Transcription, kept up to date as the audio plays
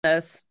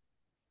This.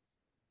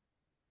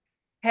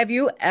 Have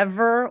you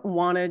ever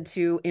wanted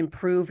to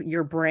improve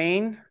your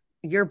brain,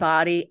 your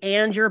body,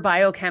 and your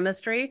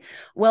biochemistry?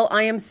 Well,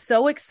 I am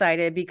so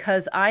excited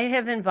because I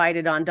have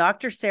invited on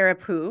Dr. Sara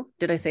Pugh.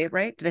 Did I say it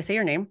right? Did I say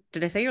your name?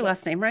 Did I say your Yeah,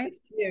 last name right? it's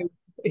pew.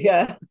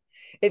 Yeah,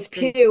 it's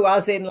Great. pew,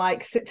 as in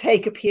like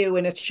take a pew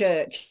in a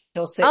church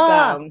or sit Ah,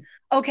 down.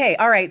 okay.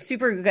 All right.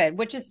 Super good.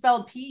 Which is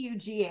spelled Pugh.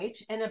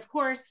 And of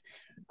course,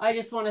 I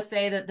just want to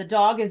say that the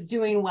dog is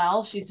doing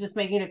well. She's just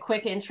making a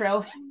quick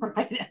intro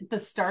right at the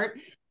start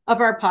of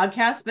our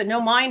podcast, but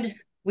no mind,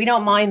 we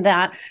don't mind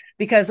that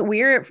because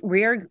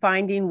we're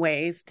finding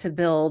ways to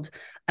build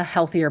a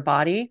healthier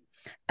body,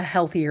 a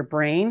healthier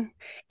brain,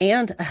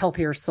 and a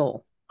healthier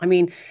soul. I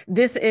mean,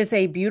 this is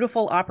a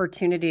beautiful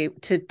opportunity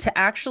to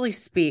actually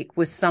speak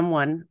with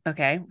someone,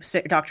 okay,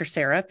 Dr.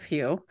 Sara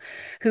Pugh,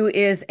 who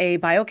is a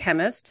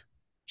biochemist.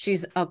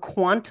 She's a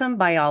quantum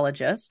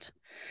biologist.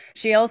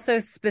 She also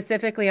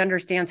specifically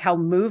understands how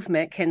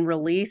movement can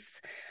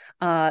release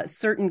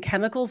certain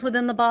chemicals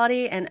within the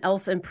body and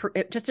else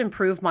just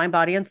improve mind,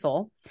 body, and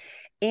soul.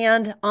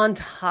 And on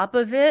top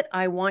of it,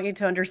 I want you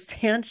to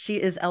understand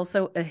she is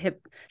also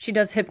she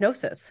does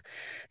hypnosis.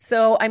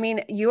 So, I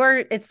mean,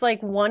 it's like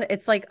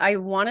I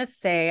want to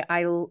say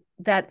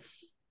that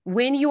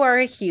when you are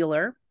a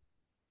healer,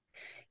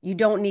 you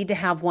don't need to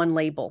have one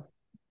label.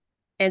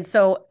 And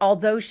so,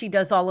 although she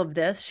does all of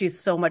this, she's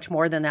so much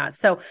more than that.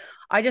 So,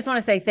 I just want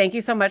to say thank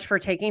you so much for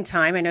taking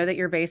time. I know that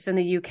you're based in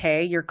the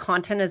UK. Your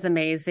content is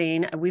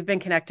amazing. We've been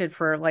connected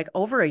for like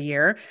over a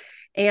year.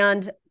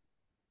 And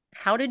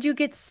how did you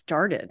get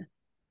started?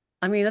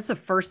 I mean, that's the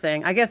first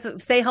thing. I guess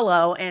say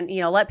hello and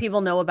let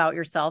people know about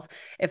yourself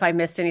if I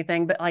missed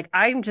anything. But like,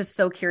 I'm just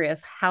so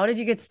curious. How did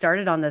you get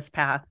started on this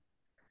path?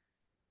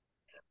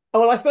 Oh,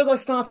 well, I suppose I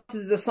started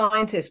as a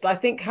scientist, but I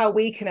think how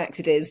we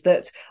connected is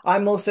that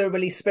I'm also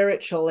really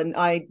spiritual, and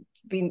I've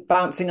been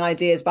bouncing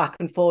ideas back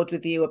and forward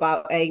with you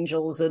about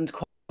angels and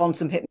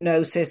quantum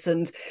hypnosis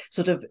and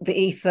sort of the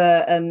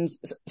ether and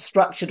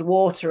structured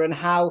water, and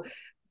how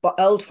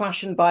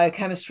old-fashioned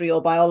biochemistry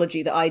or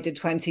biology that I did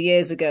 20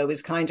 years ago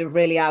is kind of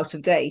really out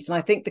of date. And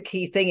I think the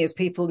key thing is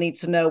people need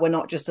to know we're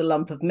not just a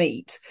lump of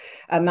meat.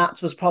 And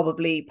that was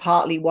probably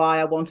partly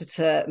why I wanted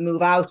to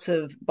move out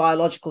of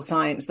biological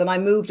science. Then I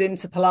moved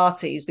into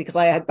Pilates because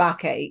I had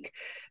backache.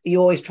 You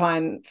always try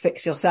and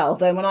fix yourself.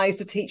 Then when I used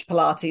to teach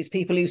Pilates,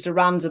 people used to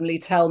randomly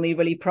tell me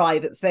really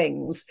private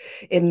things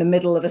in the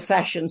middle of a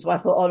session. So I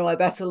thought, oh no, I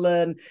better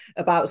learn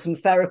about some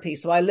therapy.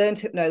 So I learned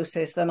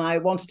hypnosis. Then I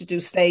wanted to do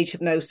stage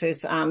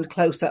hypnosis and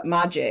close up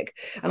magic.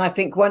 And I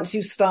think once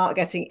you start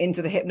getting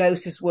into the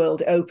hypnosis world,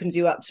 it opens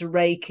you up to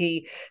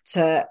Reiki,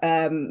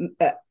 to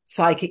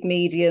psychic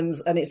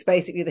mediums, and it's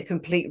basically the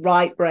complete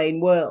right brain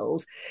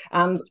world.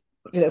 And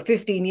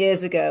 15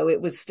 years ago,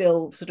 it was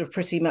still sort of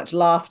pretty much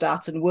laughed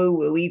at and woo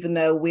woo, even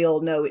though we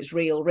all know it's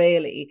real,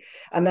 really.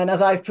 And then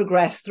as I've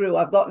progressed through,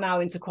 I've got now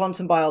into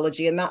quantum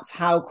biology, and that's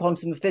how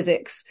quantum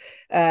physics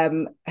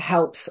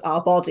helps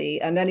our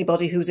body. And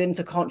anybody who's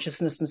into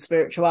consciousness and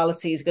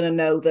spirituality is going to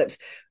know that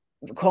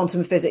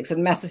quantum physics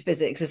and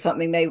metaphysics is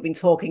something they've been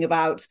talking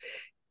about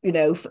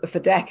for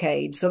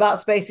decades. So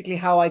that's basically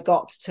how I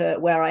got to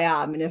where I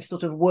am, in a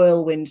sort of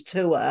whirlwind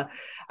tour.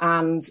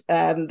 And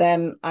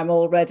then I'm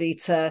all ready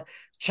to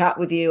chat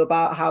with you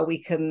about how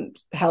we can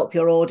help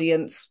your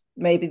audience.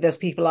 Maybe there's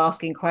people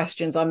asking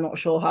questions. I'm not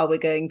sure how we're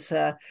going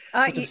to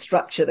Uh, sort of y-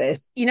 structure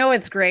this.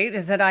 what's great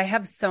is that I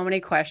have so many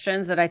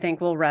questions that I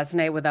think will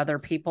resonate with other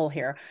people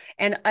here.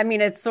 And I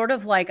mean, it's sort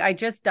of like I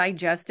just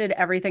digested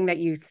everything that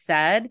you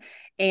said.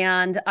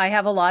 And I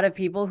have a lot of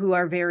people who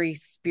are very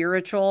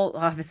spiritual,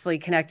 obviously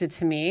connected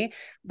to me,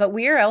 but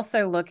we are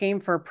also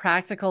looking for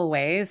practical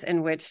ways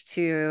in which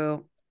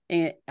to.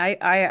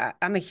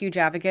 I'm a huge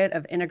advocate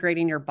of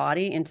integrating your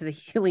body into the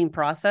healing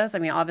process. I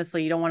mean,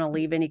 obviously, you don't want to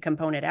leave any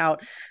component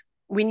out.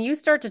 When you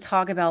start to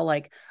talk about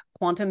like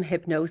quantum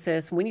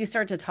hypnosis, when you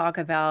start to talk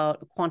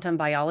about quantum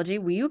biology,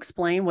 will you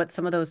explain what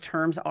some of those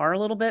terms are a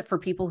little bit for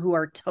people who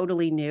are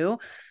totally new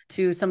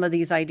to some of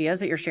these ideas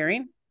that you're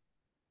sharing?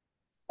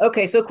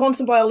 Okay, so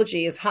quantum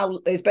biology is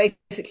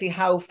basically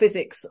how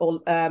physics or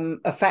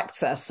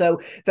affects us.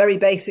 So very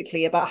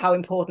basically about how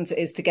important it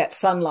is to get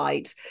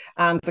sunlight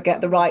and to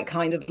get the right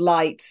kind of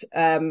light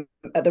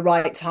at the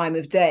right time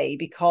of day,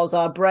 because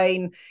our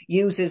brain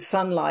uses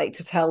sunlight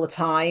to tell the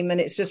time, and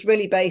it's just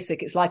really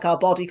basic. It's like our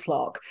body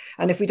clock,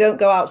 and if we don't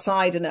go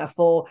outside enough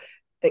or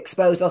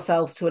expose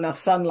ourselves to enough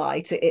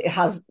sunlight, it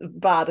has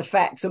bad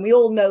effects. And we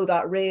all know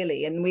that,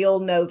 really. And we all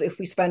know that if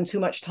we spend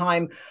too much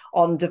time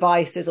on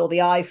devices or the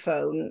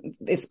iPhone,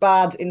 it's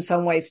bad in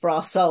some ways for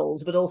our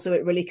souls, but also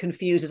it really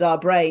confuses our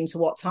brain to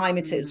what time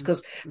it is,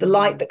 because the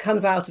light Mm-hmm. that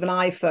comes out of an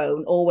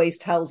iPhone always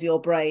tells your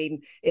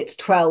brain it's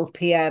 12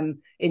 p.m.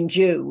 in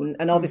June.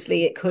 And obviously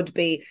Mm-hmm. it could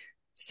be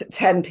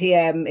 10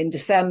 p.m. in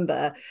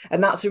December.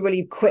 And that's a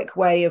really quick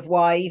way of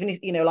why, even if,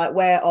 like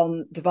we're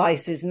on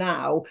devices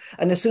now,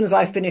 and as soon as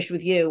I finish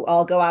with you,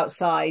 I'll go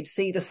outside,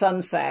 see the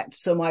sunset.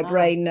 So my Ah,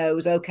 brain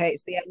knows, okay,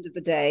 it's the end of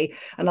the day.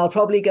 And I'll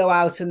probably go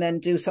out and then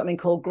do something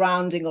called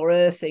grounding or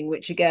earthing,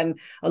 which again,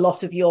 a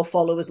lot of your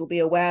followers will be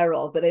aware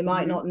of, but they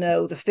might mm-hmm. not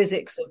know the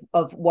physics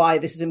of why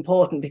this is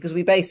important, because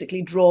we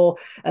basically draw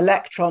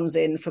electrons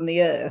in from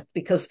the earth,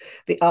 because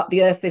the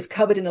earth is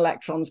covered in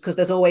electrons because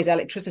there's always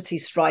electricity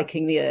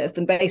striking the earth.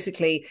 And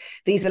basically,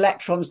 these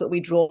electrons that we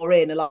draw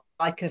in are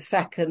like a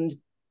second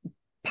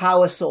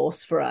power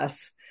source for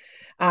us.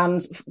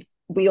 And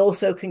we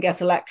also can get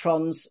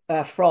electrons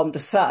from the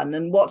sun.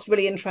 And what's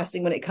really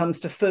interesting when it comes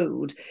to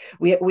food,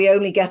 we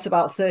only get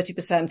about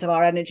 30% of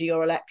our energy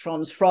or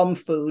electrons from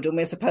food, and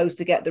we're supposed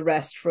to get the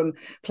rest from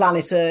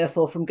planet Earth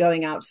or from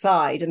going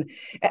outside. And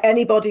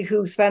anybody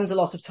who spends a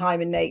lot of time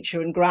in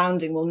nature and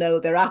grounding will know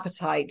their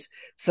appetite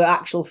for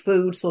actual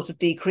food sort of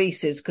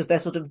decreases because they're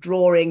sort of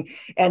drawing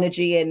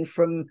energy in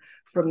from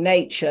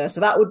nature. So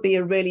that would be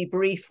a really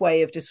brief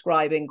way of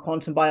describing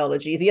quantum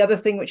biology. The other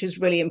thing which is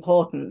really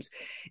important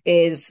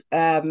is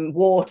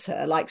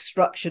water, like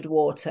structured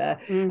water.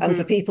 And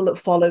for Mm-hmm. people that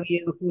follow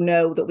you who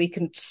know that we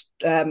can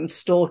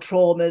store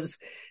traumas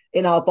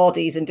in our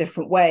bodies in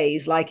different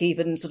ways, like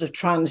even sort of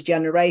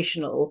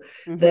transgenerational,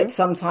 that Mm-hmm.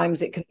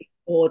 sometimes it can be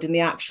stored in the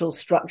actual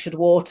structured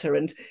water.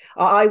 And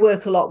I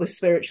work a lot with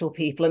spiritual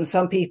people, and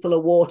some people are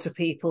water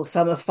people,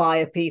 some are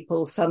fire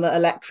people, some are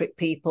electric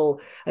people,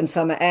 and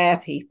some are air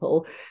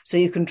people. So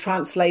you can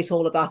translate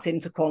all of that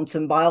into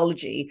quantum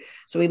biology.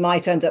 So we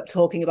might end up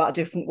talking about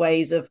different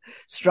ways of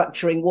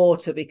structuring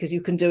water, because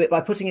you can do it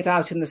by putting it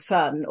out in the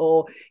sun,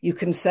 or you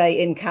can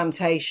say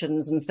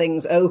incantations and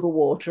things over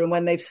water. And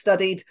when they've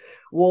studied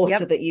water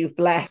Yep. that you've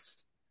blessed,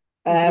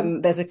 Mm-hmm.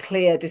 there's a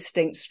clear,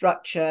 distinct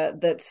structure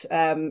that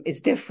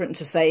is different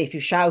to, say, if you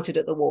shouted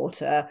at the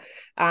water.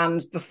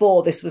 And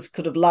before, this was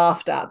kind of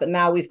laughed at, but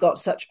now we've got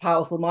such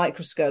powerful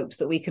microscopes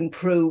that we can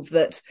prove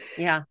that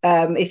Yeah.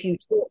 if you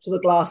talk to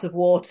a glass of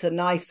water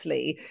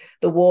nicely,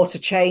 the water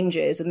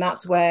changes. And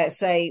that's where,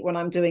 say, when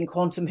I'm doing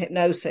quantum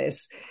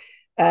hypnosis,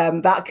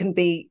 that can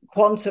be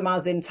quantum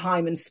as in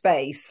time and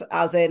space,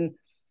 as in,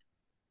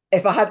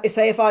 if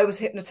I was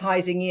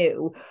hypnotizing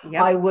you,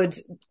 I Yep. would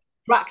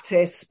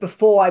practice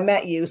before I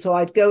met you. So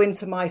I'd go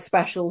into my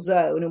special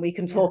zone and we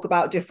can Yeah. talk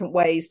about different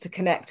ways to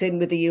connect in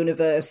with the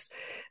universe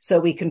so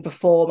we can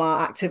perform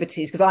our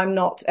activities. Because I'm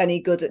not any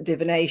good at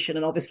divination,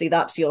 and obviously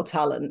that's your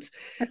talent.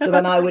 So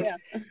then Yeah.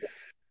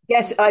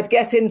 I'd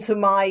get into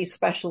my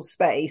special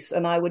space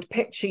and I would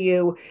picture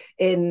you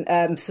in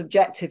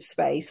subjective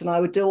space, and I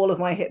would do all of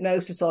my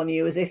hypnosis on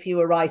you as if you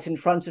were right in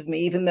front of me,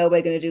 even though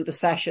we're going to do the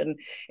session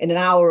in an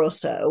hour or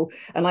so.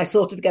 And I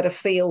sort of get a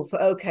feel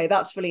for, okay,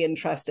 that's really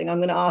interesting. I'm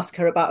going to ask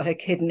her about her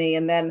kidney,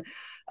 and then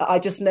I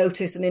just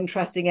notice an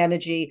interesting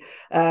energy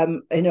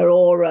in her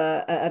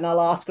aura, and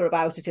I'll ask her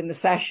about it in the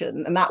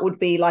session. And that would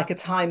be like a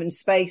time and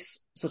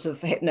space sort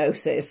of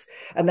hypnosis.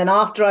 And then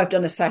after I've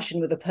done a session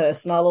with a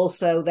person, I'll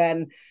also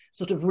then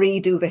sort of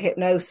redo the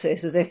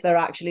hypnosis as if they're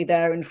actually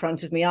there in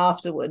front of me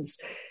afterwards.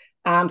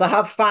 And I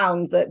have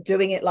found that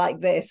doing it like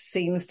this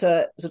seems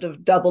to sort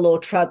of double or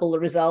treble the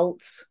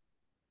results.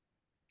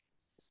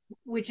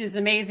 Which is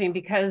amazing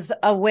because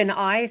when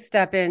I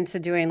step into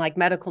doing like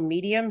medical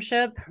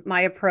mediumship,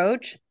 my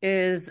approach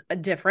is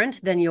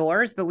different than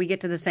yours, but we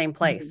get to the same Mm.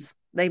 place.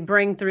 They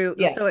bring through,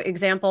 Yeah. so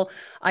example,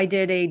 I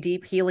did a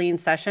deep healing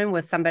session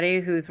with somebody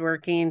who's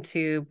working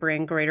to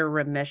bring greater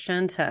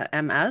remission to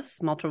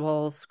MS,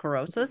 multiple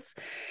sclerosis,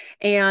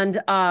 and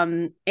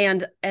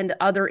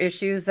other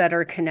issues that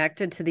are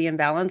connected to the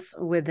imbalance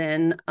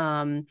within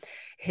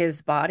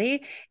his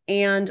body.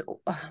 And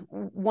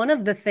one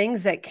of the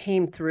things that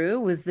came through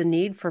was the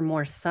need for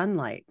more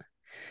sunlight.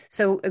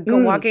 So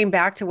Mm. walking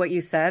back to what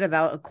you said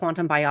about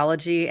quantum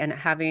biology and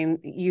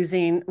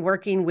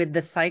working with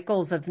the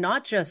cycles of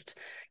not just,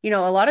 a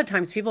lot of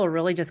times people are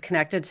really just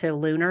connected to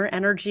lunar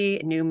energy,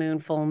 new moon,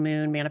 full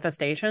moon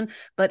manifestation,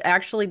 but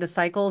actually the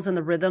cycles and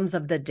the rhythms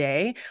of the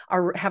day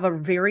have a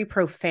very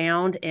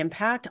profound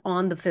impact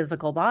on the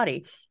physical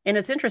body. And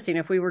it's interesting,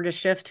 if we were to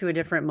shift to a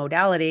different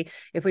modality,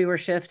 if we were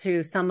to shift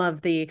to some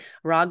of the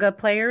raga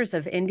players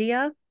of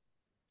India,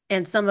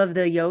 and some of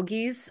the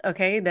yogis,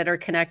 okay, that are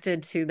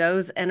connected to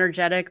those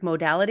energetic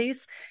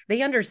modalities,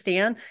 they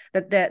understand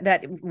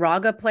that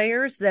raga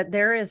players, that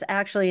there is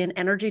actually an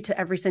energy to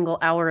every single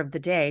hour of the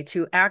day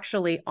to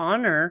actually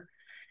honor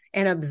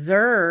and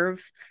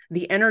observe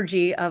the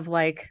energy of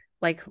like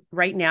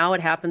right now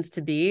it happens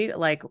to be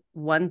like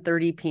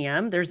 1:30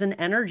 p.m. There's an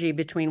energy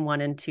between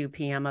 1 and 2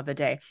 p.m. of a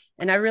day.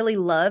 And I really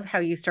love how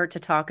you start to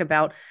talk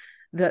about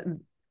the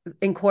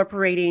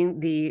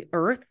incorporating the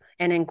earth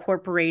and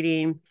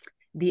incorporating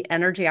the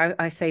energy.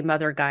 I say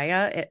Mother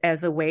Gaia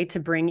as a way to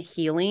bring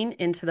healing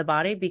into the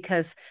body,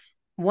 because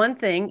one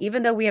thing,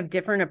 even though we have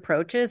different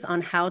approaches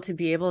on how to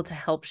be able to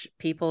help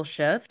people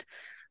shift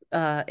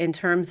in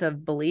terms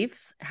of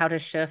beliefs, how to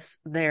shift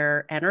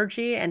their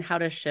energy and how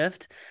to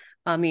shift,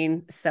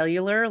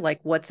 cellular, like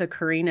what's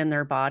occurring in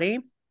their body.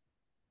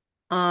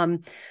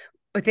 Um,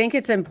 I think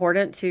it's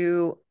important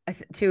to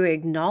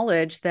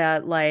acknowledge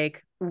that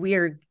like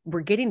we're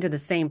getting to the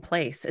same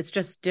place. It's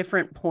just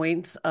different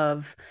points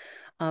of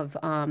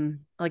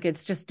like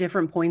it's just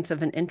different points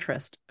of an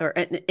interest or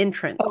an Oh,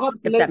 entrance,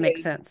 if that makes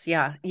absolutely. sense.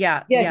 Yeah,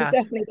 yeah, Yeah, because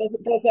yeah.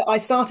 definitely I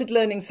started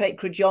learning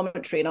sacred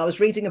geometry, and I was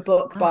reading a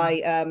book Ah,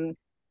 by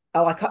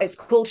it's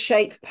called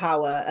Shape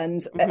Power,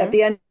 and at mm-hmm.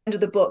 the end of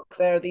the book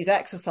there are these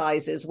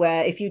exercises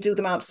where if you do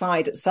them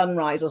outside at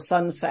sunrise or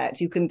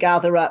sunset, you can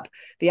gather up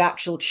the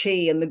actual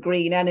chi and the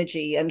green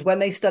energy. And when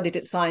they studied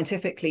it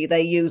scientifically,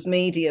 they used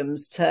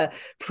mediums to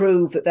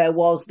prove that there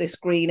was this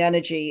green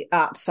energy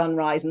at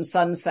sunrise and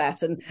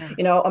sunset. And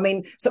Yeah, I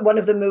mean, so one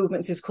of the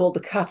movements is called the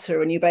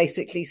cutter, and you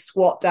basically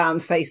squat down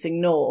facing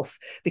north,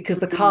 because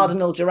the mm,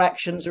 cardinal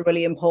directions are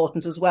really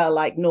important as well.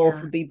 Like north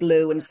yeah. would be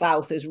blue and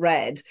south is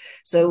red.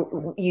 Mm-hmm.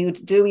 So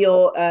you'd do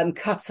your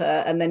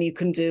cutter, and then you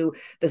can do,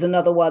 there's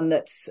another one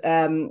that's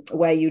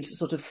where you'd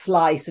sort of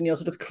slice and you're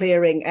sort of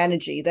clearing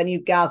energy. Then you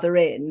gather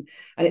in,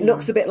 and it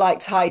looks a Mm, bit like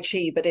Tai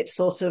Chi, but it's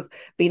sort of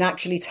been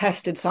actually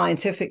tested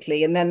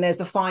scientifically. And then there's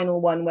the final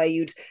one where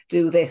you'd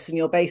do this, and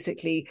you're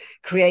basically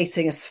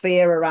creating a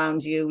sphere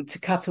around you to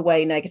cut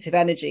away negative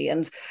energy.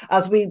 And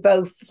as we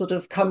both sort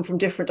of come from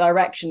different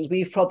directions,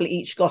 we've probably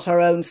each got our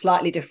own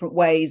slightly different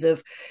ways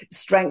of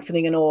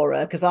strengthening an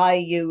aura. Because I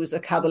use a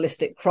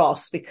Kabbalistic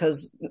cross,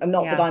 because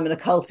not that yeah. I'm an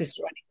occultist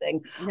or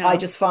anything, I No.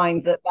 just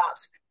find that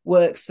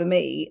works for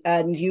me,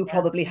 and you Yeah.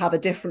 probably have a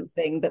different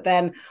thing. But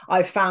then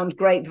I've found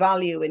great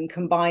value in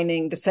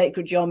combining the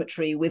sacred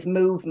geometry with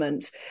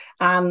movement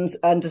and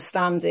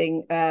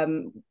understanding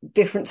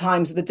different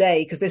times of the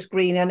day, because this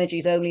green energy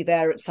is only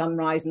there at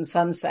sunrise and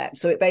sunset.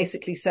 So it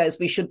basically says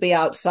we should be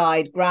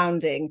outside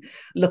grounding,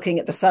 looking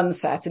at the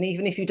sunset, and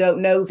even if you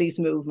don't know these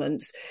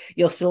movements,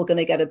 you're still going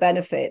to get a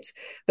benefit.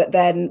 But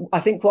then I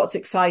think what's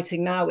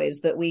exciting now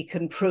is that we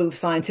can prove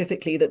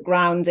scientifically that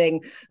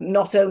grounding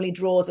not only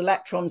draws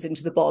electrons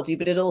into the body,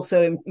 but it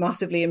also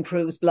massively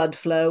improves blood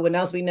flow. And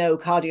as we know,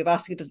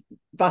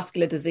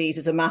 cardiovascular disease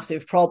is a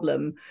massive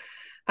problem.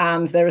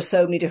 And there are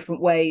so many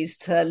different ways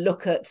to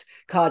look at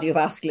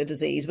cardiovascular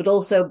disease, but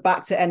also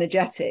back to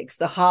energetics.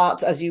 The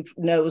heart, as you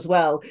know as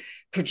well,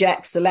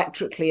 projects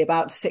electrically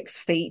about 6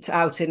 feet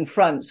out in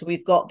front. So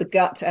we've got the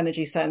gut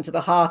energy center,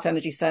 the heart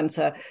energy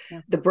center,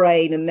 Yeah. the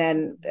brain, and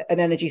then an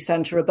energy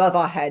center above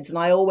our heads. And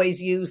I always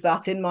use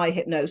that in my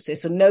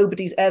hypnosis, and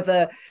nobody's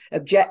ever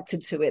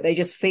objected to it. They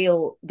just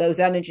feel those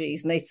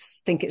energies and they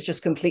think it's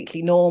just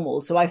completely normal.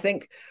 So I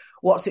think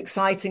what's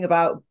exciting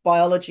about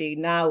biology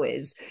now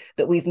is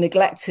that we've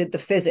neglected the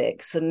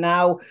physics, and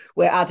now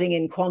we're adding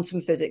in quantum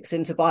physics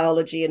into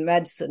biology and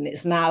medicine.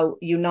 It's now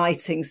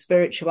uniting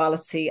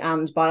spirituality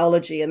and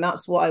biology. And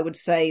that's what I would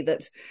say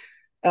that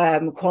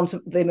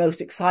the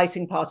most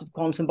exciting part of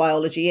quantum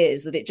biology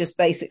is, that it just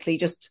basically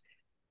just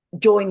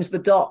joins the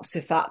dots,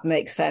 if that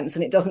makes sense.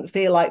 And it doesn't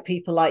feel like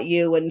people like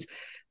you and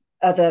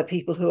other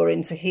people who are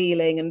into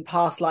healing and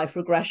past life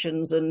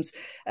regressions and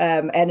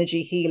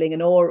energy healing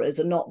and auras,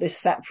 and not this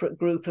separate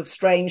group of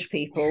strange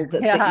people,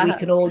 that we Yeah.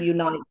 can all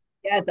unite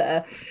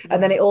together.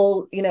 And then Yeah. it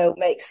all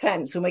makes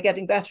sense, and we're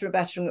getting better and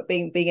better at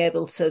being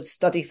able to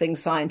study things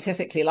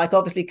scientifically, like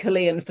obviously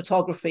Chilean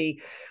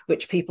photography,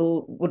 which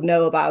people would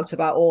know about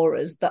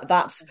auras.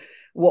 That's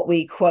what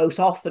we quote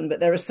often, but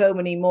there are so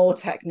many more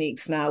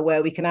techniques now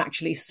where we can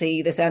actually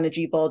see this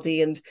energy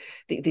body and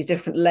these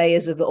different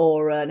layers of the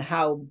aura and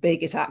how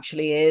big it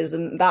actually is.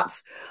 And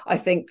that's, I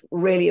think,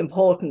 really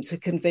important to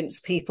convince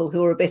people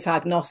who are a bit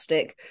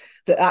agnostic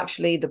that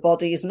actually the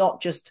body is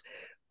not just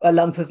a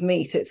lump of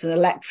meat, it's an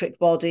electric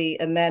body.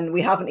 And then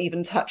we haven't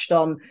even touched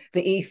on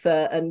the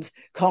ether and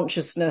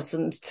consciousness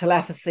and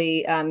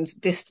telepathy and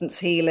distance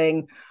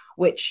healing,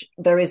 which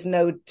there is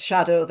no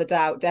shadow of a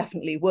doubt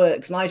definitely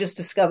works. And I just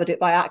discovered it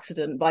by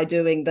accident by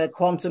doing the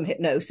quantum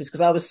hypnosis, because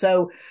I was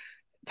so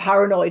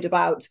paranoid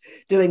about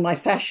doing my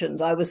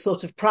sessions. I was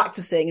sort of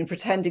practicing and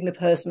pretending the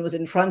person was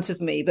in front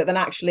of me. But then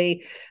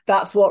actually,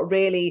 that's what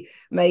really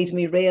made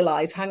me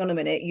realize, hang on a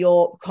minute,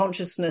 your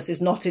consciousness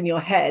is not in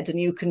your head,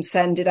 and you can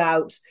send it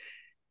out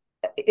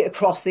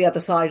across the other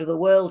side of the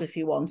world if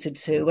you wanted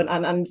to.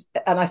 And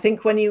I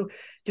think when you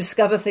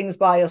discover things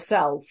by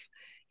yourself,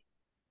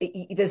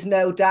 there's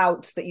no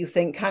doubt that you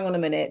think, hang on a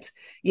minute,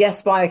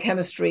 yes,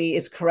 biochemistry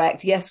is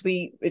correct. Yes,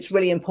 it's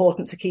really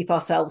important to keep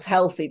ourselves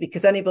healthy,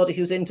 because anybody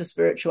who's into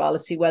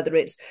spirituality, whether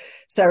it's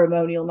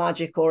ceremonial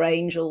magic or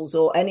angels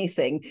or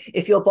anything,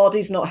 if your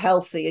body's not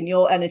healthy and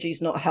your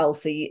energy's not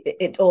healthy,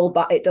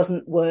 it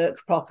doesn't work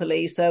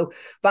properly. So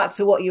back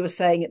to what you were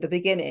saying at the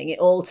beginning, it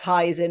all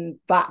ties in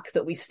back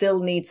that we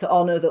still need to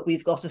honor that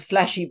we've got a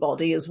fleshy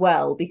body as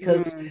well,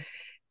 because Mm,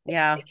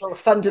 yeah. it'll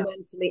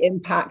fundamentally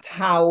impact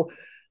how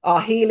our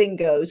healing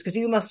goes. Because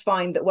you must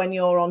find that when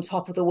you're on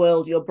top of the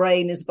world, your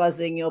brain is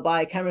buzzing, your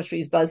biochemistry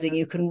is buzzing,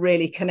 you can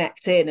really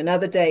connect in. And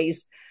other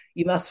days,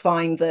 you must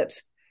find that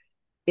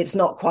it's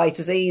not quite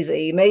as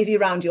easy. Maybe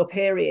around your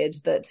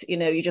periods, that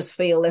you just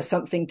feel there's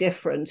something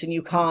different and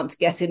you can't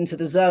get into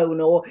the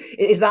zone. Or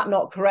is that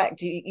not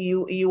correct? Are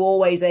you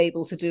always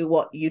able to do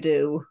what you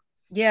do?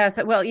 Yes.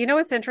 Well, you know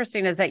what's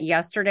interesting is that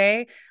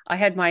yesterday I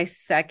had my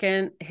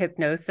second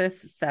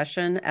hypnosis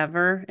session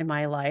ever in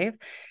my life.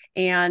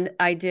 And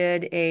I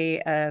did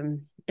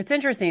it's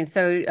interesting.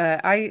 So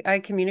I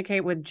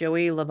communicate with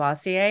Joey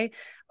Lavoisier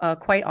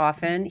quite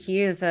often.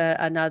 He is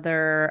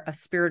a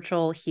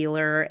spiritual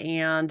healer,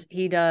 and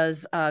he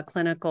does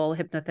clinical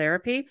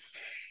hypnotherapy.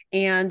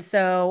 And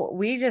so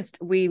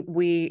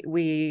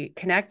we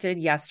connected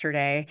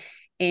yesterday,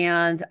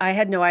 and I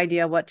had no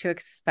idea what to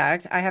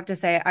expect. I have to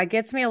say, it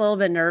gets me a little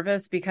bit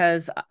nervous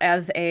because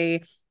as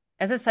a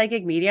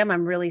psychic medium,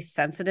 I'm really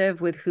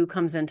sensitive with who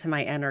comes into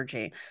my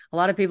energy. A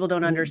lot of people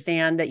don't Mm.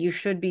 understand that you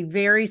should be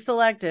very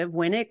selective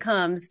when it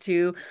comes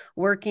to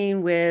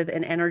working with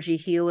an energy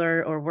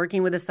healer or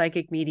working with a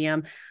psychic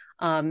medium,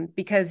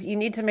 because you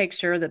need to make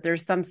sure that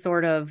there's some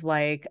sort of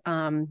like,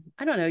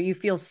 I don't know, you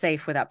feel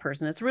safe with that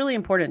person. It's really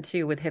important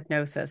too with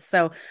hypnosis.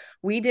 So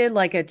we did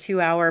like a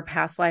 2 hour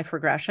past life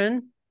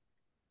regression,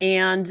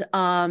 and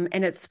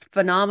it's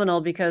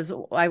phenomenal because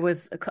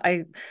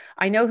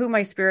I know who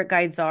my spirit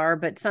guides are,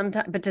 but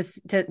sometimes,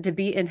 but to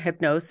be in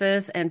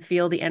hypnosis and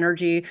feel the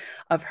energy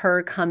of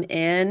her come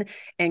in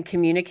and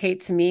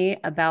communicate to me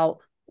about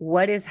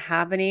what is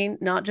happening,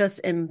 not just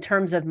in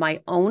terms of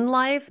my own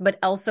life, but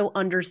also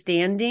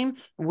understanding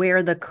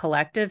where the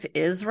collective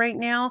is right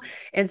now.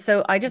 And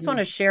so I just want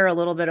to Mm. share a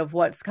little bit of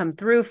what's come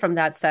through from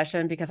that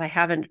session, because I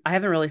haven't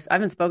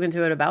spoken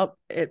to it about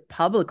it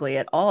publicly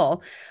at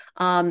all.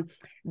 Um,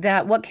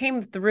 that what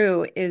came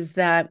through is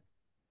that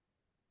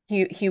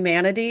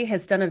humanity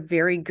has done a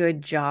very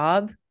good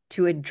job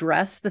to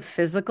address the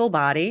physical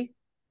body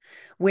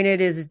when it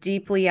is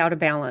deeply out of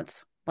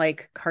balance,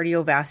 like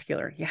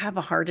cardiovascular. You have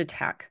a heart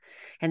attack,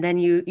 and then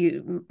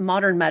you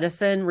modern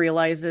medicine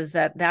realizes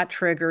that that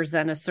triggers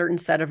then a certain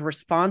set of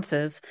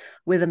responses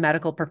with a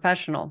medical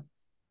professional.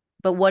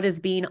 But what is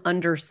being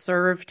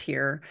underserved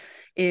here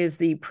is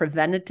the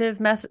preventative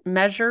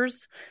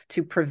measures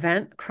to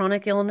prevent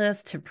chronic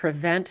illness, to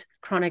prevent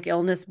chronic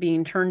illness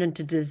being turned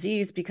into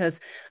disease, because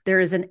there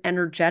is an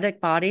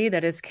energetic body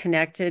that is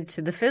connected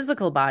to the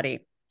physical body.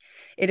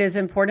 It is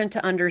important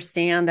to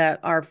understand that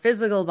our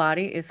physical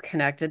body is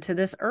connected to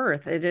this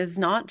earth. It is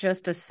not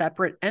just a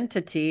separate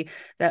entity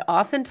that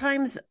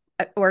oftentimes,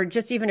 or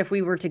just even if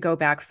we were to go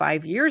back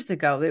 5 years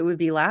ago, it would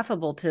be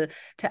laughable to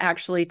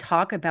actually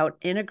talk about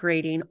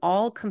integrating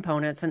all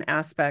components and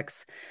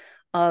aspects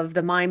of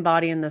the mind,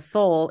 body, and the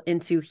soul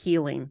into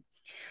healing.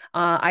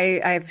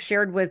 I've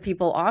shared with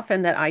people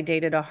often that I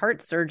dated a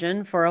heart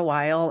surgeon for a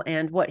while,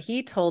 and what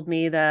he told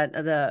me that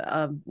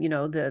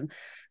the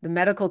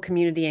medical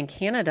community in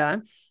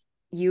Canada,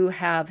 you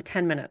have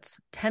 10 minutes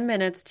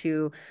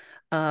to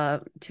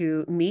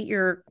meet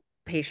your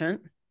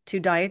patient, to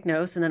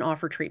diagnose, and then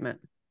offer treatment.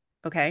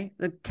 Okay.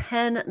 The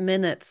 10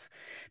 minutes,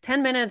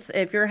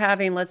 if you're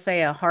having, let's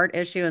say, a heart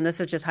issue, and this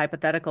is just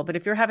hypothetical, but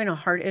if you're having a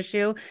heart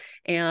issue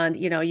and,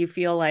 you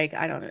feel like,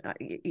 I don't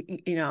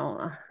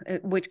know,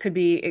 which could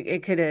be,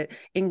 it could,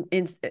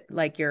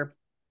 like your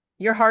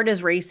heart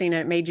is racing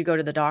and it made you go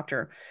to the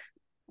doctor.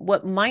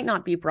 What might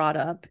not be brought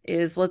up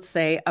is, let's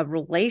say, a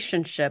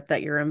relationship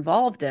that you're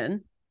involved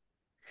in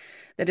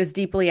that is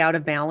deeply out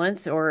of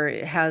balance or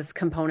has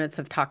components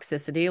of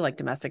toxicity like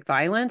domestic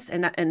violence,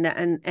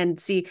 and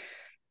see,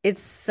 it's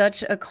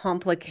such a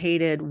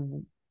complicated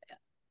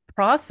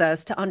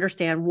process to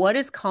understand what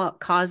is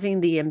causing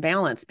the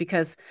imbalance,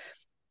 because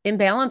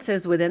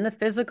imbalances within the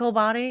physical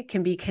body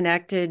can be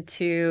connected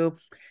to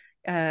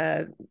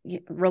uh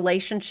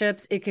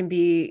relationships. It can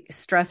be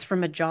stress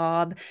from a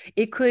job.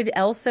 It could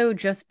also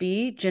just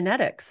be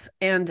genetics,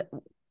 and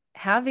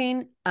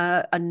having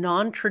a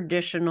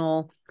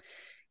non-traditional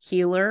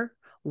healer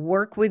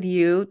work with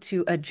you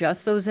to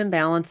adjust those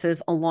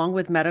imbalances along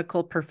with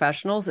medical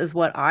professionals is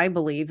what I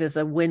believe is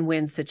a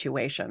win-win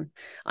situation.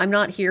 I'm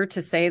not here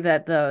to say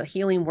that the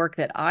healing work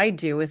that I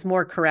do is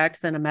more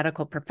correct than a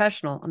medical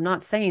professional. I'm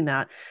not saying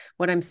that.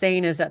 What I'm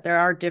saying is that there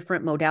are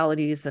different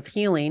modalities of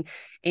healing,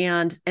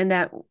 and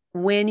that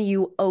when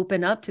you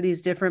open up to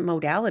these different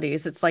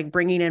modalities, it's like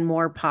bringing in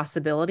more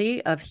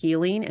possibility of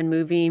healing and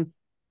moving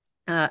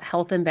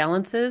health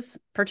imbalances,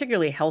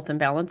 particularly health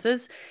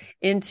imbalances,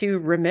 into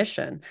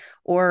remission,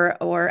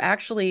 or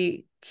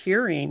actually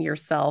curing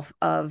yourself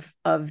of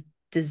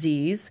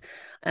disease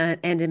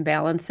and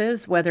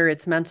imbalances, whether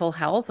it's mental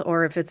health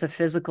or if it's a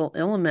physical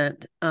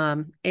ailment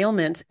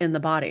in the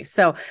body.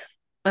 So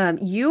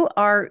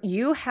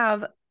you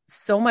have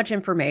so much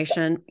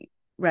information,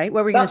 right?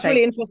 What were you going to That's say?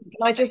 really interesting.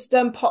 Can I just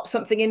pop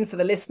something in for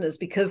the listeners?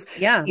 Because,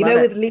 Yeah, love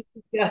it. with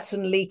leaky gut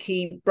and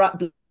leaky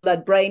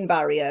blood brain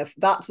barrier,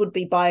 that would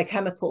be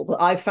biochemical.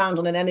 But I've found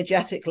on an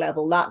energetic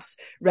level, that's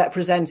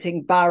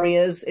representing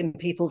barriers in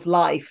people's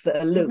life that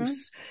are Mm-hmm.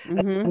 loose.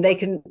 Mm-hmm. And they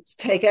can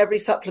take every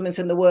supplement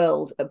in the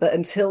world, but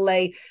until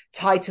they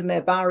tighten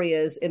their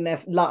barriers in their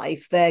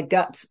life, their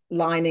gut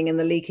lining and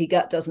the leaky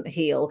gut doesn't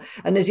heal.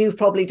 And as you've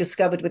probably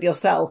discovered with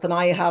yourself, and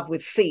I have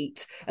with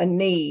feet and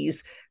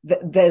knees,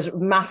 there's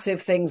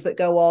massive things that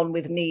go on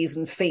with knees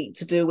and feet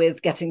to do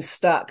with getting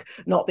stuck,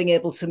 not being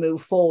able to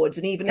move forwards.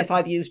 And even if Yep.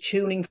 I've used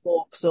tuning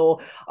forks or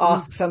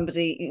ask Mhm.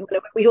 somebody,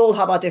 we all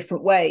have our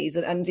different ways.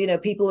 And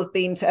people have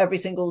been to every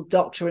single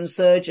doctor and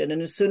surgeon.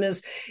 And as soon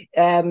as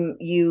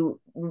you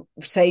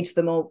say to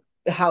them, oh,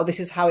 how this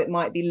is how it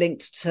might be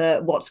linked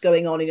to what's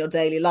going on in your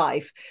daily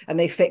life, and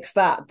they fix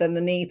that, then the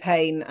knee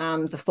pain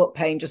and the foot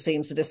pain just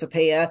seems to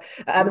disappear.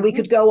 And we Mhm.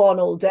 could go on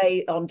all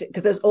day on,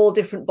 because there's all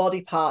different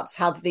body parts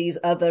have these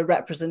other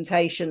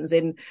representations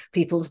in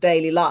people's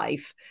daily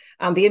life.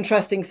 And the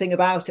interesting thing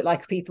about it,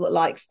 like people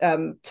like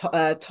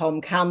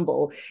Tom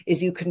Campbell,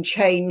 is you can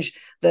change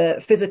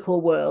the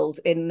physical world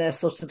in the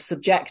sort of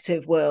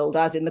subjective world,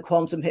 as in the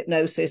quantum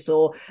hypnosis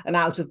or an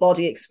out of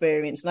body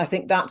experience. And I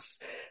think that's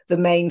the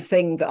main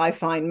thing that I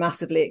find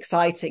massively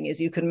exciting,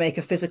 is you can make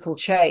a physical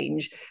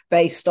change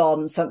based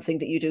on something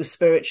that you do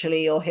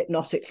spiritually or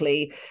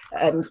hypnotically.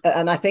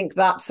 And I think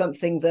that's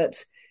something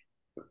that,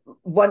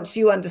 once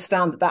you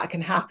understand that that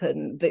can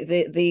happen,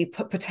 the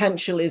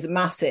potential is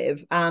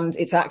massive, and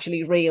it's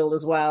actually real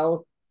as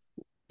well.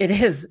 It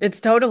is. It's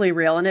totally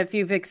real. And if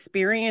you've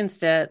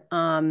experienced it,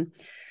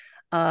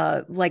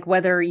 like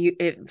whether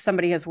if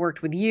somebody has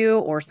worked with you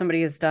or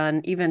somebody has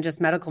done even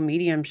just medical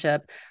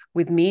mediumship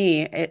with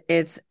me,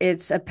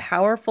 it's a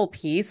powerful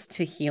piece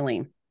to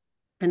healing.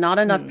 And not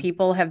enough Hmm.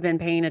 people have been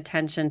paying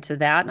attention to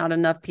that. Not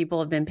enough people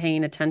have been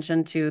paying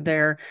attention to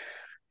their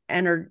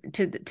and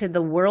to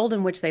the world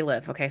in which they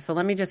live. Okay, so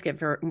let me just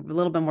get a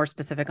little bit more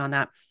specific on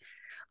that.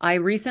 I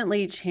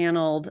recently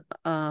channeled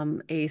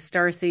a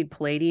starseed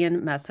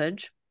Palladian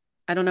message.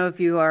 I don't know if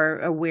you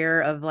are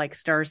aware of like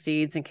star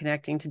seeds and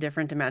connecting to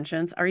different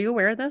dimensions. Are you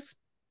aware of this,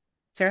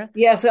 Sarah?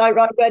 Yeah, so I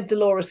read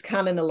Dolores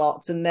Cannon a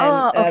lot, and then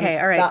Oh, okay.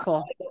 All right, that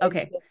cool. I got Okay.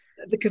 into,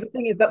 because the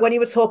thing is that when you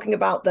were talking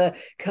about the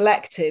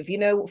collective,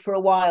 for a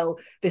while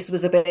this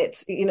was a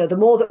bit, the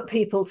more that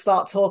people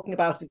start talking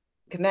about it,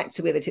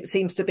 connected with it, it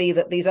seems to be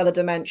that these other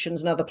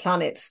dimensions and other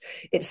planets,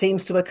 it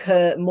seems to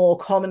occur more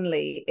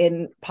commonly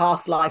in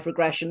past life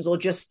regressions, or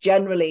just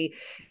generally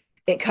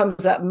it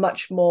comes up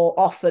much more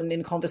often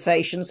in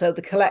conversation. So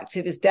the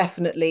collective is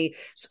definitely,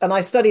 and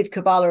I studied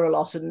Kabbalah a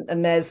lot,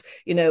 and there's,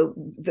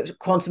 the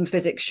quantum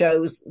physics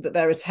shows that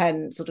there are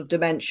 10 sort of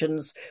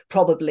dimensions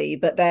probably,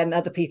 but then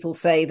other people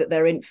say that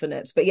they're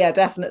infinite. But yeah,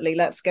 definitely,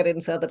 let's get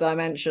into other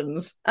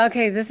dimensions.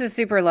 Okay, this is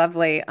super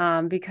lovely.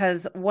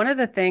 Because one of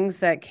the things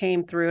that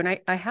came through, and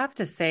I have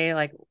to say,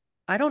 like,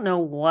 I don't know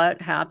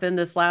what happened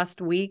this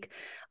last week.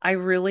 I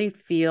really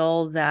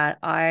feel that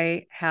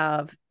I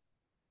have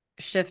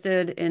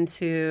shifted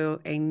into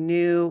a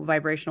new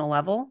vibrational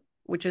level,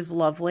 which is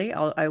lovely.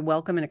 I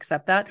welcome and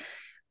accept that.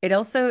 It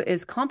also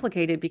is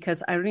complicated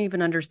because I don't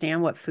even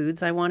understand what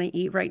foods I want to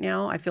eat right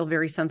now. I feel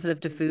very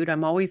sensitive to food.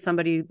 I'm always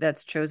somebody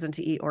that's chosen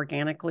to eat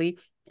organically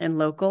and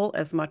local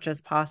as much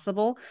as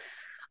possible.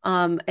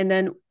 And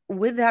then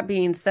with that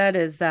being said,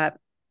 is that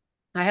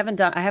I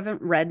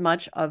haven't read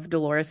much of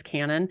Dolores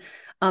Cannon.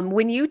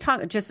 When you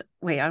talk, just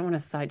wait, I don't want to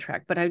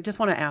sidetrack, but I just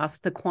want to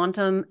ask the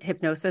quantum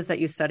hypnosis that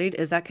you studied,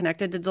 is that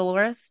connected to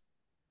Dolores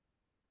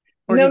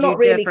or No, did you not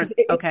really, because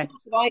different? it's Okay.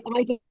 sort of,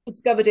 I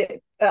discovered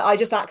it. I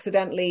just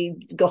accidentally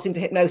got into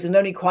hypnosis, and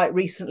only quite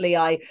recently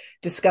I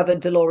discovered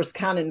Dolores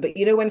Cannon. But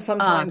when Ah,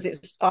 sometimes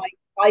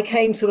I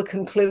came to a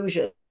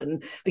conclusion,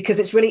 because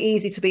it's really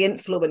easy to be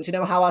influenced. You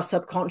know how our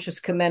subconscious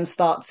can then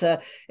start to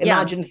yeah,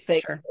 imagine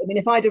things. sure. I mean,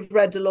 if I'd have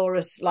read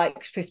Dolores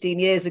like 15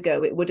 years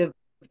ago, it would have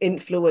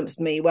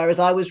influenced me, whereas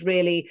I was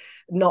really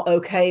not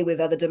okay with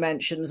other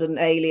dimensions and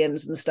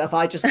aliens and stuff.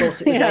 I just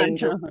thought it was Yeah,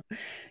 angels no.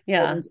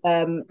 Yeah.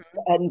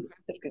 and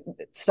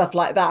stuff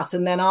like that.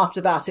 And then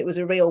after that, it was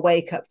a real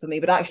wake up for me.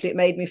 But actually, it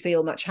made me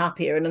feel much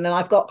happier. And then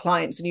I've got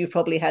clients, and you've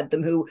probably had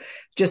them, who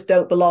just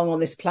don't belong on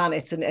this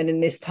planet and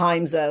in this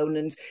time zone.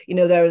 And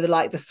there are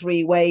the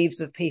three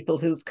waves of people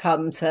who've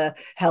come to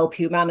help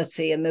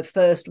humanity. And the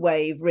first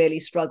wave really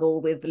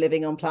struggle with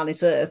living on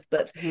planet Earth.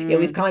 But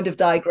we've Hmm. kind of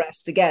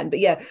digressed again. But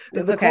yeah,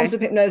 It's the okay.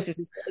 quantum hypnosis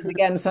is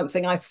again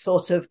something I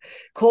sort of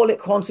call it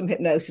quantum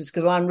hypnosis,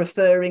 because I'm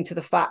referring to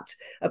the fact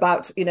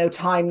about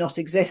time not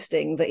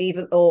existing, that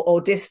even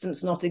or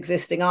distance not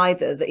existing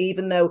either, that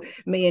even though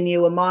me and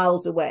you are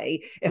miles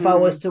away, if I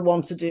was Mm. to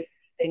want to do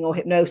or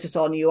hypnosis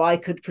on you, I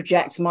could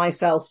project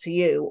myself to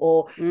you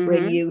or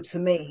bring Mm-hmm. you to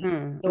me,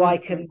 Mm-hmm. so I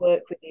Mm-hmm. can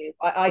work with you.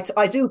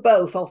 I do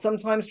both. I'll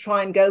sometimes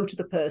try and go to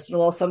the person,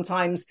 or I'll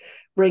sometimes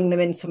bring them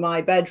into my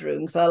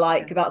bedroom, because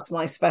Yeah. that's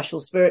my special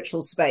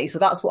spiritual space. So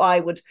that's what I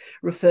would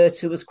refer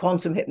to as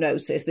quantum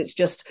hypnosis. It's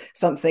just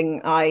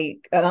something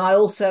and I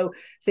also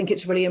think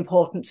it's really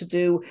important to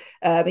do,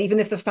 even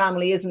if the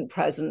family isn't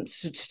present,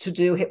 to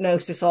do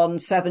hypnosis on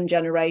 7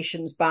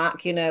 generations back.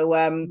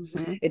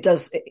 Mm-hmm. It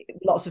does.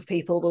 Lots of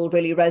people will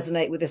really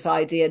resonate with this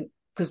idea,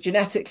 because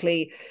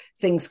genetically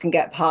things can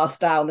get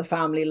passed down the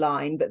family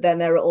line, but then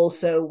there are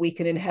also, we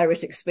can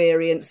inherit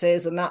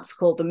experiences, and that's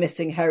called the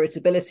missing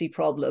heritability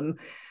problem.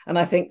 And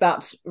I think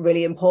that's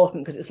really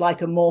important, because it's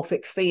like a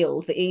morphic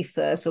field, the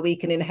ether, so we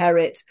can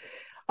inherit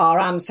our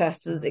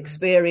ancestors'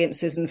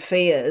 experiences and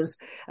fears.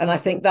 And I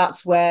Mm-hmm. think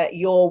that's where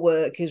your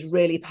work is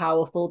really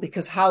powerful,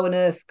 because how on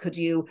earth could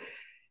you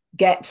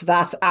get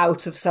that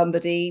out of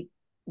somebody,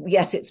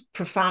 yet it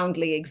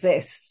profoundly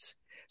exists?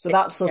 So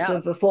that's sort Yeah,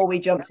 of, before we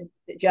jump to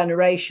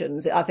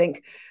generations, I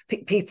think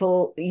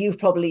people, you've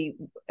probably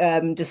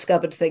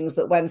discovered things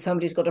that when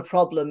somebody's got a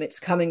problem, it's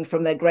coming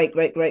from their great,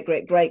 great, great,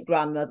 great, great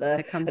grandmother.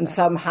 it comes And up.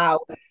 somehow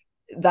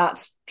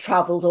that's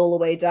traveled all the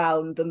way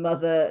down the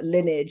mother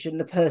lineage, and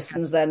the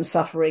person's Yes. then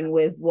suffering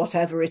with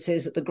whatever it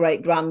is that the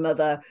great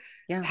grandmother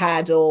Yeah.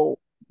 had or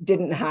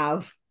didn't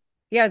have.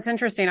 Yeah, it's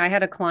interesting. I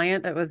had a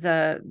client that was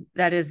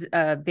that is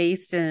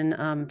based in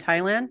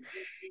Thailand,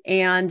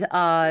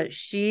 and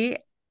she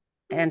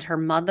and her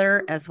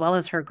mother, as well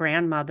as her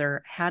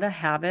grandmother, had a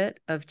habit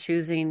of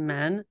choosing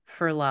men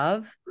for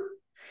love,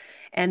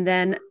 and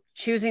then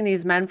choosing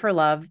these men for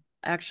love,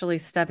 actually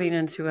stepping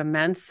into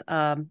immense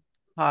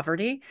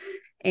poverty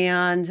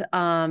and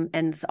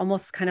it's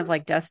almost kind of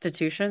like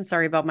destitution.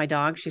 Sorry about my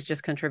dog, she's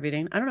just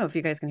contributing. I don't know if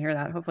you guys can hear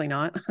that, hopefully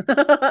not.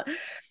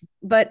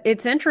 But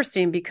it's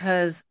interesting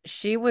because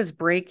she was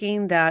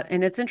breaking that,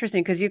 and it's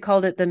interesting because you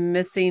called it the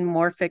missing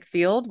morphic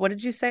field. What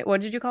did you say?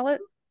 What did you call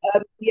it?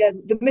 Yeah,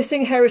 the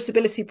missing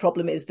heritability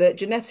problem is that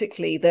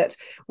genetically, that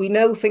we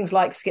know things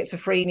like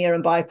schizophrenia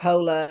and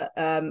bipolar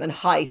and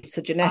height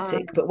are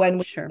genetic, but when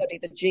we Sure. study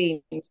the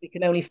genes, we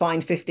can only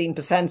find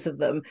 15% of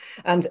them.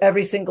 And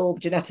every single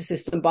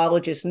geneticist and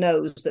biologist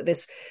knows that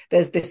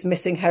there's this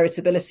missing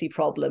heritability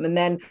problem. And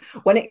then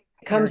when it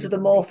comes to the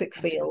Heritability. morphic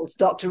Gotcha. field,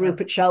 Dr. Yeah.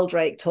 Rupert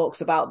Sheldrake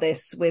talks about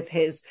this with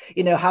his,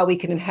 how we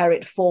can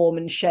inherit form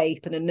and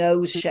shape and a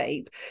nose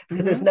shape,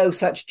 because there's Mm-hmm. no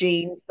such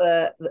gene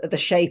for the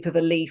shape of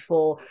a leaf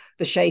or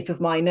the shape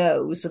of my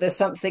nose. So there's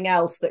something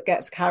else that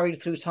gets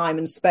carried through time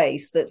and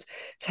space that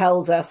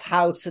tells us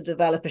how to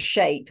develop a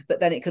shape, but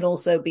then it can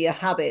also be a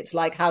habit,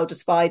 like how do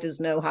spiders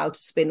know how to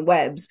spin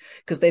webs?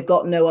 Because they've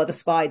got no other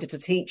spider to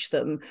teach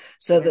them.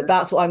 So Yeah.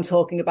 that's what I'm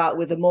talking about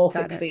with the Got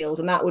morphic it.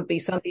 field. And that would be,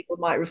 some people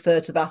might refer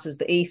to that as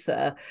the ether.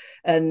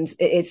 And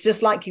it's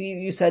just like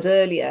you said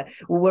earlier,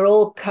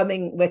 we're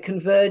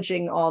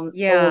converging on all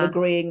Yeah.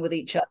 agreeing with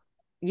each other.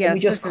 And we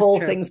Yes, just this is call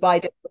true. things by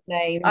different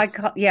names.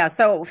 Yeah,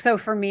 so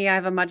for me, I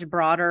have a much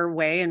broader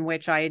way in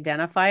which I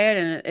identify it,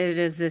 and it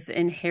is this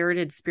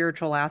inherited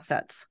spiritual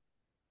assets.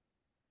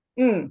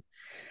 Mm.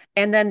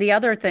 And then the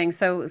other thing,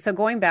 so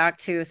going back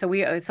to,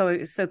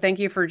 so thank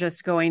you for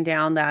just going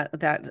down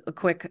that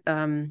quick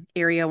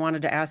area. I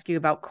wanted to ask you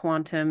about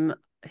quantum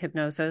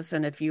hypnosis,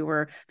 and if you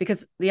were,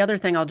 because the other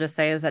thing I'll just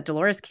say is that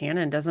Dolores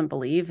Cannon doesn't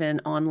believe in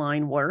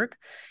online work,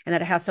 and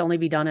that it has to only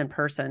be done in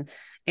person.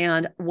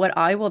 And what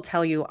I will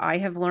tell you, I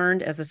have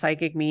learned as a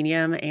psychic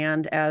medium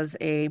and as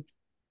a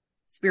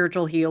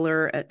spiritual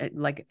healer,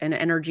 like an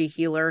energy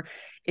healer,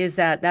 is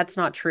that that's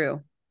not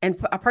true. And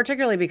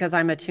particularly because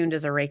I'm attuned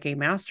as a Reiki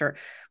master.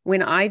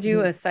 When I do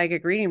Mm-hmm. a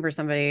psychic reading for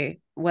somebody,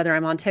 whether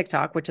I'm on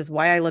TikTok, which is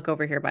why I look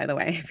over here, by the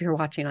way, if you're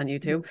watching on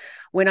YouTube,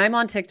 when I'm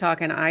on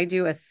TikTok and I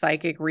do a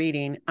psychic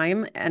reading,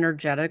 I'm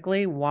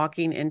energetically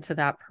walking into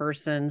that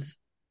person's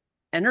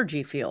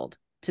energy field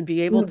to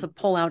be able Mm-hmm. to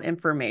pull out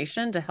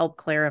information to help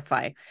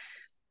clarify.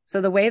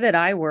 So the way that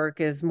I work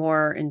is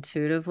more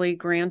intuitively,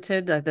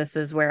 granted that this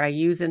is where I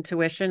use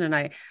intuition,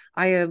 and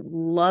I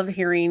love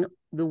hearing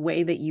the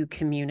way that you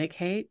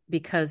communicate,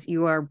 because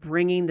you are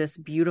bringing this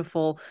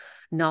beautiful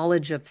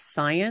knowledge of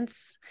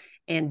science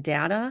and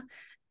data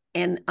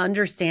and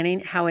understanding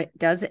how it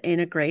does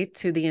integrate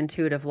to the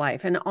intuitive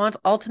life. And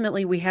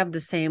ultimately, we have the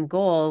same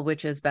goal,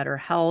 which is better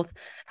health,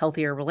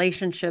 healthier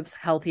relationship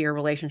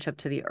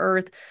to the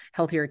earth,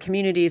 healthier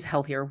communities,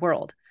 healthier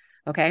world.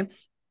 Okay.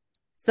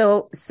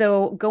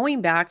 So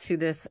going back to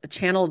this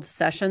channeled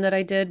session that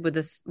I did with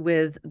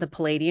the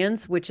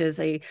Palladians, which is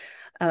a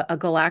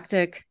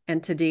galactic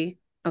entity.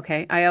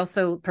 Okay, I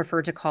also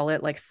prefer to call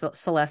it like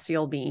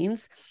celestial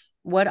beings.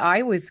 What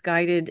I was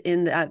guided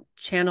in that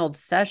channeled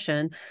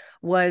session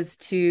was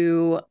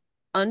to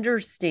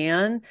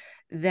understand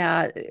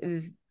that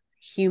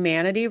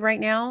humanity right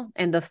now,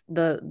 and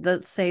the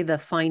let's say the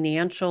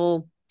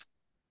financial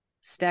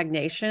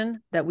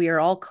stagnation that we are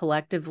all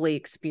collectively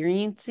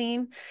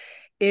experiencing,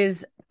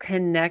 is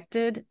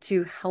connected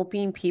to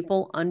helping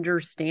people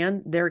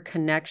understand their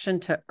connection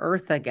to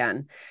earth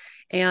again.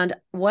 And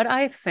what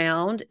I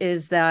found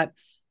is that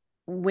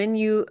when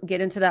you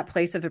get into that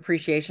place of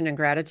appreciation and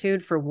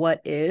gratitude for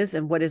what is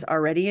and what is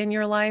already in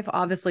your life,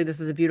 obviously this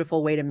is a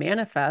beautiful way to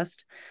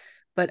manifest,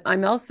 but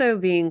I'm also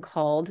being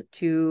called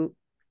to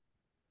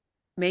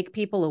make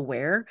people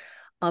aware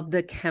of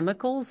the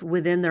chemicals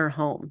within their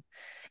home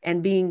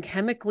and being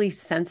chemically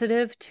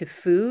sensitive to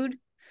food,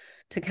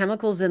 to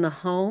chemicals in the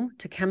home,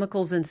 to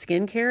chemicals in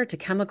skincare, to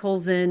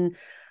chemicals in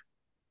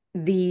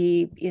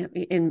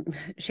in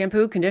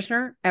shampoo,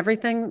 conditioner,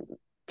 everything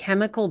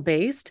chemical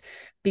based.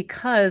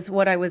 Because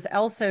what I was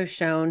also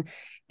shown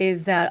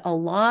is that a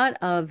lot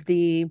of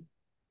the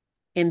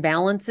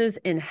imbalances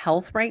in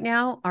health right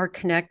now are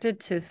connected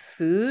to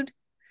food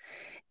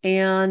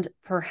and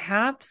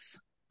perhaps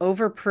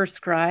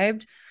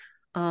overprescribed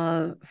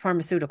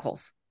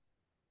pharmaceuticals.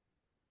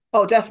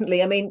 Oh,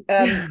 definitely. I mean,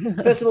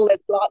 first of all,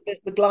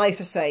 there's the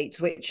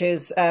glyphosate, which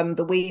is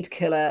the weed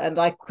killer, and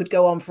I could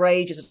go on for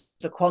ages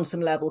at a quantum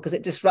level because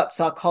it disrupts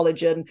our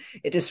collagen,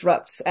 it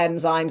disrupts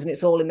enzymes, and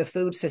it's all in the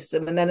food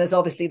system. And then there's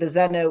obviously the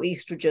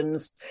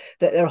xenoestrogens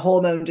that are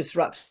hormone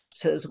disruptors.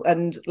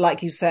 And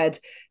like you said,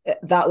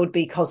 that would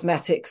be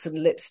cosmetics and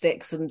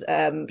lipsticks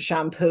and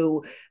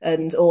shampoo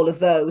and all of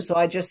those. So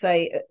I just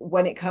say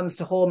when it comes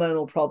to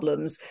hormonal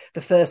problems, the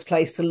first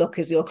place to look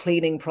is your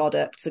cleaning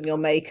products and your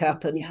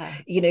makeup. And Yeah.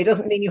 it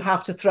doesn't mean you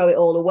have to throw it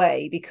all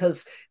away,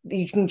 because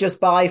you can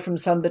just buy from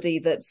somebody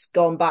that's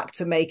gone back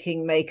to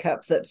making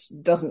makeup that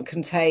doesn't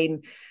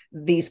contain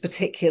these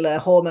particular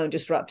hormone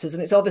disruptors.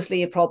 And it's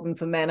obviously a problem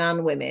for men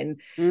and women.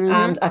 Mm-hmm.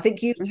 And I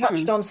think you've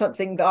touched Mm-hmm. on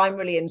something that I'm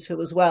really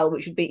into as well,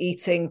 which would be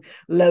eating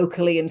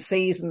locally and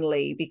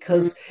seasonally,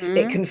 because it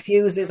Mm-hmm.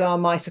 confuses our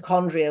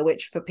mitochondria,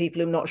 which, for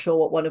people who are not sure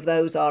what one of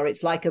those are,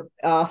 it's like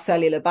our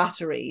cellular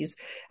batteries.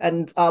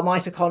 And our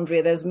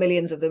mitochondria, there's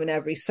millions of them in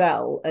every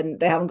cell, and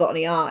they haven't got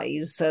any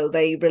eyes, so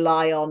they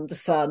rely on the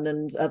sun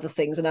and other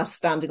things and us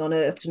standing on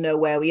Earth to know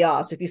where we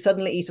are. So if you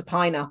suddenly eat a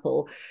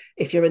pineapple,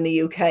 if you're in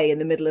the UK in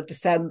the middle of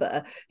December,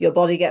 your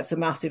body gets a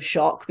massive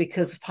shock,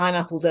 because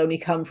pineapples only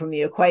come from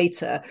the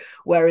equator.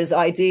 Whereas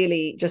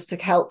ideally, just to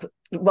help,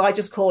 well, I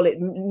just call it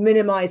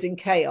minimizing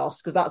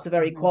chaos, because that's a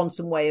very Mm-hmm.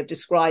 quantum way of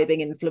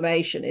describing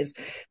inflammation, is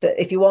that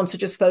if you want to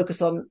just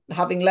focus on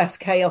having less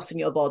chaos in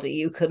your body,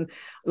 you can,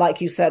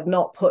 like you said,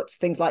 not put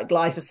things like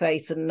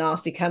glyphosate and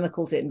nasty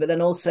chemicals in. But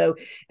then also,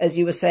 as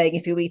you were saying,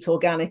 if you eat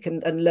organic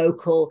and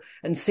local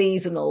and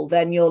seasonal,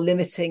 then you're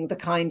limiting the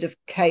kind of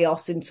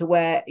chaos into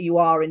where you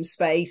are in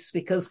space,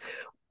 because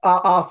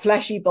our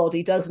fleshy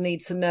body does need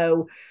to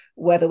know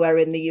whether we're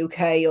in the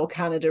UK or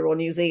Canada or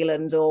New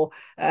Zealand or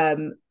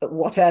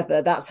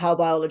whatever. That's how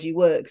biology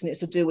works. And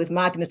it's to do with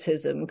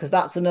magnetism, because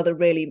that's another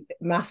really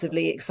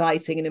massively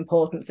exciting and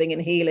important thing in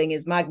healing,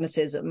 is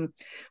magnetism,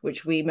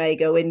 which we may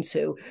go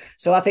into.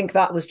 So I think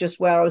that was just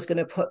where I was going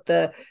to put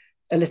a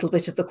little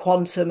bit of the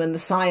quantum and the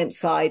science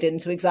side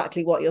into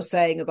exactly what you're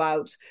saying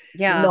about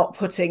Yeah. not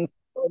putting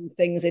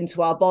things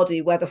into our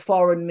body, whether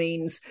foreign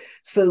means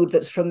food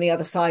that's from the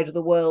other side of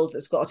the world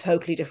that's got a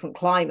totally different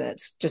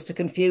climate, just to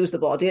confuse the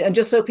body. And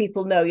just so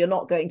people know, you're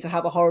not going to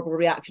have a horrible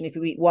reaction if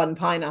you eat one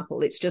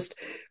pineapple. It's just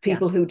Yeah.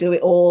 people who do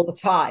it all the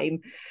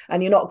time.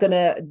 And you're not going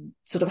to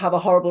sort of have a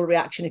horrible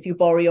reaction if you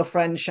borrow your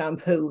friend's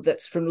shampoo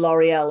that's from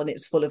L'Oreal and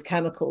it's full of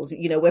chemicals.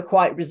 We're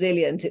quite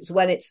resilient. It's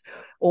when it's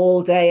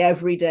all day,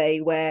 every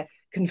day, we're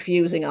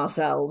confusing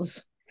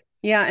ourselves.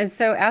 Yeah, and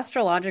so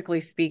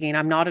astrologically speaking,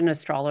 I'm not an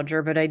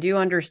astrologer, but I do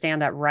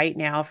understand that right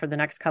now, for the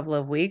next couple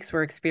of weeks,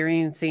 we're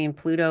experiencing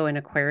Pluto in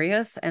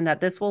Aquarius, and that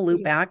this will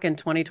loop back in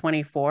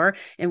 2024,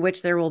 in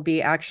which there will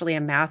be actually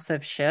a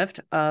massive shift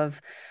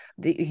of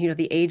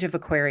the age of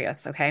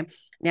Aquarius. Okay.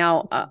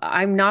 Now,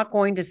 I'm not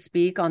going to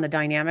speak on the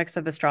dynamics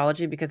of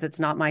astrology because it's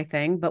not my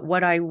thing, but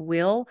what I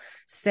will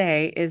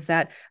say is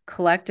that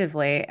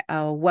collectively,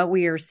 what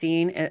we are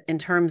seeing in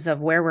terms of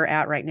where we're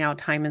at right now,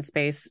 time and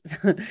space,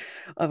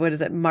 what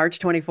is it, March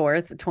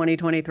 24th,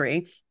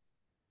 2023,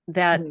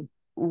 that Mm-hmm.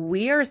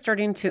 we are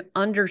starting to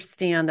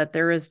understand that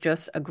there is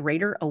just a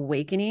greater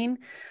awakening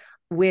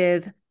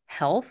with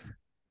health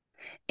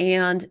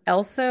and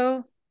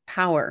also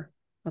power.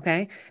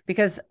 Okay.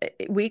 Because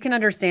we can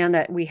understand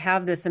that we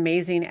have this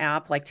amazing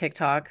app like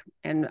TikTok.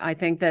 And I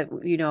think that,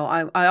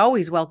 I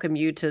always welcome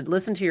you to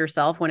listen to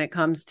yourself when it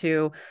comes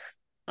to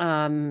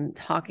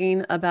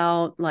talking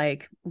about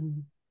like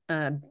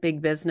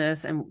big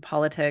business and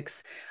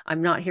politics.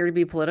 I'm not here to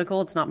be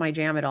political. It's not my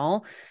jam at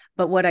all.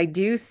 But what I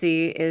do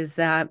see is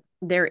that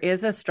there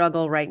is a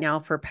struggle right now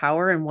for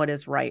power and what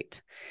is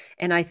right.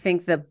 And I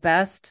think the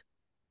best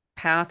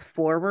path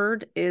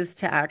forward is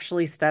to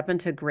actually step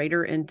into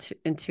greater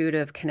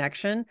intuitive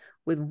connection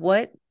with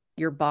what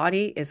your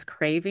body is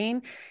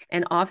craving.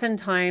 And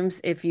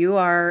oftentimes, if you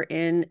are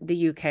in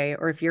the UK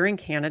or if you're in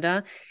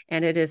Canada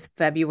and it is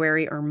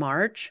February or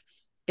March,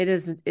 it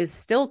is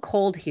still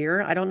cold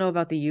here. I don't know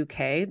about the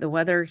UK. The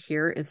weather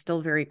here is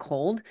still very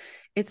cold.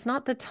 It's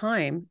not the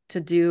time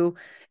to do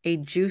a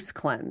juice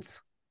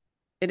cleanse.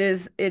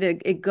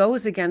 It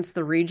goes against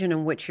the region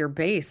in which you're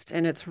based,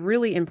 and it's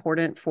really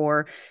important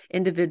for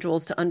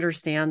individuals to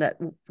understand that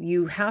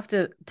you have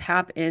to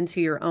tap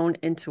into your own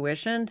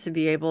intuition to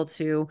be able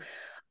to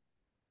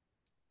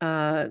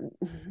uh,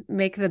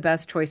 make the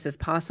best choices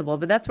possible.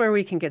 But that's where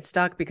we can get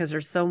stuck because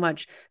there's so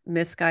much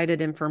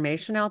misguided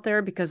information out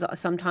there, because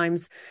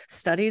sometimes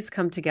studies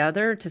come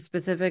together to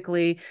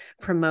specifically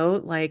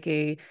promote like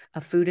a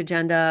food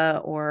agenda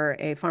or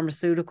a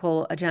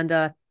pharmaceutical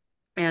agenda,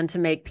 and to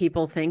make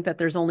people think that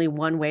there's only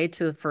one way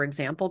to, for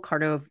example,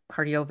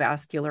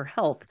 cardiovascular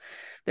health.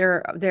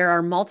 There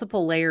are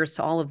multiple layers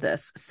to all of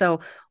this. So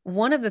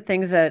one of the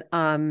things that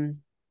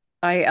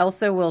I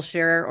also will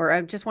share, or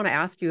I just want to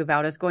ask you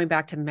about, is going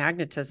back to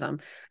magnetism.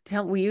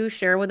 Will you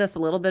share with us a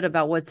little bit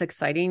about what's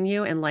exciting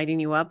you and lighting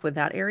you up with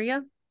that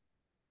area?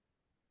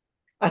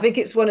 I think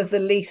it's one of the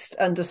least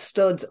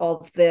understood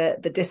of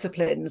the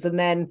disciplines. And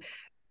then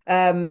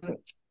um,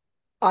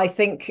 I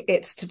think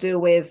it's to do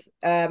with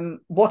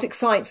what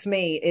excites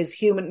me is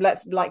human.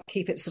 Let's like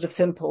keep it sort of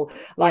simple,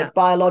 Yeah. like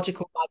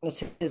biological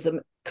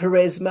magnetism,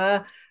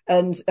 charisma,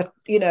 and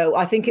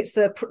I think it's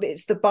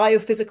the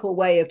biophysical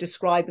way of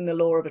describing the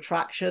law of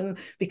attraction.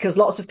 Because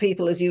lots of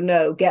people, as you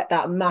know, get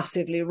that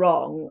massively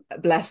wrong.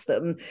 Bless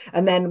them.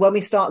 And then when we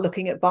start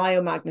looking at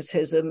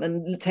biomagnetism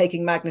and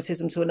taking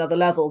magnetism to another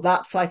level,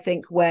 that's I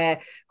think where,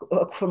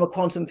 from a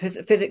quantum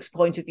physics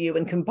point of view,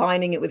 and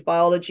combining it with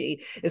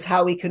biology, is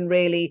how we can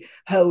really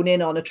hone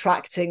in on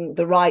attracting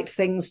the right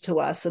things to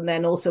us and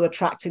then also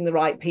attracting the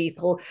right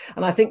people.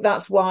 And I think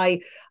that's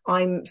why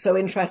I'm so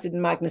interested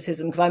in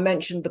magnetism, because I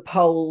mentioned the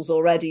poles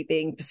already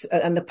being,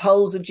 and the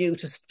poles are due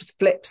to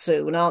flip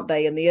soon, aren't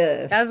they, in the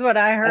Earth? That's what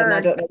I And I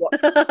heard. don't know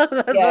what,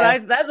 That's yeah.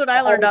 that's what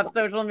I learned off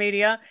social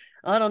media.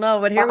 I don't know,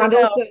 but here we And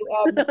go.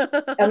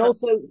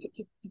 also,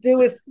 to do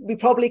with, we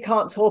probably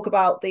can't talk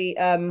about the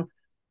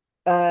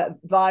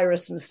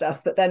virus and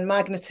stuff, but then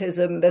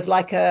magnetism, there's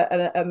like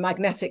a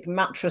magnetic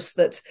mattress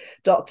that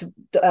Dr.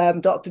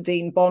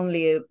 Dean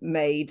Bonlier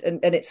made, and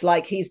it's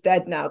like, he's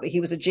dead now, but he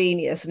was a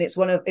genius, and it's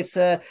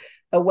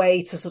a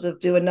way to sort of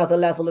do another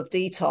level of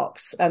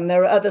detox. And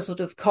there are other sort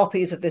of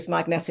copies of this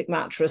magnetic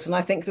mattress, and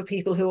I think for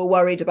people who are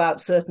worried about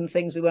certain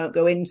things we won't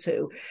go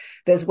into,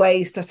 there's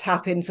ways to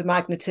tap into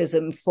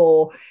magnetism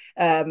for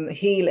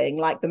healing,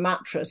 like the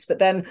mattress. But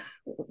then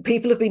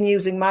people have been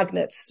using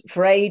magnets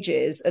for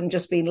ages and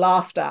just been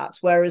laughed at,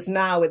 whereas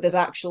now there's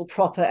actual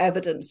proper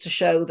evidence to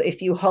show that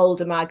if you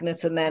hold a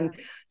magnet and then,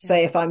 Yeah.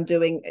 say, if I'm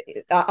doing,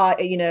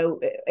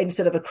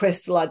 instead of a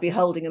crystal, I'd be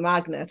holding a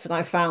magnet, and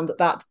I found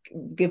that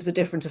gives a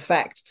different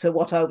effect to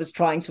what I was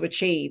trying to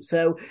achieve.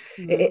 So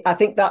Mhm. I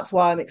think that's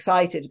why I'm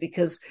excited,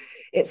 because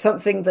it's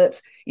something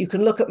that you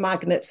can look at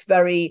magnets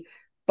very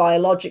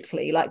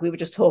biologically, like we were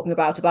just talking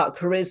about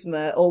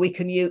charisma, or we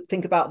can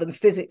think about them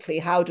physically.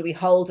 How do we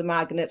hold a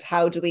magnet?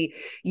 How do we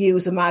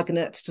use a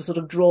magnet to sort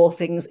of draw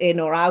things in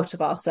or out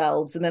of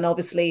ourselves? And then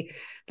obviously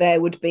there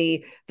would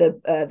be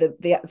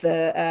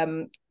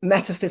the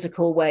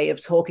metaphysical way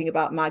of talking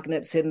about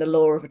magnets in the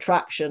law of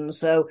attraction.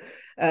 So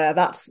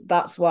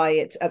that's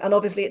why and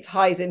obviously it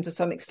ties into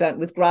some extent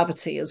with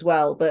gravity as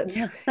well, but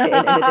Yeah. in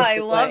a I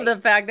different love way.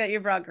 the fact that you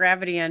brought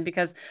gravity in,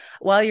 because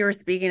while you were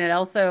speaking, it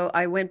also,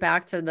 I went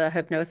back to the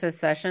hypnosis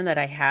session that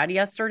I had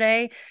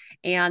yesterday.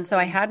 And so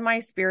I had my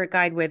spirit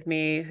guide with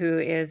me, who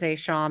is a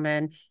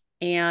shaman,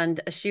 and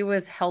she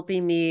was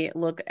helping me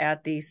look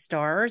at the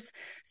stars.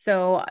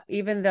 So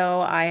even though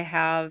I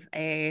have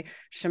a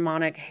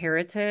shamanic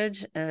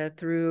heritage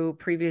through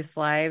previous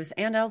lives,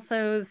 and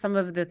also some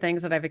of the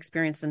things that I've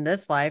experienced in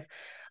this life,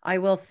 I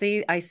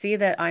see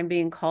that I'm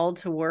being called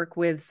to work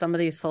with some of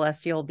these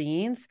celestial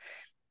beings.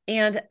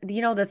 And,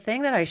 the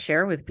thing that I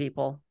share with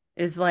people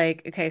is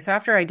like, okay, so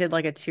after I did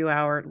like a 2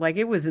 hour, like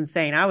it was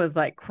insane. I was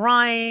like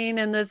crying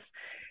in this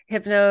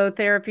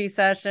hypnotherapy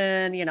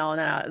session, and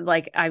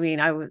then I mean,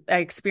 I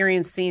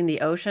experienced seeing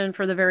the ocean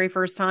for the very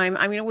first time.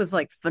 I mean, it was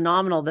like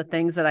phenomenal, the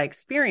things that I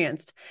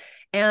experienced.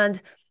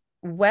 And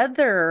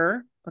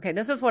whether, okay,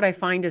 this is what I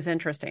find is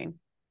interesting,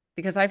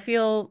 because I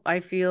feel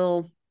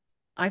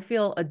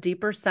a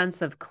deeper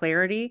sense of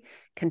clarity,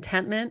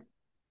 contentment,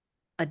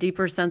 a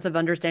deeper sense of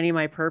understanding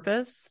my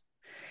purpose,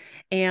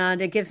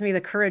 and it gives me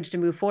the courage to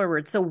move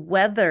forward. So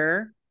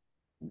whether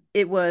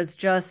it was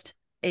just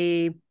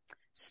a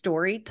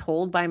story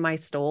told by my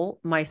soul,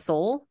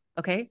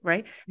 okay,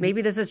 right?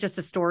 Maybe this is just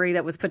a story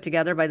that was put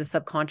together by the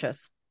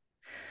subconscious.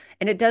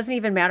 And it doesn't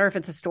even matter if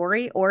it's a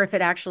story or if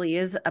it actually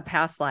is a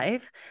past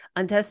life.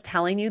 I'm just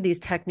telling you, these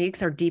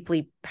techniques are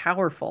deeply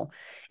powerful.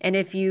 And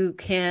if you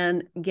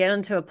can get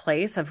into a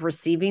place of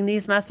receiving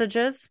these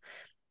messages,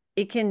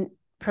 it can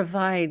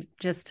provide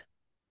just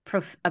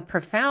a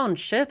profound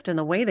shift in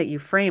the way that you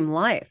frame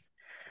life.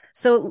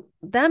 So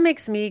that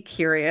makes me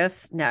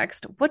curious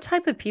next. What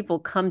type of people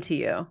come to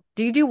you?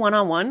 Do you do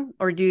one-on-one,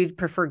 or do you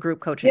prefer group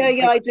Yeah, coaching?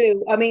 yeah, Like, I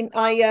do. I mean,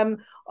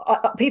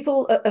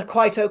 people are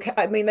quite okay.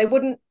 I mean, they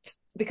wouldn't,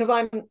 because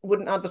I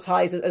wouldn't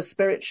advertise it as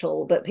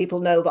spiritual, but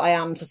people know that I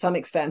am to some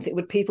extent.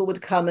 People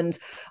would come, and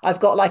I've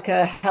got like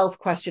a health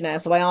questionnaire,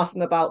 so I ask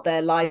them about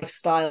their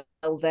lifestyle,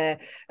 their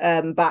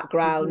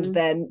background,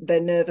 mhm.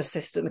 their nervous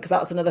system, because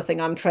that's another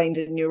thing. I'm trained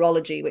in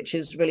neurology, which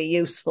is really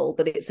useful,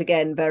 but it's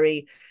again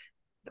very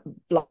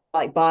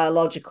like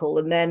biological.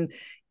 And then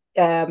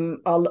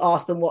I'll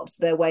ask them what's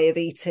their way of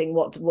eating,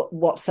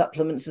 what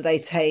supplements do they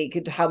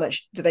take, how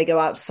much do they go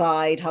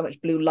outside, how much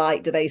blue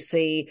light do they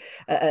see,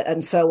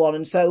 and so on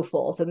and so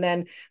forth. And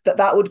then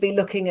that would be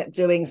looking at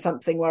doing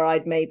something where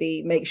I'd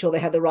maybe make sure they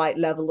had the right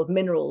level of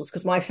minerals,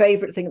 because my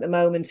favorite thing at the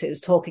moment is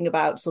talking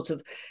about sort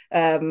of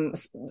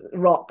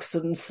rocks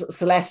and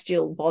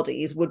celestial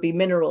bodies would be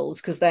minerals,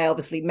 because they're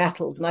obviously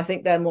metals, and I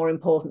think they're more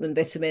important than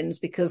vitamins,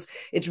 because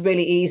it's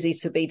really easy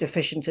to be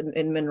deficient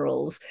in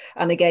minerals.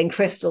 And again,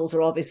 crystals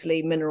are obviously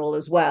obviously mineral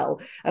as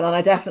well. And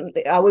I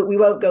definitely, we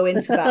won't go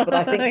into that, but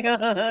I think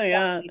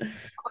Yeah.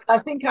 I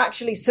think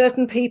actually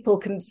certain people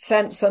can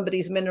sense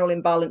somebody's mineral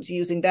imbalance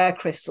using their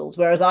crystals,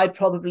 whereas I'd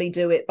probably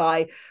do it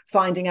by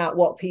finding out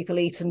what people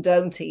eat and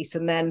don't eat,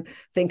 and then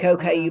think,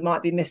 okay, Yeah. you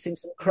might be missing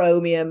some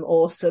chromium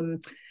or some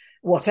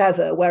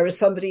whatever. Whereas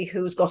somebody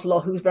who's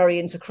very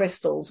into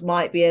crystals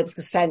might be able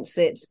to sense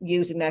it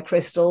using their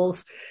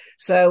crystals.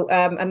 So,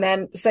 and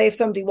then say if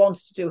somebody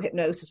wants to do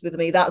hypnosis with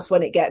me, that's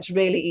when it gets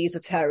really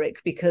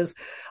esoteric, because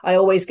I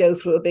always go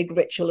through a big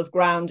ritual of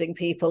grounding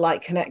people,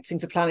 like connecting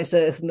to planet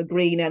Earth and the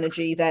green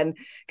energy, then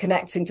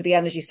connecting to the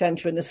energy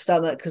center in the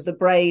stomach, because the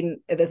brain,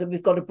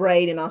 we've got a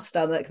brain in our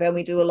stomach. Then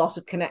we do a lot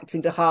of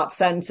connecting to heart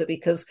center,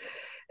 because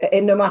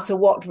in no matter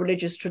what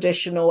religious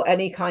tradition or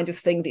any kind of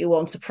thing that you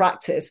want to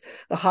practice,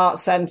 the heart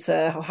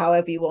center,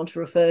 however you want to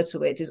refer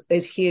to it,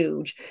 is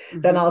huge.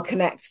 Then Mm-hmm. I'll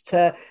connect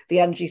to the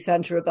energy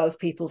center above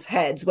people's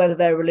heads, whether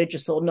they're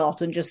religious or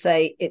not, and just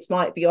say it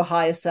might be your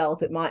higher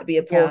self, it might be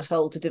a Yeah.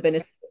 porthole to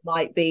divinity, it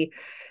might be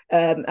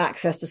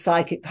access to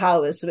psychic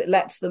powers. So it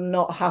lets them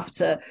not have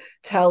to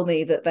tell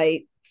me that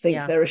they think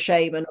Yeah. they're a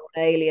shaman or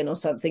an alien or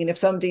something. And if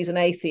somebody's an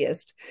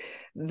atheist,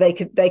 they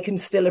can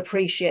still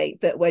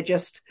appreciate that we're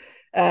just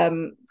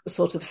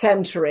sort of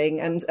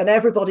centering, and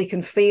everybody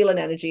can feel an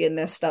energy in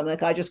their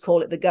stomach. I just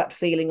call it the gut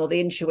feeling or the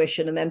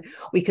intuition, and then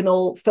we can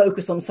all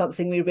focus on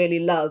something we really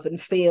love and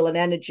feel an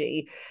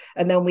energy.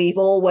 And then we've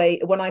always,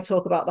 when I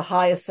talk about the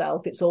higher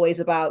self, it's always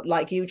about,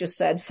 like you just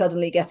said,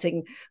 suddenly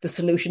getting the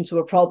solution to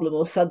a problem,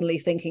 or suddenly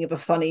thinking of a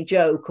funny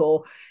joke,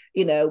 or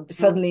Mm-hmm.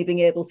 suddenly being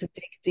able to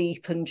dig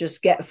deep and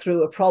just get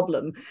through a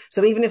problem.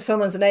 So even if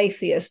someone's an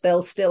atheist,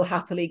 they'll still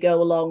happily go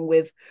along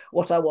with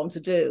what I want to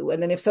do.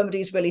 And then if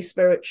somebody's really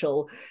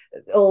spiritual,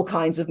 all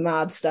kinds of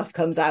mad stuff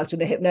comes out in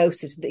the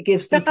hypnosis, but it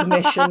gives them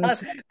permission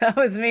to. That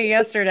was me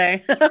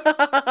yesterday.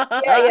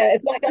 Yeah.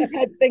 It's like I've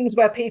had things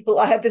where people.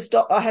 I had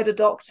a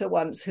doctor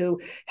once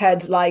who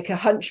had like a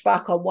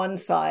hunchback on one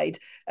side,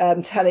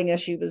 telling her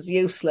she was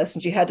useless,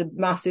 and she had a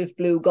massive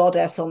blue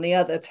goddess on the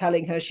other,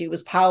 telling her she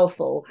was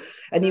powerful.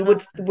 And you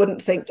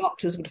wouldn't think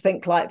doctors would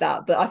think like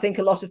that, but I think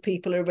a lot of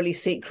people are really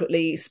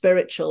secretly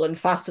spiritual and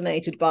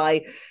fascinated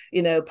by,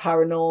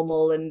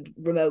 paranormal and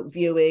remote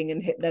viewing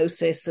and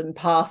hypnosis and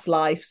past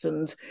lives,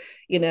 and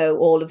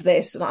all of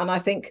this. And I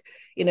think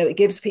it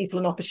gives people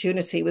an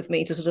opportunity with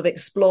me to sort of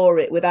explore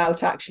it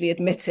without actually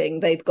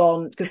admitting they've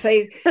gone. Because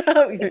say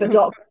if a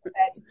doctor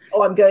said,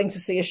 "Oh, I'm going to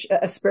see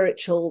a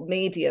spiritual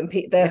medium,"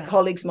 their Yeah.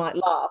 colleagues might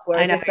laugh. I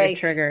Whereas know if you're they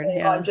triggered.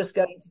 say, "Oh, I'm Yeah. just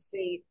going to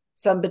see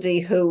somebody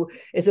who's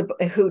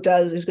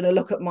going to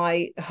look at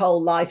my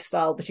whole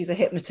lifestyle, but she's a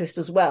hypnotist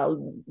as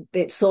well,"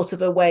 it's sort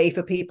of a way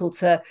for people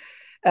to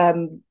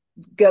um,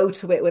 go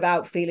to it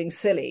without feeling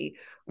silly.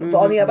 But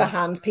on the other Mm-hmm.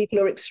 hand, people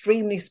who are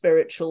extremely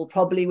spiritual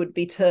probably would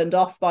be turned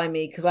off by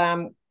me, because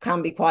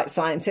can be quite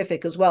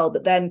scientific as well.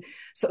 But then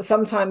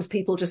sometimes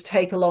people just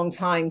take a long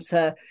time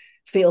to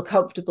feel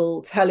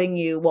comfortable telling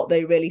you what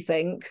they really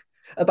think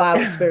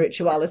about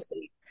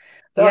spirituality.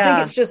 So I think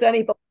Yeah. it's just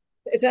anybody,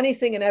 it's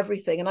anything and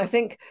everything. And I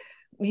think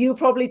you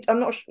probably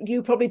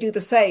do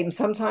the same.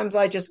 Sometimes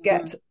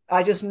Mhm.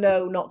 I just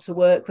know not to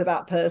work with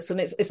that person.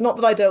 It's not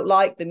that I don't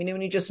like them,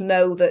 when you just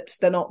know that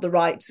they're not the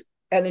right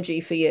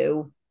energy for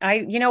you.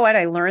 You know what?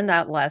 I learned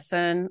that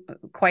lesson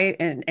quite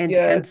Yeah.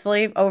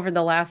 intensely over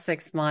the last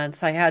 6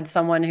 months. I had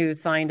someone who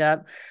signed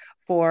up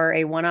for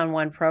a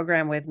one-on-one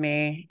program with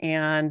me,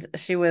 and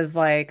she was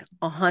like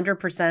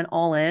 100%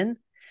 all in.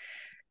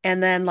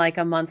 And then like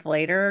a month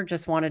later,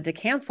 just wanted to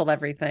cancel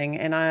everything.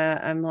 And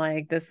I'm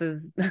like, this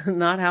is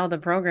not how the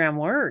program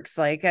works.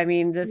 Like, I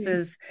mean,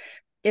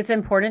 it's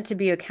important to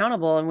be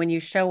accountable. And when you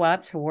show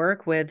up to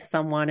work with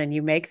someone and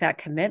you make that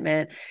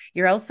commitment,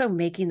 you're also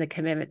making the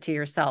commitment to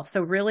yourself.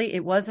 So really,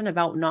 it wasn't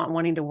about not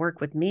wanting to work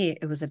with me.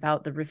 It was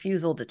about the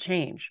refusal to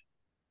change.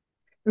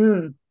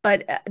 Mm.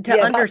 But to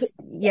Yeah,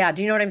 yeah,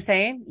 do you know what I'm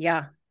saying?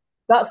 Yeah.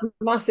 that's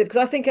massive, because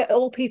I think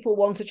all people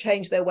want to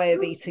change their way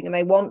of eating, and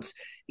they want,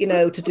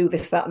 to do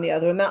this, that, and the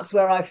other. And that's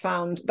where I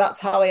found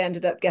that's how I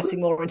ended up getting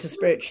more into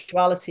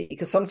spirituality,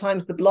 because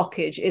sometimes the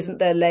blockage isn't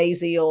they're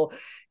lazy or,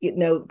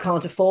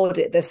 can't afford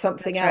it. There's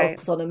something That's right.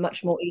 else on a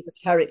much more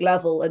esoteric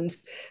level. And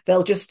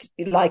they'll just,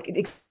 like,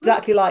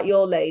 exactly like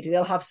your lady,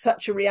 they'll have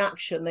such a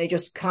reaction. They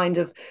just kind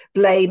of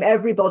blame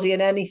everybody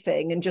and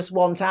anything and just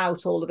want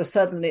out all of a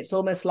sudden. It's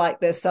almost like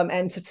there's some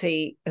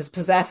entity has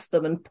possessed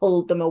them and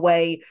pulled them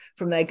away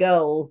from their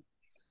goal.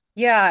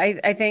 Yeah,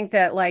 I think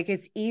that like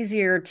it's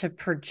easier to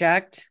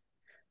project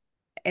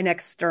an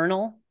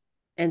external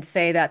and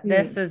say that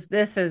Mm.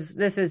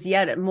 this is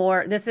yet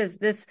more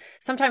this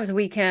sometimes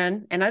we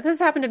can, and this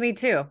happened to me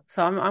too,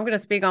 so I'm going to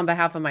speak on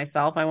behalf of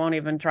myself. I won't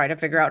even try to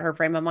figure out her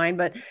frame of mind,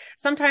 but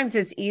sometimes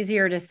it's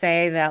easier to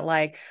say that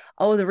like,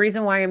 oh, the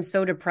reason why I'm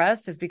so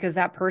depressed is because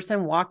that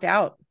person walked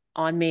out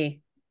on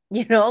me.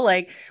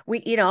 Like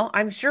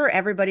I'm sure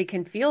everybody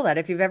can feel that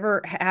if you've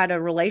ever had a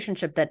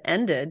relationship that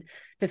ended,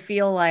 to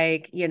feel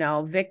like,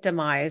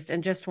 victimized,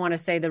 and just want to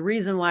say the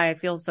reason why I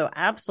feel so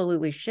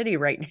absolutely shitty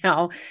right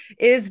now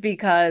is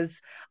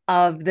because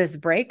of this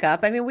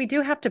breakup. I mean, we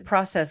do have to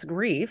process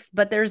grief,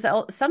 but there's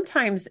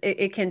sometimes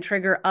it can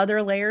trigger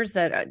other layers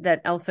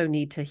that also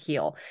need to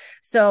heal.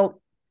 So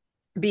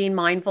being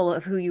mindful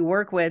of who you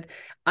work with,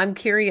 I'm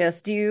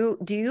curious, do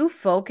you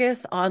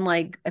focus on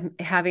like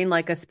having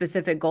like a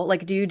specific goal?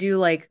 Like do you do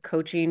like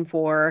coaching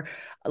for,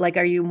 like,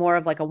 are you more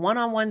of like a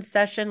one-on-one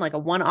session, like a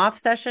one-off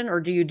session, or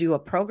do you do a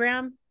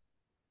program?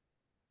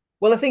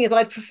 Well, the thing is,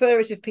 I'd prefer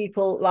it if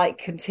people like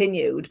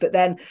continued, but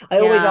then I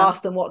always Yeah.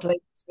 ask them what do they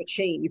want to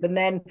achieve, and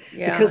then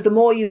because Yeah. the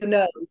more you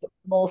know, the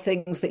more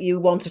things that you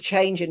want to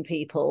change in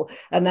people,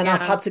 and then I've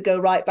Yeah. had to go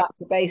right back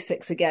to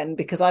basics again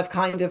because I've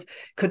kind of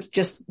could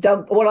just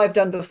dump. What I've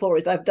done before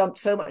is I've dumped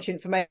so much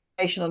information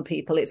on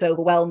people, it's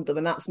overwhelmed them,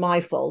 and that's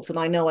my fault, and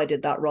I know I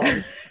did that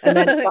wrong, and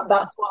then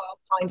that's why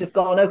I've kind of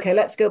gone, okay,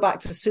 let's go back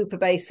to super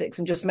basics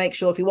and just make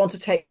sure if you want to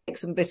take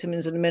some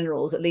vitamins and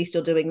minerals, at least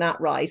you're doing that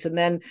right, and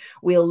then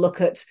we'll look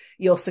at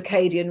your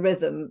circadian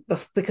rhythm,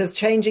 because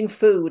changing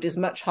food is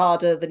much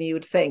harder than you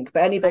would think,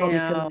 but I anybody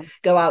can know.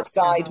 go It's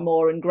outside true.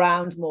 more and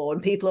ground more,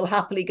 and people will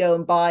happily go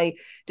and buy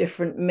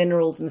different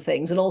minerals and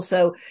things, and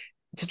also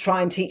to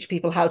try and teach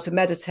people how to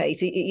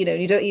meditate. You know,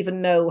 you don't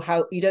even know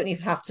how, you don't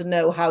even have to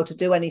know how to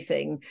do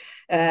anything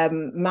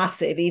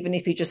massive, even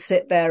if you just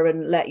sit there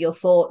and let your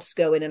thoughts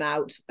go in and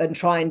out and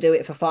try and do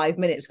it for 5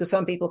 minutes, because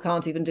some people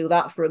can't even do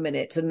that for a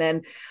minute. And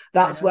then I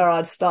that's know. where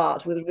I'd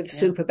start with Yeah.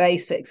 super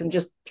basics, and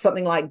just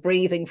something like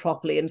breathing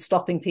properly and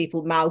stopping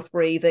people mouth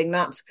breathing.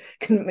 That's,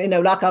 you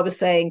know, like I was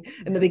saying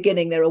in the Yeah.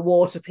 beginning, there are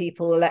water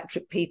people,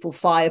 electric people,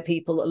 fire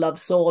people that love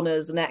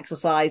saunas and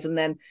exercise, and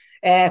then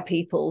air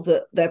people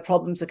that their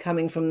problems are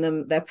coming from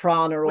them, their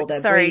prana or Wait,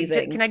 their sorry,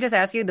 breathing. can I just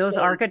ask you, So, those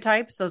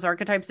archetypes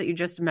that you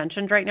just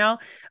mentioned right now,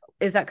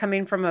 is that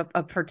coming from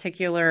a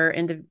particular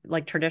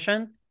like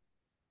tradition?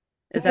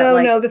 Is that no,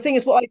 like, no. The thing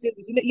is, what I do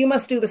is, you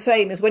must do the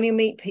same. Is when you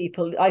meet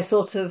people, I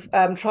sort of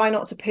try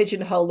not to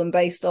pigeonhole them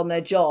based on their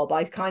job.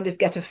 I kind of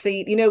get a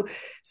feed. You know,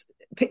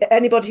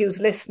 anybody who's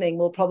listening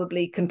will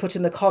probably can put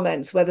in the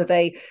comments whether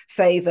they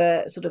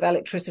favor sort of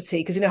electricity,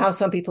 because you know how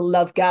some people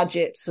love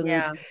gadgets, and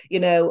yeah. you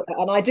know,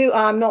 and I do.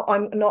 I'm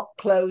not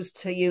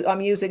closed to you.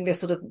 I'm using this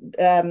sort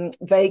of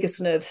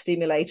vagus nerve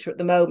stimulator at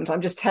the moment.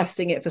 I'm just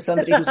testing it for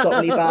somebody who's got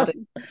really bad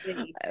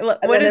ADHD. And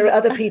What then there is are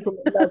other people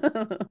that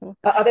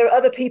love, there are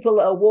other people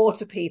that are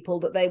water people,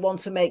 that they want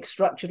to make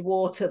structured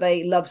water.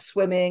 They love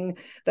swimming.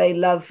 They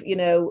love, you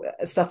know,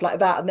 stuff like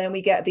that. And then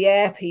we get the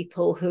air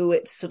people who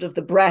it's sort of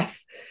the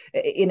breath,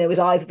 you know, is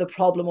either the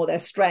problem or their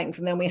strength.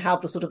 And then we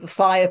have the sort of the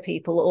fire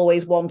people that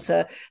always want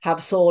to have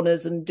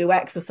saunas and do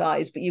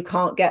exercise, but you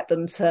can't get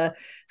them to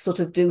sort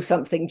of do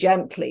something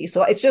gently.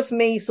 So it's just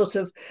me sort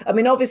of, I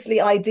mean, obviously,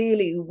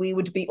 ideally, we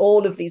would be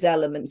all of these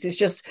elements. It's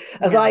just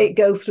as Yeah. I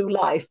go through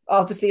life,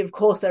 obviously, of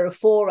course, there are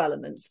four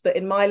elements, but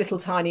in my little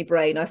tiny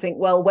brain, I think,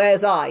 well,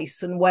 where's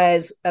ice and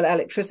where's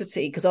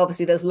electricity? Because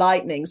obviously there's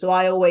lightning. So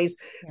I always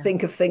Yeah.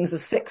 think of things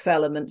as six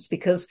elements,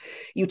 because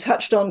you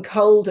touched on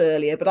cold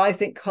earlier, but I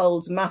think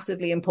cold's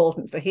massively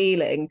important for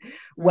healing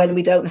when Mm.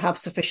 we don't have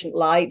sufficient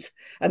light.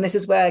 And this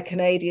is where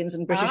Canadians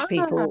and British Ah,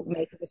 people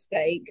make a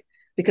mistake,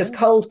 because good.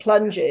 cold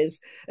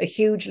plunges are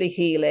hugely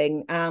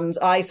healing. And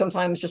I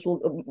sometimes just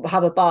will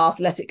have a bath,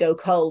 let it go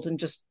cold, and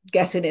just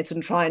get in it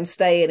and try and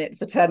stay in it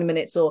for 10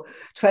 minutes or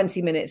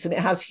 20 minutes. And it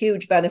has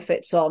huge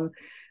benefits on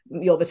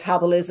your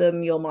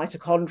metabolism, your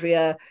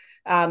mitochondria.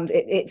 And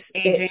it's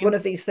one Aging.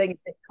 of these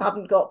things, if you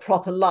haven't got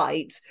proper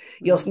light,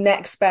 your Mm.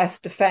 next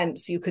best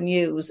defense you can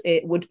use,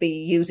 it would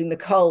be using the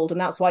cold.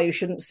 And that's why you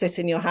shouldn't sit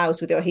in your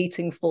house with your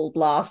heating full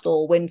blast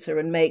all winter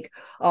and make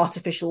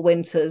artificial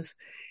winters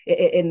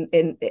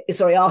in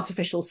sorry,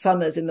 artificial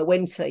summers in the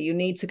winter. You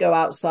need to go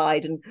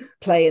outside and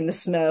play in the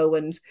snow,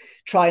 and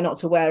try not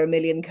to wear a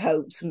million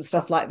coats and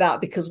stuff like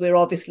that, because we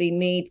obviously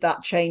need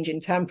that change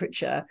in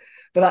temperature.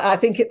 But I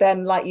think it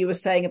then, like you were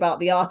saying about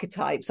the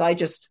archetypes, I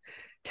just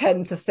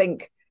tend to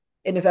think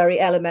in a very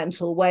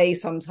elemental way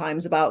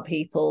sometimes about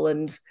people,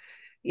 and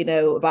you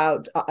know,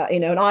 about you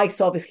know, and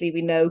ice obviously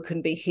we know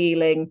can be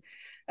healing.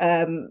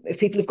 If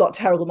people have got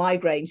terrible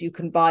migraines, you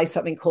can buy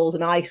something called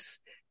an ice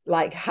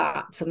like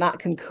hat, and that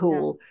can Yeah.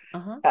 cool.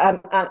 Uh-huh.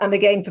 And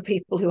again, for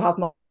people who have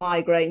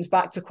migraines,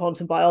 back to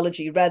quantum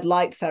biology, red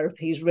light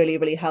therapy is really,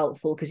 really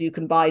helpful, because you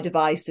can buy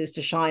devices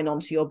to shine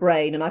onto your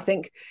brain. And I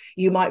think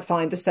you might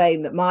find the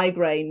same, that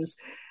migraines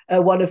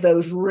are one of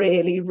those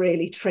really,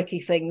 really tricky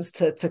things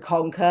to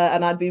conquer.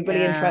 And I'd be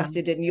really Yeah.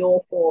 interested in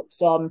your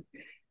thoughts on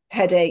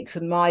headaches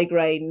and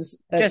migraines.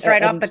 Just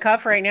right off And the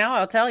cuff right now,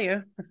 I'll tell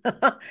you.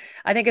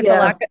 I think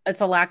yeah.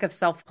 it's a lack of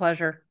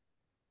self-pleasure.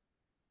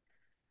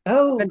 Oh, okay.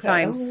 Oh,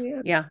 Oftentimes,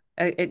 yeah. yeah,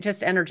 it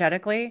just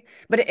energetically,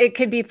 but it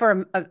could be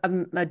for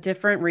a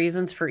different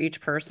reasons for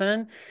each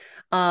person.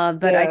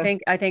 But Yeah.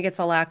 I think it's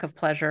a lack of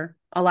pleasure,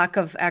 a lack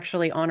of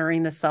actually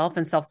honoring the self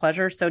and self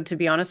pleasure. So to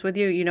be honest with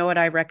you, you know what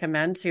I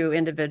recommend to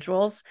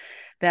individuals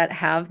that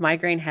have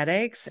migraine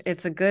headaches?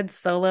 It's a good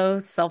solo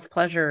self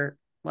pleasure,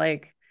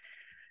 like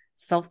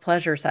self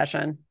pleasure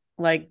session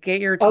Like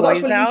get your Oh,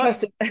 that's toys really out,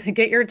 interesting.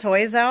 get your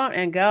toys out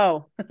and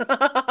go.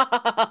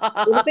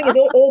 Well, the thing is,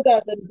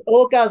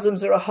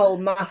 orgasms are a whole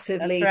That's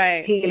massively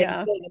right. healing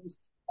Yeah. thing.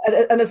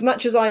 And as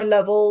much as I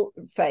love all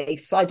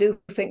faiths, I do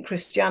think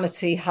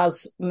Christianity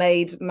has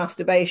made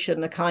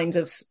masturbation a kind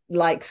of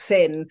like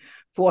sin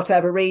for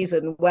whatever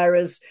reason.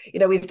 Whereas,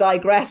 we've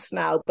digressed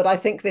now, but I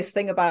think this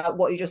thing about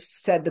what you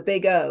just said, the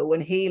big O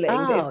and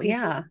healing, that Oh,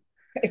 yeah.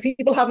 if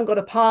people haven't got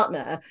a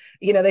partner,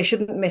 they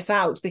shouldn't miss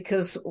out,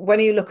 because when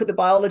you look at the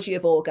biology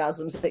of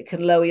orgasms, it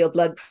can lower your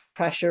blood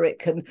pressure, it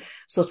can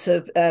sort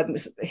of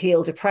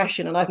heal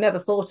depression. And I've never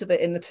thought of it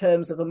in the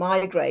terms of a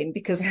migraine,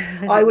 because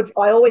I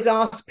always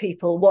ask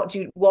people, what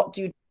do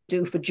you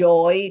do for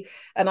joy?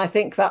 And I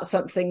think that's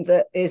something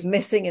that is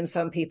missing in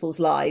some people's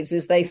lives,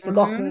 is they've hmm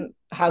forgotten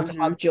how to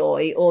hmm have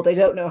joy, or they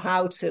don't know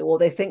how to, or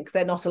they think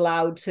they're not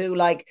allowed to.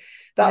 Like,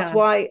 that's Yeah.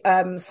 why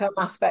some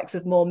aspects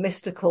of more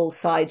mystical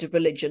sides of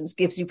religions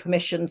gives you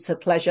permission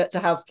to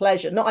have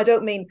pleasure. Not, I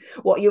don't mean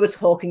what you were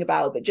talking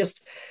about, but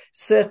just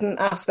certain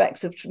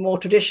aspects of more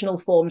traditional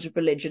forms of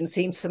religion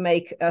seem to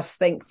make us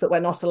think that we're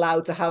not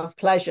allowed to have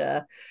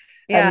pleasure.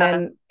 And Yeah.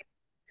 then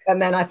and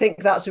then I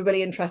think that's a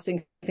really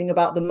interesting thing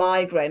about the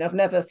migraine. I've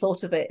never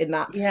thought of it in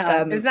that.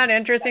 Yeah. Isn't that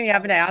interesting? You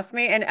happen to ask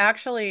me. And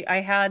actually,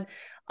 I had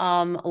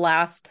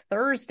last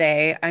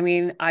Thursday, I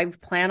mean, I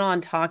plan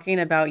on talking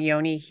about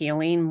yoni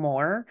healing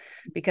more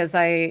because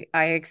I've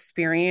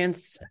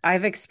experienced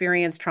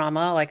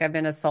trauma, like I've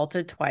been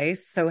assaulted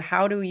twice. So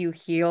how do you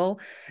heal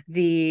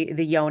the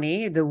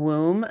yoni, the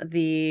womb,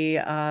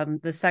 the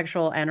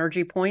sexual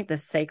energy point, the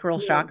sacral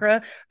Yeah.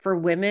 chakra for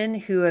women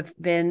who have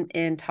been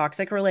in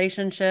toxic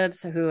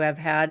relationships, who have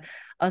had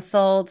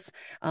assaults,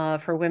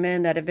 for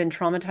women that have been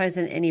traumatized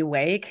in any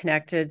way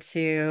connected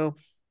to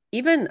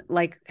even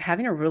like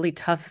having a really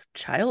tough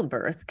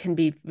childbirth can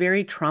be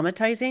very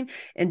traumatizing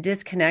and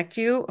disconnect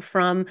you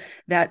from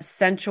that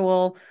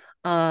sensual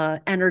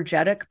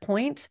energetic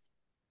point.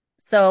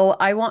 So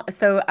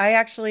I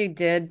actually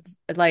did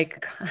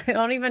like, I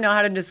don't even know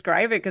how to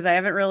describe it because I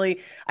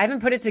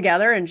haven't put it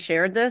together and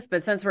shared this,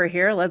 but since we're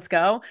here, let's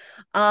go.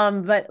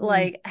 But Mm.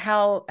 like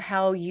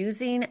how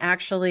using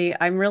actually,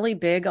 I'm really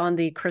big on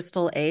the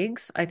crystal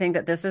eggs. I think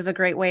that this is a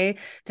great way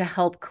to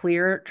help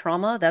clear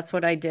trauma. That's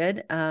what I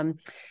did.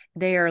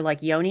 They are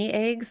like yoni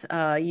eggs.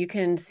 You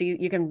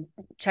can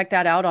check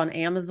that out on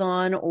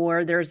Amazon,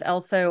 or there's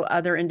also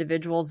other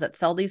individuals that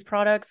sell these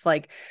products.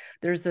 Like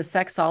there's a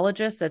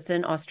sexologist that's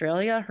in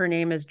Australia. Her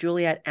name is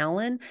Juliet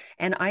Allen.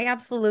 And I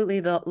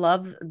absolutely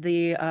love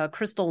the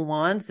crystal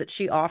wands that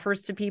she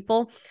offers to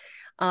people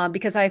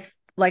because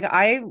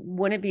I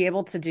wouldn't be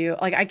able to do,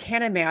 like, I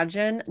can't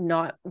imagine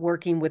not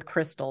working with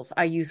crystals.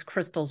 I use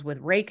crystals with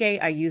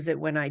Reiki. I use it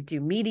when I do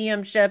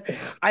mediumship.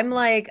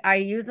 I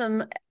use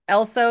them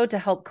also to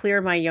help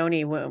clear my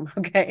yoni womb.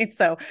 Okay.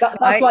 So That's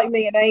I, like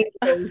me and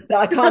angels.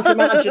 I can't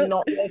imagine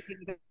not working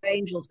with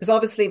angels, because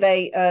obviously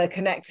they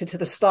connected to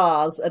the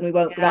stars, and we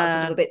won't. That's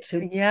sort of yeah. a bit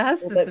too.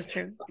 Yes, this But is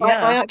true. I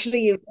Yeah.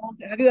 actually use.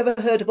 Have you ever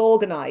heard of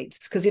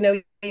organites? Because you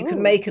can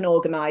Ooh, make an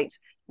organite,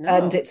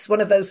 and no. it's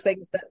one of those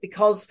things that,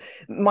 because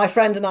my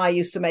friend and I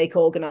used to make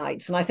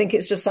organites, and I think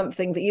it's just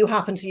something that you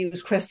happen to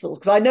use crystals,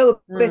 because I know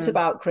a bit Mm,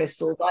 about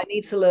crystals. I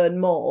need to learn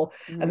more,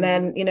 and mm.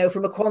 then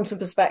from a quantum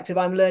perspective,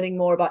 I'm learning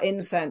more about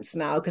incense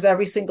now, because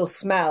every single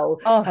smell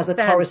Oh, has a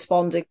scent.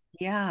 corresponding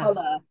Yeah.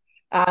 color,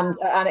 and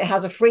it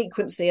has a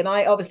frequency. And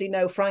I obviously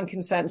know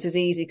frankincense is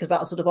easy because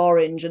that's sort of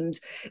orange, and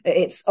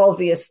it's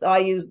obvious. I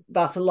use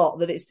that a lot,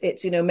 that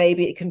it's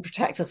maybe it can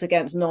protect us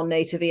against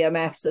non-native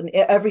EMFs, and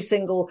every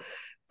single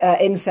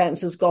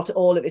incense has got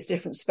all of its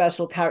different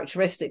special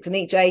characteristics, and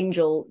each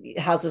angel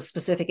has a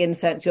specific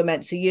incense you're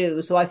meant to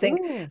use. So I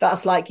think Ooh,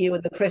 that's like you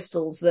and the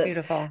crystals, that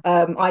beautiful.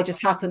 I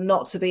just happen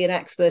not to be an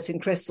expert in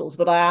crystals,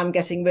 but I am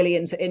getting really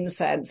into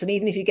incense. And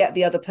even if you get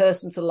the other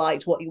person to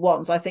light what you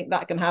want, I think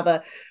that can have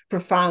a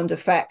profound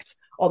effect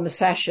on the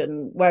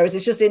session. Whereas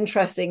it's just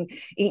interesting,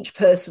 each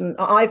person.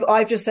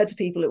 I've just said to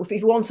people, if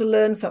you want to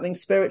learn something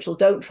spiritual,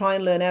 don't try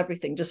and learn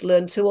everything. Just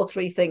learn two or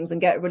three things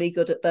and get really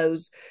good at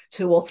those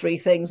two or three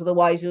things.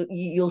 Otherwise,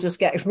 you'll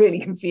just get really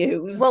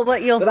confused. Well,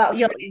 what you'll But that's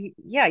you'll really.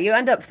 yeah, you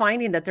end up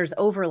finding that there's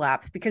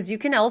overlap because you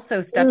can also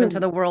step into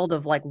Mm, the world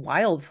of like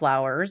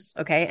wildflowers,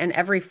 okay? And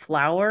every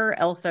flower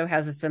also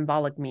has a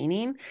symbolic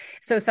meaning.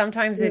 So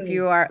sometimes if mm,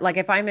 you are like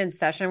if I'm in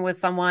session with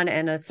someone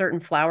and a certain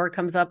flower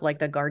comes up like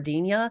the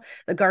gardenia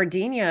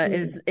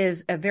mm,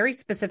 is a very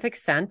specific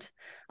scent.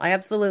 I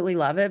absolutely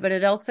love it, but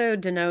it also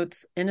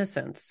denotes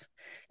innocence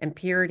and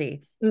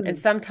purity. And mm.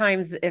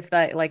 sometimes if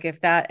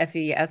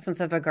the essence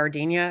of a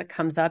gardenia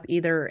comes up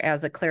either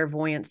as a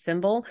clairvoyant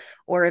symbol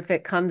or if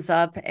it comes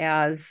up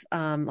as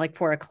like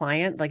for a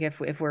client, like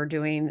if we're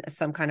doing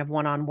some kind of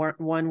one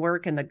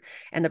work and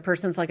the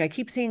person's like, I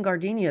keep seeing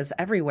gardenias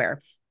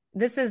everywhere.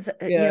 This is,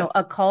 Yeah.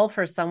 a call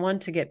for someone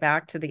to get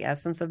back to the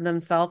essence of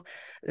themselves,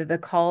 the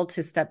call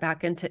to step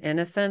back into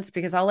innocence,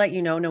 because I'll let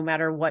you know, no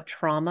matter what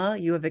trauma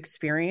you have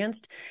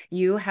experienced,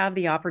 you have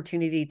the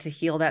opportunity to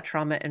heal that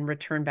trauma and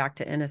return back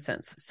to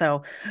innocence.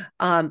 So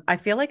I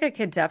feel like I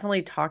could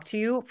definitely talk to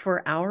you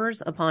for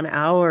hours upon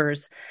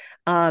hours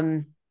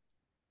Um,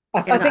 I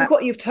and I, think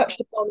what you've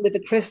touched upon with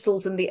the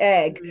crystals and the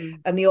egg,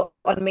 mm, and the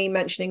on me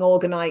mentioning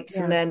organites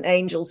and yeah, then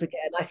angels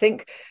again. I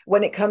think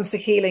when it comes to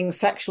healing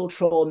sexual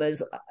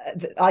traumas,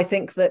 I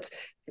think that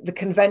the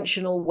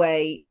conventional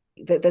way,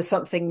 that there's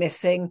something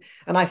missing,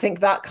 and I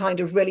think that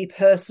kind of really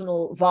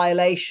personal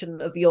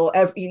violation of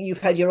you've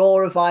had your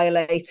aura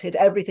violated,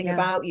 everything yeah,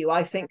 about you.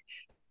 I think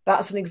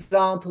that's an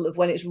example of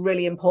when it's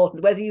really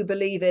important, whether you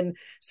believe in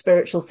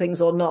spiritual things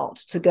or not,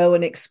 to go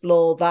and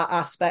explore that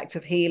aspect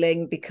of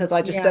healing, because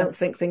I just don't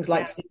think yes, things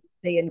like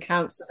CBT and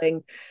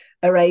counseling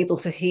are able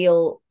to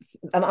heal.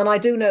 And I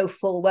do know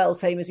full well,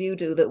 same as you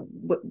do, that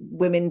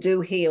women do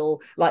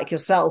heal like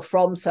yourself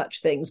from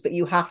such things, but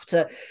you have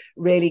to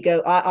really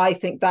go. I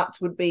think that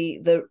would be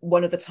the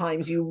one of the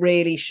times you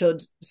really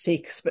should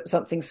seek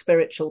something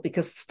spiritual,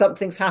 because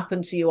something's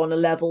happened to you on a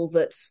level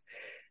that's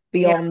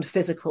yeah. beyond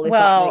physical, if that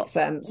makes Well,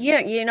 sense. yeah,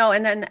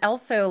 and then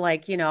also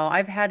like,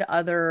 I've had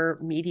other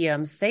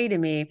mediums say to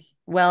me,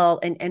 well,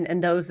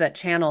 and those that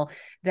channel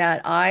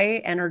that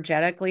I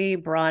energetically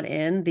brought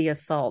in the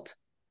assault,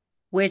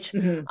 which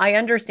Mm-hmm. I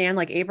understand.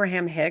 Like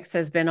Abraham Hicks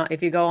has been,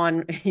 if you go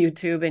on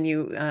YouTube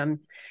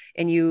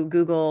and you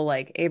Google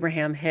like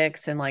Abraham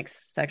Hicks and like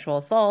sexual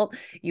assault,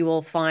 you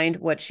will find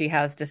what she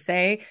has to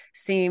say.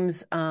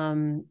 Seems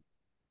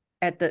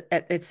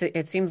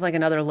it seems like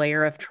another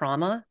layer of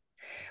trauma.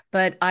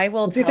 But I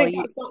will Do you tell think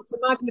you, that's back to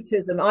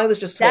magnetism I was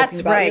just talking that's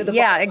about? right. The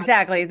Yeah,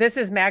 exactly. biomagnetism. This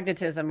is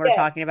magnetism we're Yeah,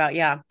 talking about.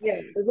 Yeah. yeah,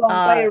 the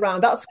wrong way Uh,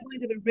 around. That's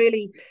kind of a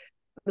really,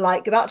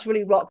 like, that's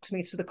really rocked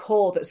me to the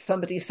core, that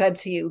somebody said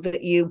to you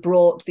that you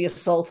brought the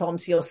assault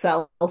onto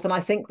yourself. And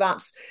I think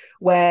that's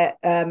where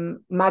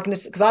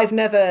magnet, because I've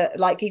never,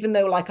 like, even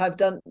though like I've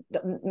done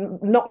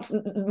not,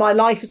 my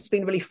life has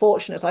been really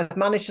fortunate, I've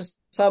managed to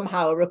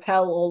somehow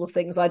repel all the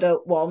things I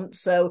don't want.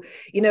 So,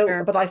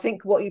 sure. but I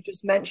think what you've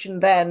just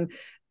mentioned then,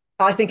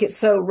 I think it's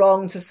so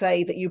wrong to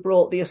say that you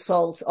brought the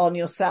assault on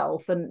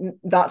yourself, and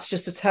that's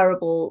just a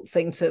terrible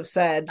thing to have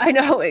said. I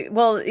know.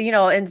 Well,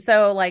 and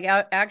so like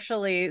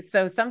actually,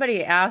 so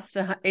somebody asked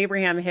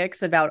Abraham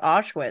Hicks about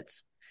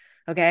Auschwitz.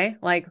 Okay.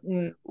 Like,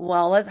 Mm,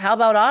 well, how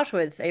about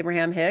Auschwitz,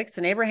 Abraham Hicks?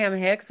 And Abraham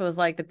Hicks was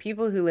like the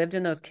people who lived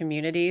in those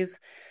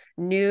communities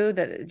knew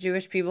that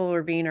Jewish people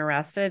were being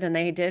arrested and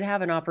they did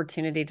have an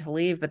opportunity to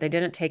leave, but they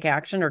didn't take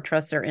action or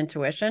trust their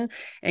intuition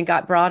and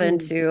got brought mm,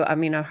 into, I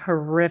mean, a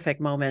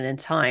horrific moment in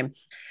time.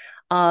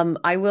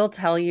 I will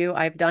tell you,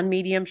 I've done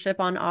mediumship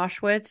on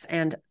Auschwitz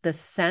and the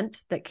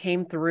scent that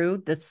came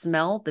through, the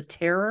smell, the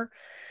terror,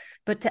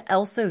 but to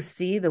also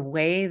see the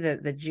way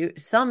that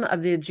some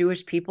of the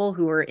Jewish people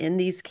who were in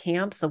these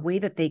camps, the way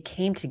that they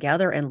came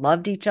together and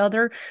loved each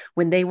other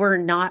when they were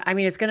not, I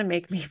mean, it's going to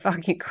make me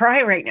fucking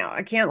cry right now.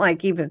 I can't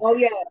like even, oh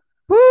yeah,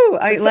 whoo,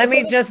 but let some me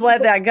of the just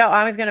let people, that go.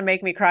 I was going to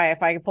make me cry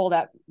if I could pull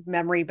that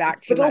memory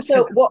back too but much.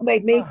 also Cause, what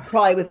made me oh,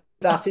 cry with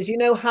that is,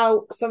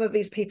 how some of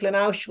these people in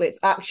Auschwitz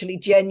actually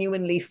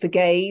genuinely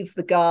forgave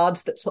the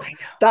guards. I know.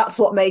 That's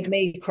what made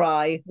me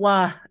cry.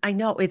 Wow, I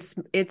know it's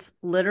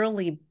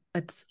literally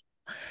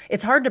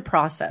it's hard to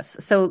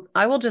process. So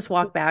I will just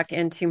walk back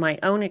into my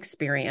own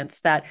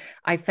experience that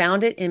I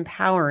found it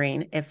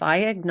empowering if I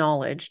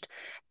acknowledged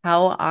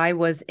how I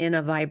was in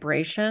a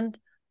vibration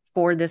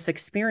for this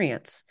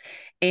experience.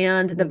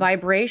 And the Mm,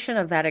 vibration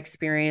of that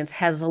experience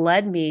has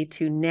led me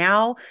to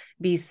now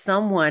be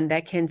someone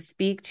that can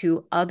speak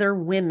to other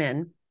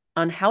women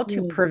on how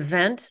to mm,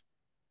 prevent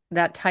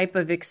that type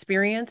of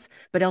experience,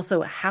 but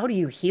also how do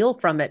you heal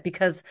from it?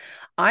 Because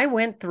I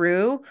went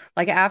through,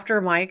 like after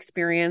my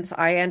experience,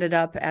 I ended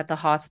up at the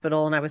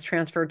hospital and I was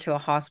transferred to a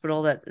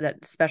hospital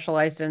that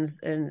specialized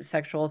in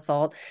sexual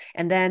assault.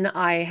 And then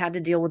I had to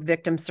deal with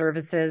victim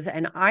services.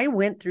 And I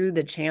went through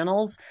the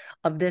channels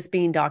of this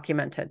being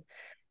documented.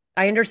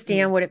 I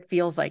understand mm, what it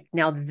feels like.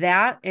 Now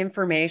that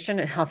information,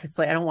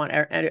 obviously, I don't want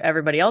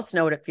everybody else to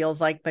know what it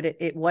feels like, but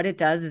what it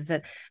does is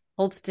it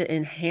helps to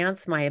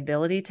enhance my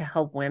ability to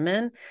help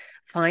women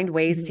find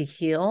ways to mm,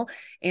 heal.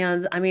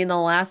 And I mean, the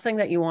last thing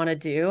that you want to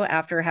do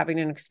after having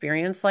an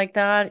experience like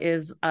that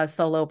is a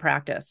solo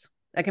practice.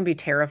 That can be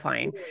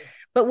terrifying. mm.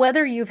 But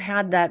whether you've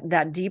had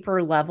that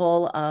deeper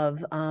level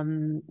of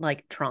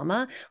like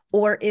trauma,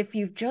 or if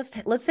you've just,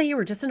 let's say you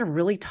were just in a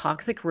really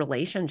toxic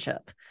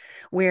relationship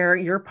where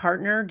your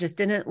partner just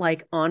didn't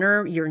like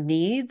honor your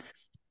needs,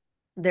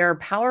 there are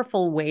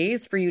powerful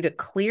ways for you to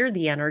clear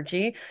the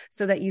energy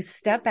so that you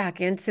step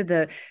back into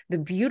the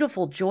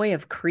beautiful joy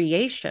of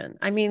creation.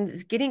 I mean,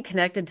 getting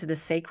connected to the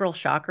sacral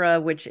chakra,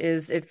 which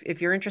is,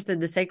 if you're interested,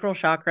 the sacral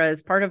chakra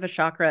is part of a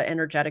chakra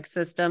energetic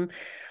system.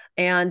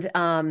 And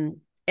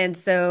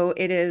so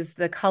it is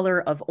the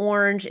color of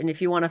orange. And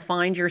if you want to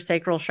find your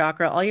sacral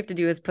chakra, all you have to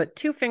do is put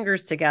two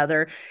fingers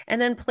together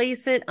and then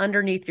place it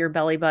underneath your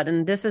belly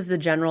button. This is the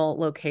general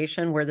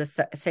location where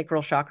the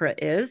sacral chakra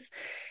is.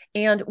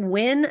 And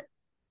when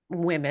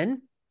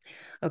women,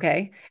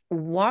 okay,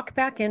 walk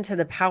back into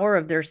the power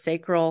of their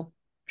sacral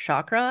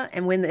chakra.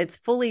 And when it's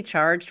fully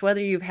charged,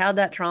 whether you've had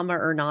that trauma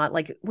or not,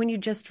 like when you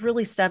just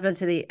really step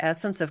into the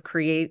essence of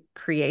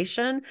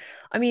creation,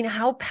 I mean,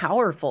 how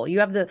powerful. You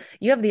have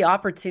the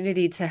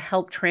opportunity to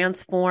help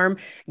transform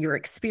your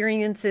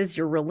experiences,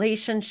 your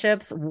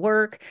relationships,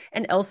 work,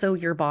 and also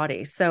your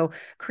body. So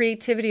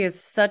creativity is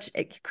such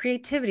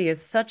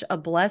a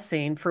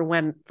blessing for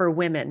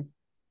women.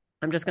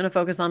 I'm just going to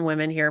focus on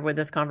women here with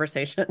this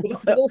conversation. But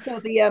So, also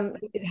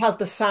it has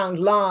the sound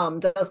lam,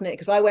 doesn't it?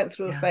 Because I went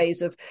through a yeah,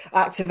 phase of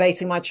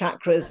activating my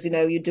chakras.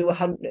 You do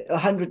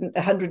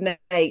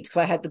 108 because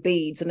I had the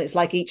beads, and it's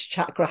like each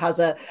chakra has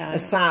a yeah,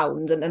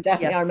 sound. And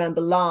definitely, I yes,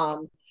 remember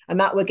lam. And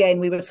that again,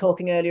 we were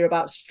talking earlier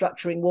about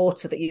structuring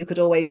water, that you could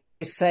always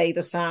say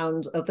the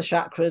sound of the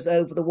chakras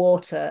over the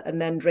water and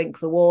then drink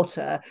the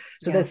water.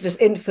 So there's just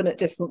yes, infinite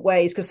different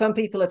ways, because some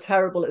people are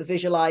terrible at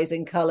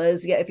visualizing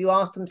colors. Yet if you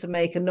ask them to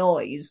make a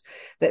noise,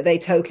 that they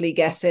totally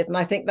get it. And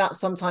I think that's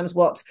sometimes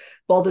what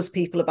bothers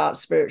people about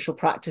spiritual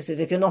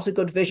practices. If you're not a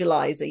good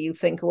visualizer, you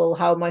think, well,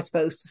 how am I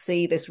supposed to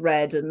see this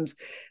red and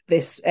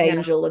this yeah,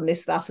 angel and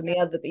this, that, and the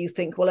other? But you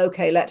think, well,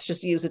 okay, let's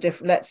just use a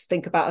different, let's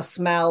think about a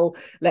smell,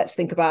 let's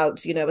think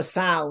about, a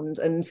sound.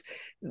 And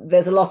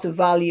there's a lot of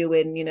value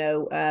in,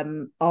 and,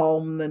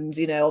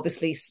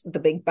 obviously the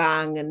Big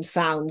Bang and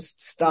sounds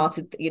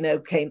started,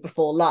 came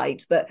before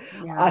light. But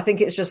yeah, I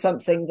think it's just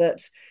something that,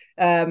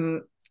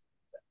 um,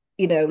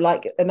 and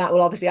that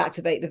will obviously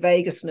activate the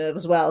vagus nerve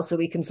as well, so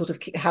we can sort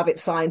of have it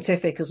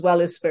scientific as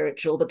well as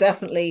spiritual. But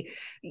definitely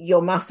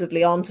you're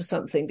massively onto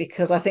something,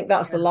 because I think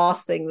that's the yeah,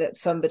 last thing that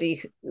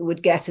somebody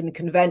would get in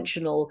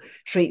conventional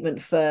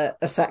treatment for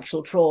a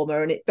sexual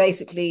trauma. And it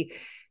basically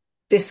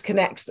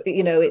disconnects,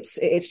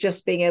 it's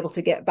just being able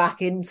to get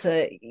back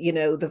into,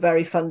 the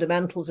very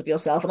fundamentals of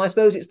yourself. And I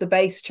suppose it's the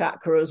base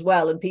chakra as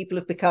well, and people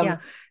have become yeah.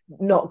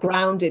 not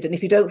grounded. And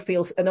if you don't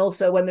feel, and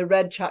also when the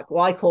red chakra,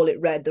 well, I call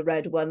it red, the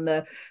red one,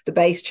 the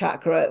base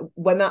chakra,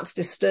 when that's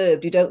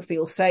disturbed, you don't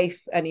feel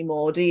safe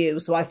anymore, do you?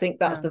 So I think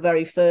that's Yeah. the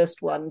very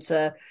first one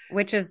to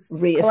Which is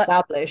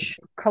re-establish.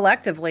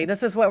 collectively,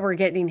 this is what we're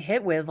getting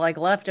hit with, like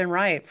left and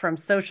right, from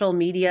social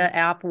media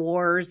app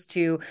wars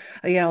to,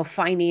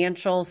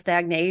 financial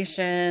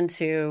stagnation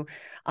to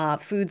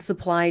food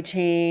supply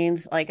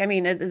chains. Like, I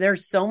mean,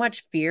 there's so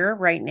much fear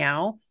right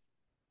now.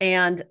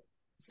 And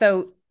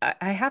so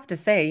I have to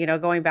say,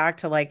 going back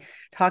to like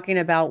talking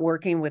about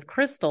working with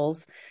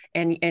crystals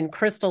and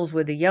crystals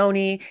with the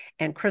yoni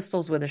and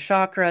crystals with the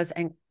chakras,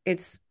 and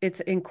it's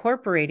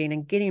incorporating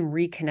and getting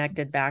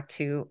reconnected back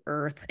to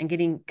earth and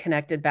getting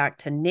connected back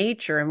to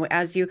nature. And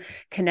as you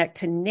connect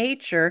to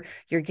nature,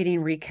 you're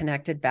getting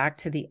reconnected back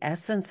to the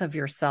essence of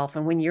yourself.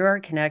 And when you're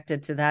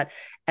connected to that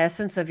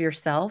essence of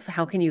yourself,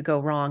 how can you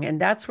go wrong?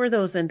 And that's where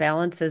those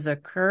imbalances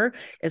occur,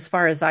 as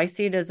far as I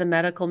see it as a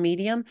medical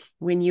medium,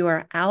 when you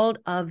are out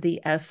of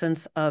the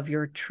essence of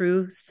your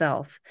true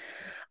self.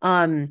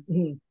 Um,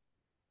 Mhm.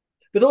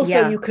 But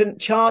also yeah, you can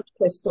charge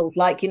crystals,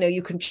 like,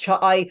 you can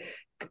I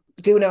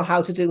do know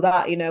how to do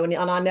that, and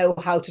I know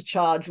how to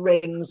charge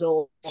rings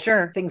or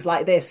sure. things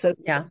like this. So,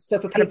 Yeah. for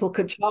How to, people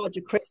could charge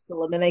a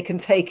crystal and then they can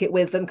take it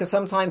with them, because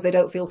sometimes they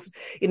don't feel,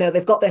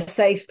 they've got their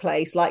safe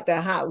place like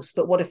their house,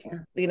 but what if,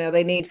 yeah.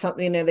 they need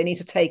something, they need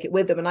to take it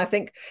with them. And I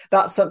think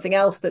that's something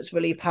else that's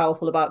really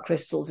powerful about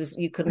crystals, is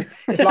it's like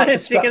the You get a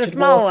structured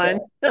small water.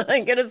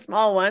 one. Get a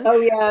small one.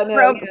 Oh yeah,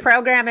 no, yes,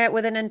 Program it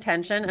with an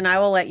intention, and I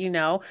will let you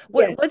know.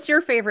 yes. What's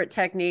your favorite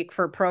technique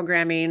for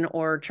programming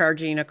or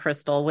charging a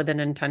crystal with an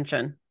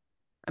intention?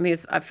 I mean,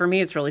 for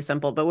me, it's really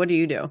simple, but what do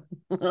you do?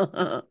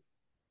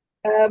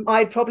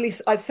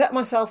 I'd set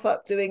myself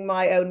up doing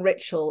my own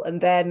ritual, and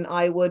then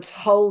I would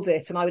hold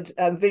it, and I would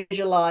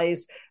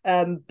visualize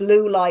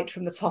blue light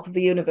from the top of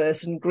the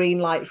universe and green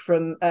light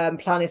from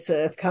planet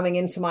Earth coming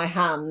into my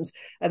hand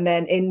and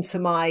then into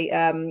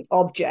my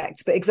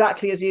object. But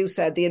exactly as you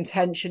said, the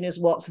intention is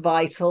what's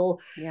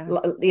vital. Yeah.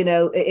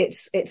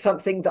 It's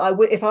something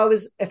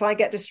that if I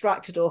get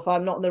distracted, or if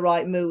I'm not in the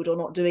right mood or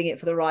not doing it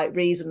for the right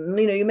reason,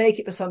 you make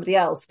it for somebody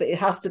else, but it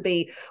has to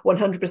be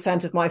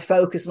 100% of my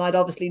focus. And I'd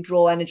obviously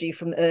draw energy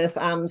from the earth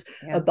and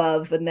Yeah.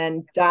 above, and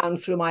then down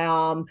through my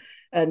arm.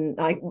 And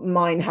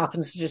mine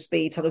happens to just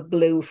be kind of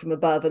blue from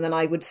above, and then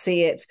I would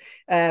see it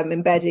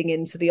embedding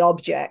into the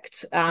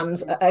object.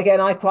 And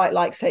again, I quite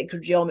like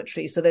sacred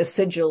geometry, so there's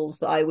sigils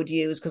that I would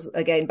use, because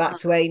again, back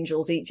to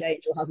angels, each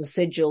angel has a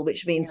sigil,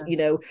 which means,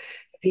 Yeah.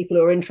 people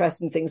who are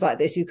interested in things like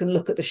this, you can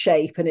look at the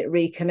shape and it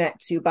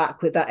reconnects you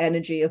back with that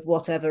energy of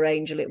whatever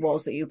angel it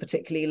was that you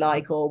particularly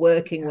like or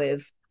working Yeah.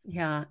 with.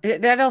 Yeah,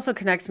 that also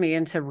connects me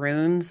into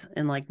runes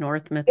and like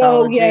North Oh yeah,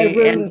 mythology and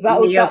runes.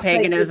 That's sacred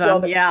neo-paganism.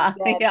 geometry Yeah,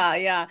 again. yeah,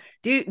 yeah.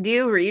 Do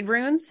you read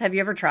runes? Have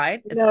you ever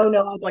tried? It's so No, I don't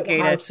know how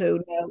complicated.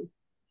 to. No,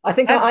 I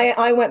think That's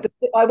I went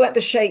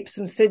the shapes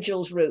and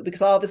sigils route,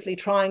 because obviously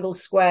triangles,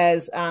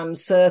 squares, and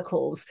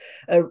circles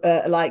are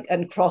like,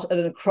 and cross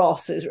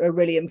are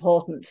really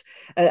important.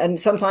 And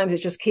sometimes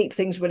it just keep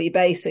things really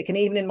basic. And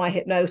even in my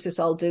hypnosis,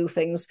 I'll do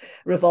things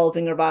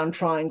revolving around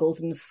triangles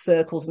and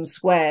circles and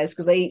squares,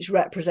 because they each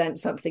represent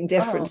something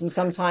different. oh And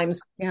sometimes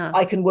yeah,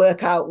 I can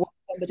work out what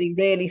somebody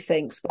really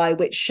thinks by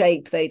which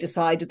shape they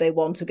decided they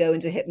want to go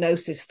into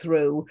hypnosis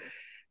through,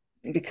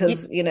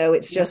 because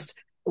it's Yeah, just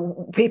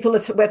people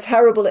we're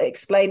terrible at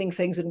explaining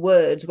things in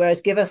words,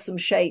 whereas give us some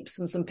shapes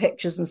and some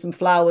pictures and some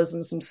flowers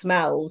and some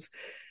smells.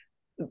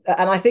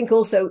 And I think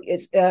also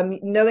it's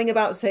knowing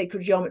about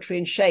sacred geometry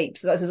and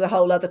shapes. This is a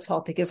whole other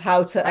topic: is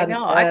how to I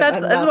know.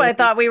 That's what I unravel.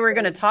 thought we were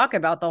going to talk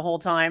about the whole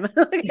time.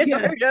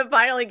 Yeah. We're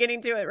finally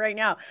getting to it right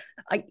now.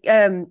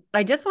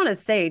 I just want to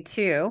say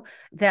too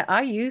that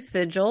I use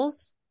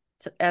sigils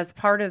as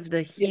part of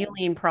the Yeah.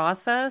 healing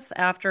process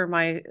after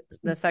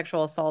the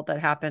sexual assault that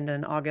happened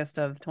in August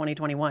of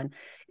 2021.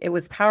 It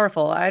was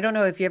powerful. I don't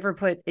know if you ever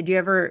do you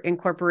ever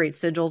incorporate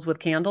sigils with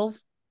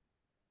candles?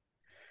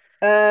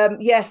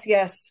 Yes,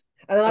 yes.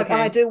 And I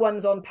Okay. do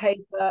ones on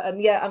paper,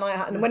 and yeah,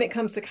 and when it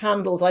comes to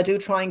candles, I do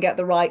try and get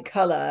the right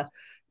color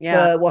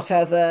Yeah. for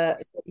whatever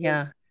sort of,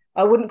 Yeah.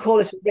 I wouldn't call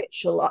it a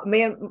ritual.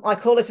 I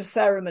call it a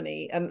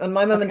ceremony, and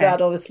my mum and Okay.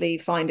 dad obviously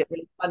find it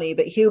really funny,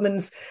 but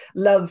humans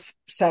love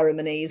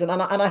ceremonies, and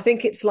I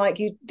think it's like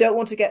you don't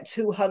want to get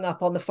too hung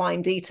up on the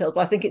fine detail,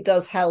 but I think it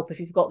does help if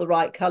you've got the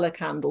right color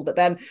candle. But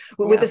then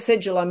with Yeah. a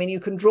sigil, I mean, you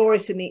can draw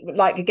it in the,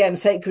 like, again,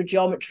 sacred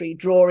geometry,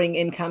 drawing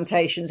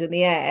incantations in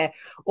the air,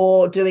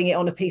 or doing it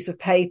on a piece of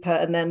paper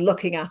and then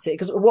looking at it.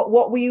 Because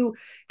what were you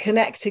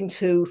connecting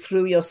to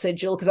through your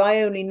sigil? Because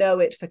I only know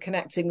it for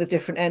connecting with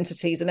different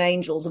entities and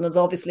angels, and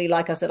obviously,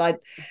 like I said, I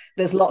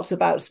there's lots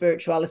about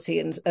spirituality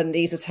and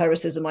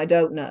esotericism I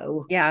don't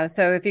know. Yeah,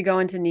 so if you go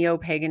into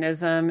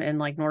neo-paganism and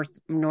like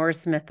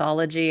Norse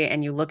mythology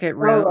and you look at Oh,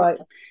 right.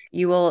 runes,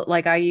 you will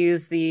like I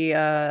use the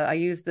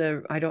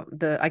I don't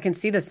the I can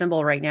see the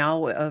symbol right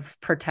now of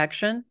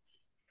protection.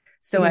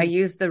 So I Mm.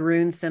 use the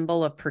rune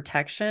symbol of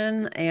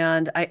protection,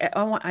 and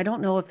I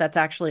don't know if that's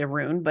actually a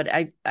rune, but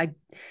I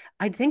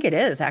think it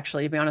is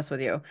actually, to be honest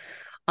with you.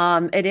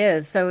 It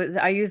is. So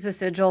I use the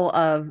sigil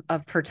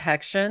of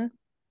protection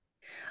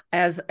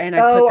and I put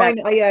Oh, I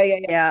that. know. Yeah, yeah,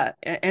 yeah,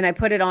 Yeah, and I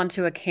put it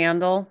onto a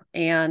candle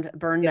and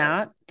burn yeah.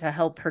 that to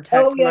help Oh,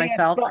 protect yeah, yeah.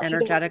 myself Scratch it over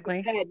the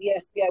energetically. pen.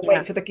 Yes, yeah. Yeah,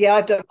 Wait for the. Yeah,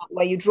 I've done that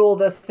where you draw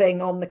the thing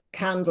on the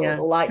candle, yeah.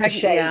 like the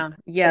shape, Yeah, and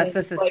yes,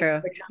 then this just is wait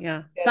true. for the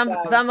candle Yeah. to go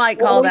down. Some might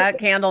call Or that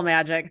candle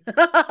magic.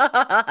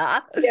 yeah,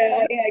 yeah,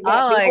 I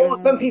exactly. like Or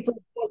some people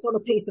put it on a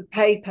piece of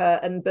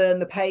paper and burn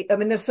the paper. I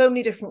mean, there's so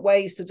many different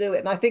ways to do it.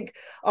 And I think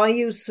I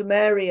use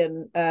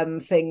Sumerian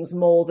things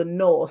more than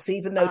Norse,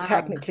 even though um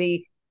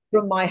technically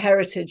from my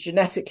heritage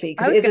genetically, I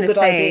because it was is a gonna good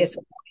idea say,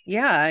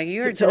 yeah,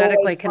 you're to always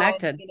genetically try and,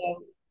 connected.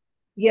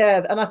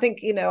 yeah, and I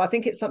think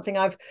it's something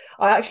I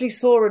actually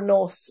saw a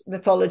Norse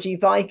mythology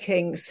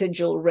Viking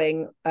sigil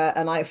ring,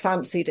 and I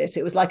fancied it.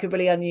 It was like a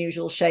really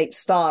unusual shaped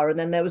star, and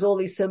then there was all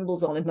these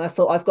symbols on it, and I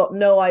thought I've got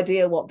no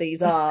idea what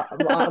these are,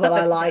 but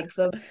I like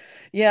them.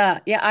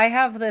 Yeah, yeah, I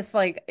have this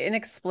like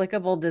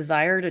inexplicable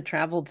desire to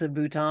travel to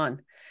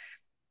Bhutan.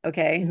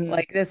 Okay, Mm-hmm.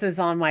 like this is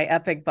on my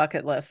epic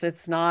bucket list.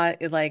 It's not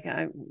like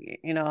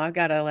I've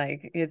got to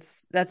like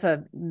that's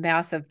a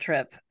massive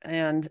trip,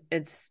 and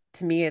it's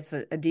to me it's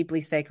a deeply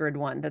sacred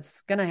one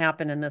that's going to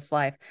happen in this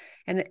life.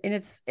 And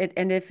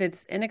if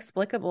it's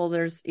inexplicable,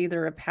 there's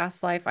either a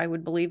past life I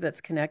would believe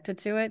that's connected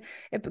to it.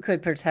 It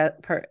could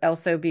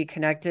also be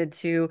connected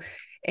to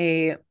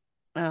a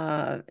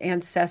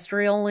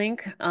ancestral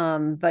link,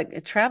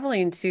 but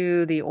traveling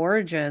to the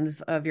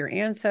origins of your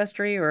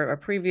ancestry or a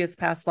previous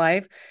past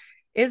life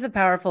is a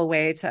powerful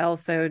way to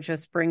also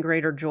just bring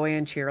greater joy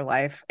into your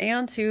life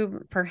and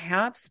to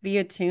perhaps be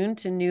attuned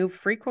to new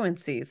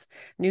frequencies,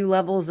 new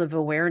levels of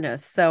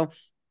awareness. So,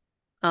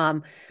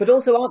 um, But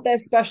also, aren't there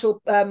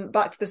special,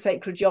 back to the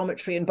sacred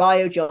geometry and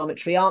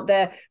biogeometry, aren't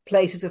there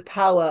places of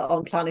power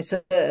on planet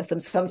Earth? And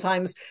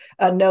sometimes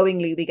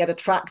unknowingly we get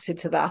attracted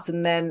to that.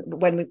 And then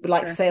when we,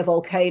 like, sure. say, a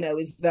volcano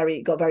is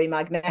got very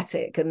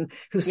magnetic, and Yep.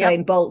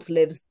 Hussein Bolt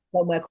lives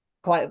somewhere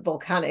quite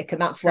volcanic, and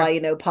that's why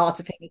Sure. part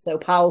of him is so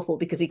powerful,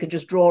 because he can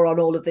just draw on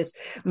all of this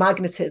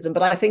magnetism.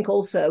 But I think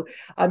also,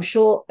 I'm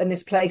sure in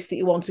this place that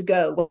you want to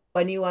go,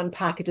 when you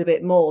unpack it a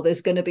bit more, there's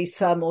going to be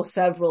some or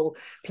several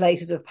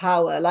places of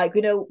power. Like,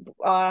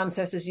 our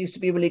ancestors used to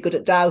be really good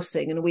at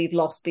dowsing, and we've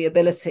lost the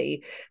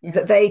ability, Yeah.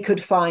 that they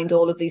could find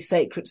all of these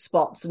sacred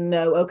spots and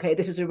know, okay,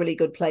 this is a really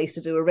good place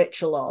to do a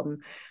ritual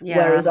on. Yeah.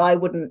 Whereas I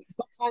wouldn't.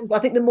 Sometimes I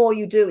think the more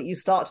you do it, you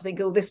start to think,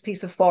 oh, this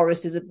piece of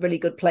forest is a really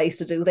good place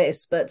to do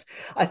this. But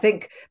I think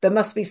there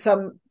must be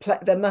some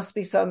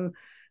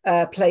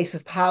place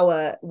of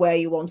power where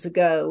you want to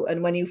go,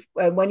 and when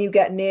you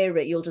get near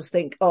it, you'll just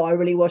think, oh, I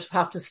really would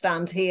have to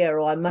stand here,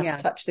 or I must Yeah.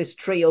 touch this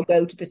tree, or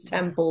go to this Yeah.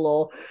 temple,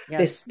 or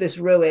Yes. this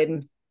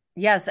ruin.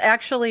 Yes,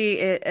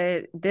 actually,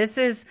 this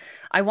is,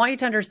 I want you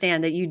to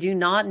understand that you do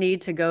not need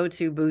to go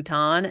to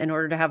Bhutan in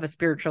order to have a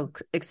spiritual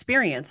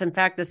experience. In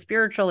fact, the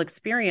spiritual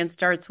experience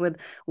starts with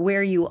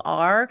where you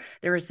are.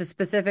 There is a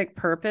specific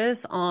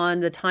purpose on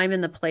the time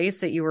and the place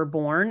that you were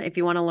born. If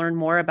you want to learn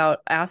more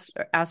about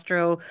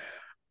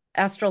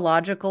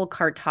astrological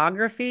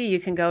cartography, you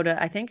can go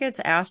to, I think it's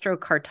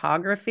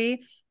astrocartography.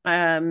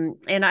 And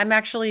I'm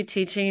actually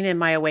teaching in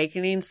my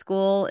awakening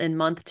school in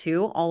month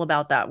 2 all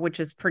about that, which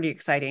is pretty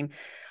exciting.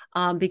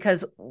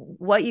 because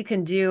what you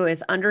can do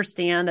is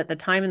understand that the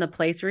time and the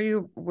place where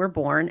you were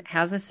born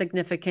has a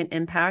significant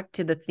impact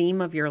to the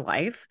theme of your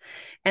life.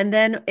 And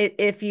then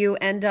if you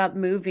end up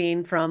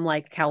moving from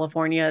like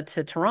California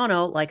to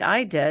Toronto, like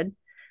I did,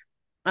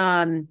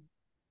 um,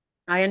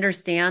 I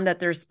understand that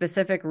there's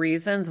specific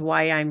reasons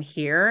why I'm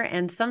here.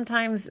 And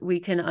sometimes we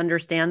can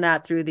understand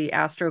that through the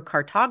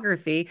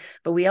astrocartography,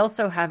 but we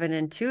also have an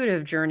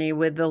intuitive journey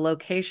with the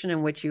location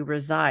in which you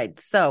reside.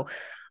 So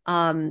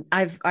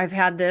I've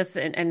had this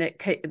and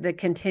that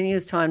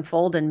continues to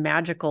unfold in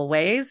magical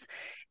ways.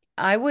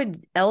 I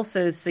would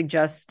also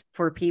suggest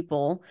for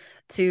people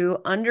to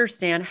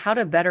understand how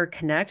to better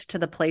connect to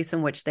the place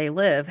in which they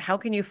live. How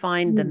can you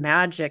find the Mm.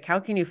 magic? How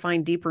can you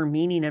find deeper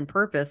meaning and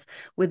purpose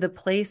with the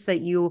place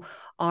that you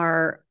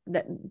are,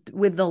 that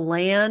with the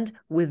land,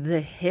 with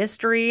the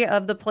history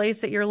of the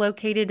place that you're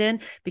located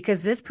in?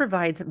 Because this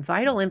provides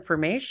vital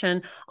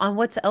information on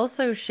what's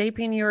also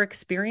shaping your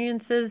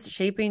experiences,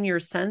 shaping your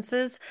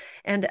senses,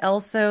 and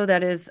also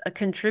that is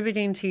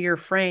contributing to your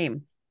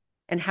frame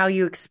and how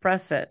you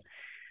express it,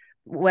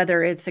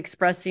 whether it's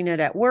expressing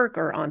it at work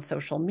or on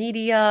social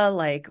media,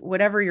 like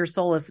whatever your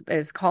soul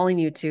is calling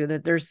you to,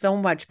 that there's so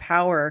much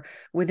power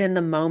within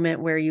the moment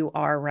where you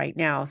are right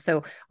now.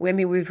 So I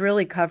mean, we've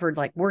really covered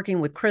like working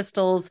with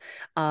crystals,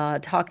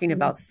 talking Mm.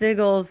 about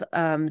sigils,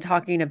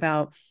 talking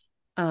about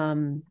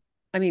um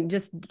I mean,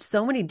 just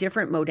so many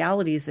different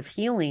modalities of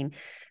healing.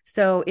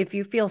 So if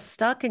you feel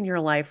stuck in your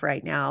life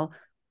right now,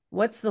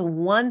 what's the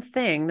one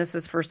thing, this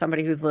is for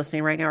somebody who's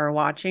listening right now or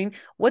watching,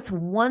 what's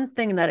one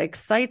thing that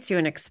excites you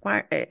and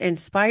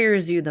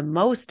inspires you the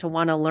most to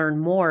want to learn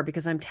more?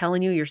 Because I'm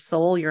telling you, your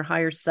soul, your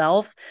higher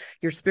self,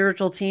 your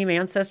spiritual team,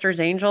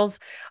 ancestors, angels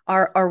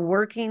are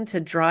working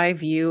to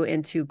drive you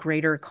into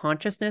greater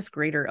consciousness,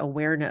 greater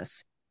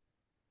awareness.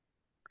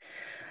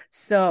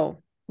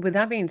 So, with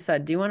that being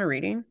said, do you want a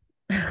reading?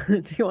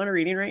 Do you want a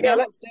reading right Yeah, now?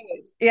 let's do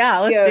it. Yeah,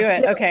 let's do Yeah,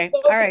 it. yeah. Okay.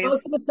 All I right.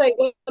 was going to say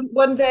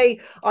one day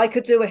I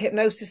could do a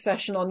hypnosis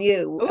session on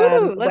you,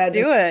 Ooh, let's when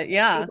do it.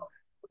 Yeah.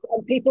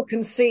 people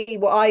can see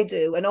what I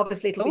do, and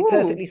obviously it'll be Ooh.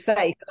 perfectly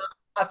safe.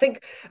 I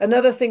think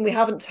another thing we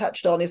haven't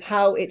touched on is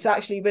how it's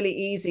actually really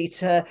easy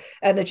to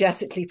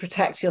energetically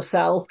protect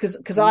yourself,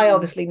 because I Mm.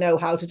 obviously know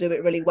how to do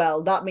it really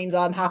well. That means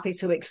I'm happy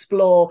to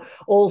explore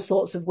all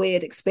sorts of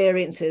weird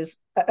experiences,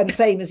 and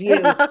same as you.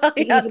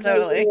 Yeah, Even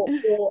though totally.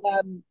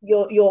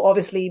 you're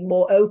obviously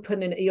more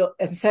open and you're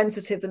and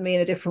sensitive than me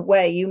in a different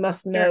way, you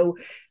must Sure. know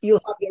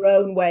you'll have your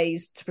own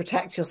ways to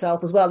protect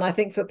yourself as well. And I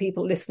think for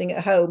people listening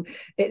at home,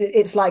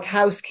 it's like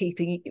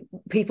housekeeping.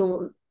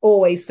 People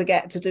always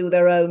forget to do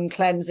their own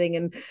cleansing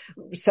and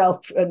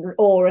self and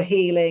aura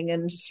healing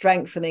and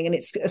strengthening, and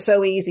it's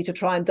so easy to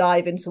try and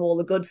dive into all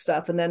the good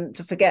stuff and then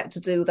to forget to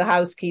do the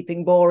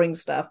housekeeping boring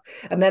stuff,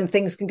 and then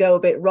things can go a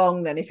bit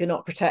wrong then if you're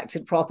not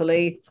protected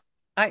properly.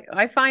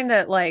 I find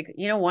that like,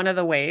 one of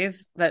the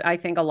ways that I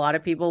think a lot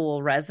of people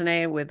will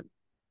resonate with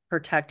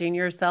protecting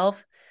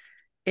yourself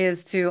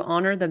is to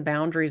honor the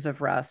boundaries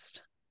of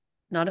rest.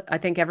 Not, I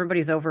think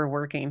everybody's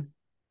overworking.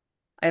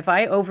 If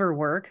I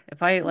overwork,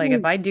 if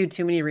I do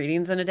too many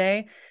readings in a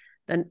day,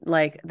 then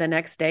like the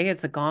next day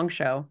it's a gong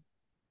show.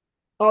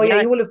 Oh yeah,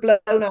 Yeah. you will have blown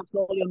out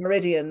all your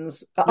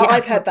meridians. Yeah.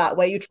 I've had that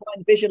where you try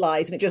and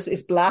visualize and it just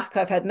is black.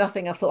 I've had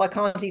nothing. I thought I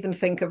can't even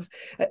think of.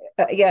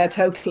 Yeah,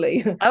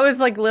 totally. I was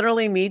like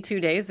literally me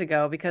 2 days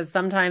ago because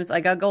sometimes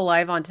like I go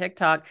live on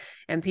TikTok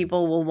and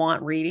people will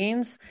want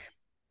readings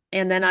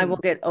and then I will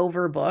Mm. get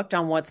overbooked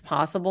on what's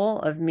possible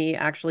of me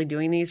actually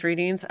doing these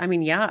readings. I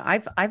mean, yeah,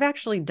 I've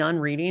actually done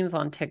readings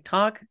on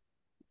TikTok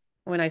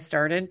when I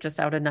started just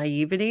out of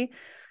naivety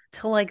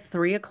till like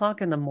 3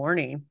 o'clock in the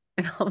morning.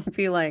 And I'll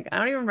be like, I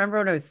don't even remember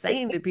what I was It's,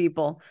 saying to it's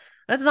people.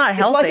 That's not it's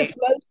like a healthy.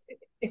 flow.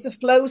 It's a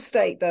flow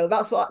state though.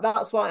 That's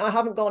why I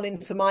haven't gone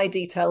into my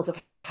details of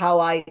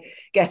how I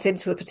get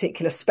into a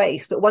particular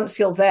space. But once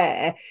you're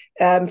there,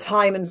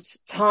 time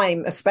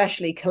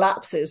especially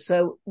collapses.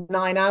 So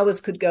 9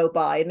 hours could go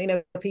by,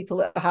 and people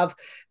that have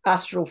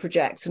astral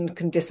project and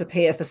can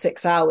disappear for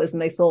 6 hours,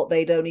 and they thought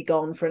they'd only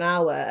gone for an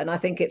hour. And I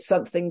think it's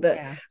something that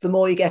Yeah. the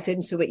more you get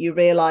into it, you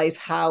realize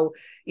how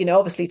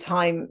obviously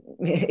time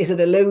is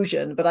an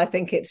illusion, but I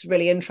think it's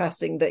really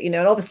interesting that and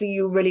obviously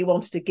you really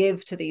wanted to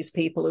give to these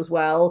people as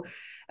well,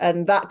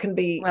 and that can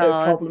be a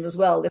Well, problem it's as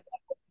well if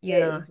you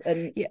yeah. give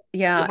and Yeah, you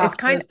yeah. It's have to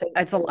kind think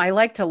it's a, I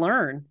like to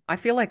learn. I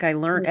feel like I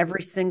learn mm,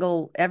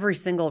 every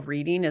single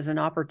reading is an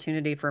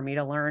opportunity for me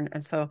to learn.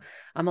 And so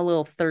I'm a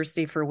little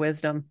thirsty for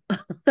wisdom.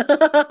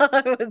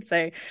 I would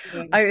say.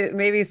 yeah. I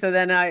maybe so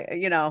then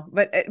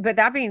but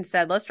that being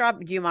said,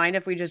 do you mind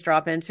if we just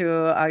drop into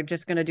I'm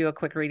just going to do a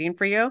quick reading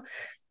for you?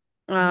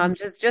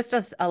 Mhm. Just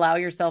to allow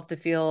yourself to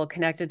feel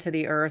connected to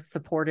the earth,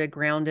 supported,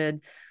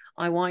 grounded.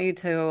 I want you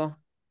to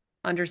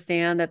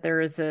understand that there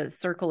is a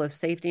circle of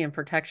safety and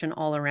protection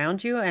all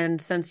around you.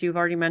 And since you've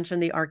already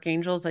mentioned the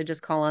archangels, I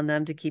just call on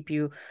them to keep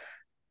you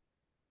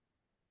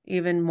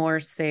even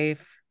more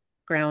safe,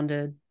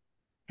 grounded,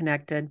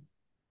 connected.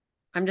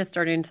 I'm just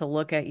starting to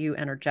look at you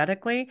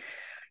energetically.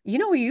 You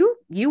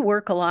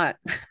work a lot.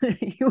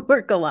 You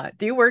work a lot.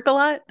 Do you work a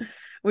lot?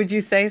 Would you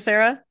say,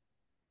 Sarah?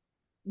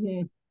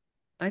 Mm.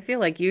 I feel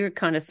like you're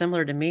kind of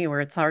similar to me where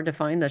it's hard to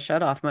find the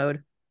shut off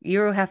mode.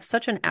 You have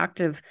such an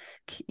active,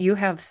 you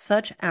have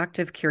such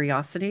active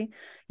curiosity.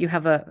 You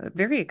have a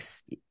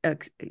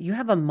you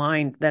have a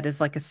mind that is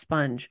like a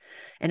sponge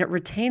and it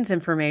retains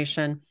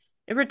information.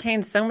 It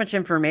retains so much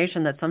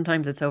information that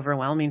sometimes it's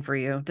overwhelming for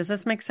you. Does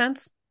this make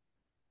sense?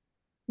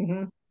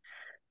 Hmm.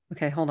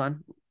 Okay, hold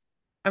on.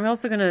 I'm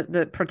also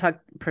the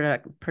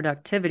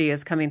productivity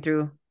is coming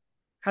through.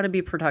 How to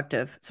be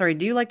productive. Sorry,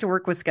 do you like to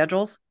work with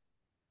schedules?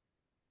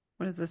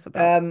 What is this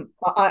about?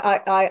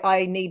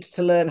 I need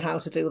to learn how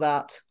to do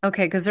that.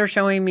 Okay, because they're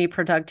showing me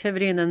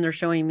productivity and then they're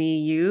showing me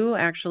you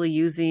actually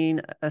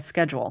using a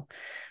schedule.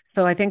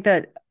 So I think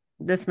that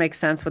this makes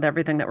sense with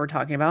everything that we're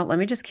talking about. Let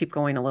me just keep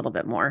going a little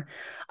bit more.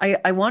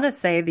 I want to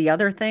say the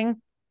other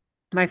thing,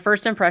 my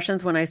first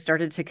impressions when I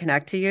started to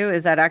connect to you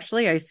is that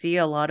actually I see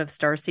a lot of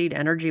starseed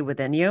energy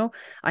within you.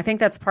 I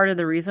think that's part of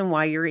the reason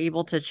why you're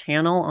able to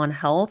channel on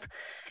health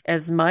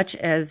as much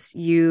as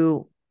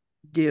you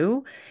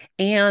do.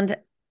 And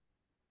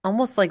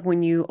almost like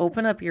when you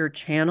open up your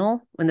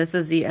channel, when this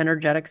is the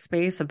energetic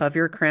space above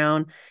your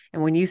crown,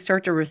 and when you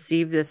start to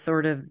receive this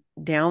sort of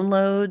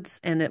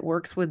downloads and it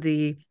works with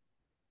the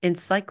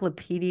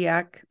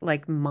encyclopedic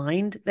like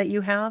mind that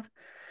you have.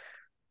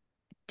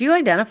 Do you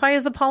identify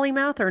as a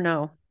polymath or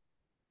no?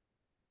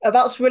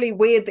 That's really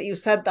weird that you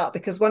said that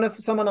because one of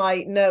someone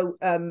I know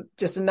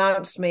just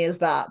announced me as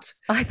that,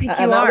 I think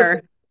you and that was are.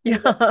 the Yeah.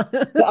 thing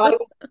that I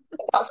was.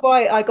 That's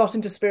why I got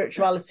into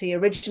spirituality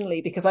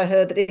originally because I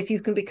heard that if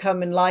you can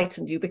become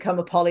enlightened, you become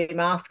a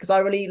polymath. Because I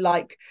really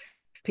like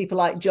people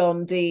like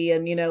John Dee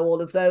and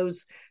all of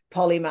those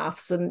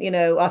polymaths, and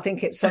I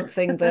think it's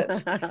something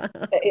that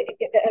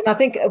and I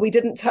think we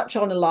didn't touch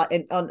on a lot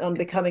on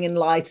becoming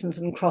enlightened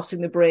and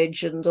crossing the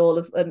bridge and all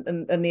of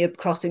and the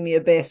crossing the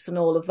abyss and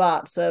all of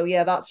that. So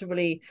yeah, that's a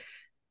really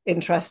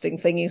interesting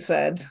thing you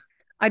said.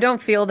 I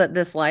don't feel that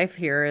this life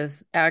here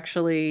is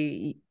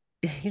actually,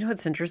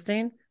 what's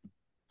interesting?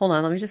 Hold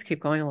on, let me just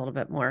keep going a little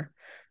bit more.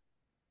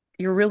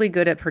 You're really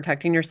good at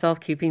protecting yourself,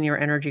 keeping your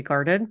energy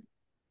guarded.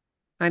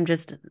 I'm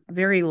just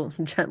very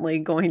gently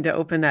going to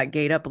open that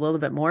gate up a little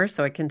bit more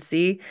so I can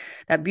see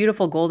that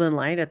beautiful golden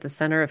light at the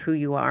center of who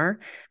you are.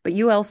 But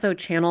you also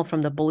channel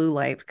from the blue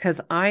light because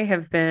I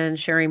have been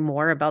sharing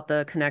more about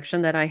the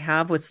connection that I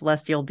have with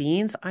celestial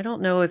beings. I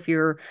don't know if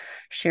you're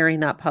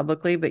sharing that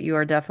publicly, but you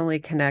are definitely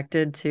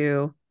connected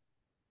to,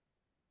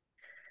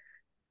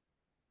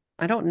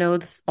 I don't know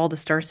all the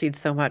star seeds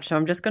so much. So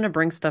I'm just going to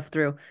bring stuff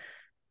through.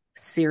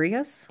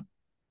 Sirius?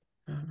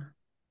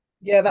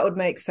 Yeah, that would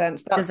make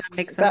sense. Does that That's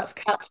make that's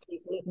sense? cat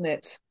people, isn't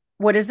it?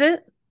 What is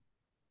it?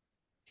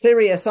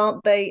 Sirius,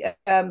 aren't they?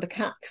 The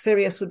cat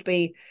Sirius would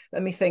be.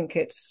 Let me think.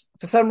 It's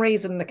for some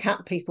reason the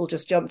cat people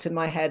just jumped in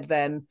my head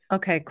then,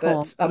 Okay, but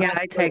cool. I Yeah, might I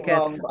have got it take it.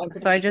 wrong. But I'm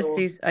So pretty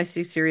I sure.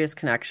 see serious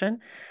connection.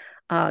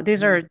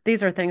 These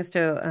Mhm. are things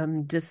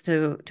to just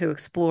to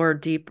explore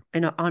deep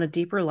on a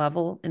deeper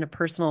level in a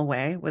personal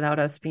way without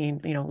us being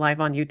live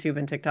on YouTube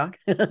and TikTok.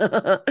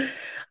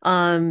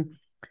 um,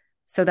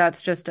 so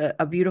that's just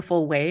a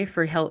beautiful way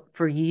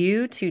for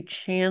you to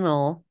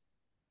channel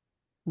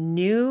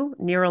new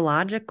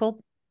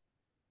neurological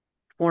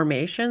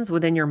formations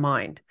within your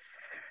mind.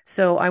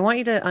 So I want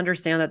you to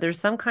understand that there's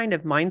some kind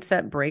of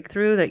mindset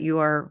breakthrough that you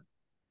are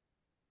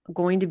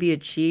going to be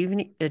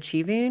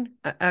achieving.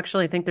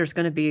 Actually, I think there's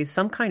going to be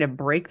some kind of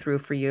breakthrough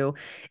for you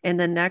in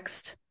the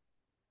next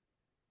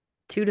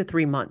 2 to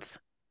 3 months.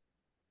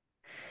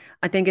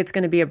 I think it's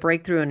going to be a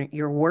breakthrough in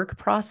your work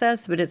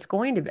process, but it's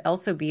going to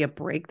also be a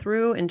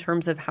breakthrough in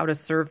terms of how to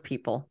serve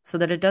people so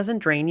that it doesn't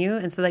drain you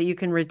and so that you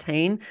can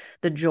retain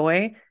the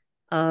joy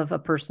of a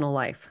personal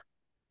life.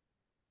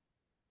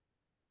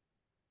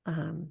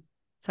 Um,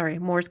 Sorry,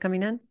 more's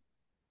coming in.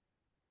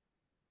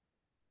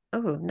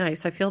 Oh,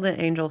 nice. I feel the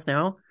angels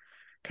now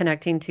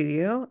connecting to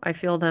you. I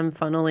feel them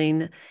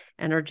funneling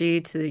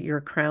energy to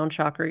your crown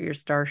chakra, your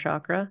star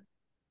chakra.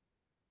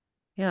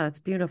 Yeah, it's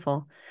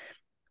beautiful.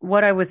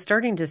 What I was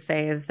starting to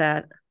say is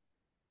that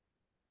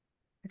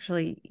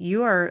actually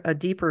you are a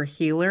deeper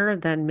healer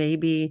than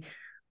maybe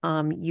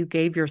you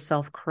gave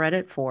yourself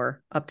credit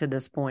for up to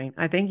this point.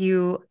 I think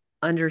you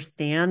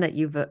understand that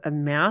you've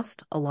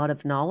amassed a lot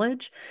of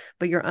knowledge,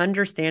 but you're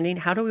understanding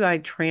how do I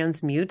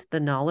transmute the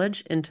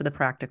knowledge into the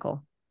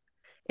practical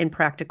in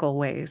practical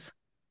ways?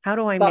 How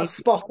do I That's make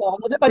spot on.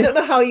 I don't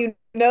know how you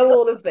know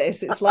all of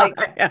this. It's like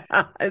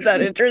Yeah, is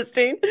that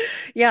interesting?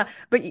 Yeah,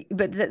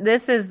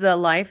 this is the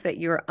life that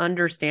you're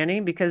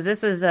understanding because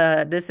this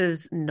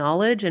is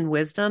knowledge and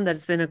wisdom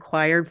that's been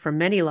acquired from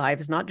many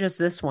lives, not just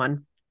this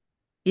one.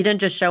 You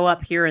didn't just show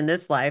up here in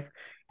this life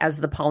as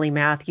the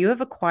polymath. You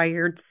have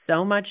acquired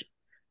so much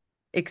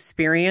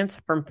experience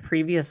from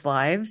previous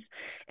lives,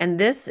 and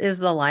this is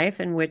the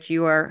life in which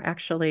you are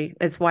actually,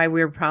 it's why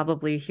we're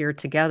probably here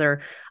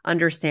together,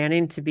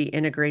 understanding to be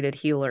integrated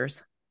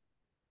healers.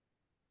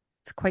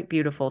 It's quite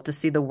beautiful to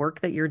see the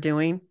work that you're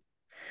doing.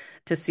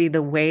 to see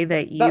the way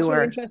that you That's really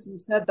are. interesting you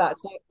said that,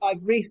 because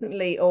I've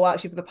recently, or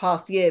actually for the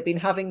past year, been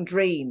having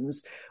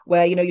dreams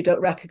where, you don't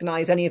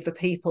recognize any of the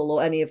people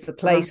or any of the Uh,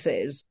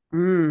 places,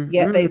 mm,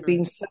 yet they've mm.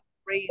 been so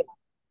real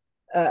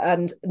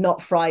and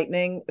not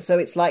frightening. So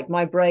it's like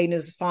my brain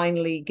has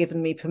finally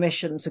given me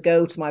permission to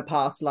go to my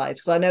past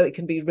lives, because I know it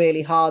can be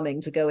really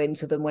harming to go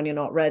into them when you're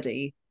not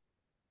ready.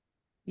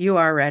 You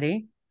are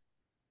ready.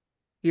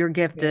 You're Yeah.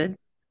 gifted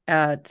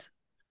at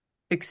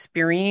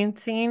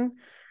experiencing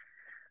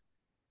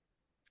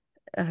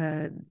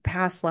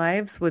past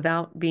lives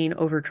without being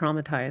over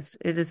traumatized.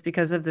 It is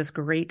because of this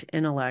great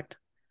intellect.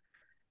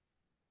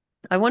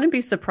 I wouldn't be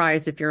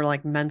surprised if you're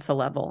like Mensa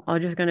level. I'm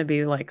just going to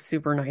be like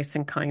super nice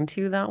and kind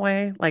to you that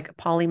way, like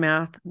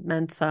polymath,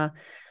 Mensa,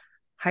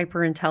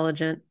 hyper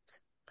intelligent.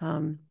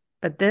 Um,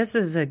 but this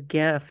is a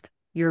gift.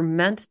 You're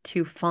meant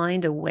to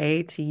find a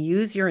way to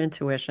use your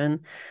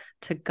intuition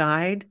to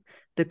guide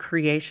the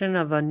creation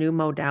of a new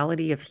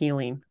modality of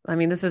healing. I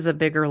mean, this is a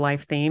bigger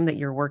life theme that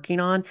you're working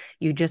on.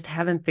 You just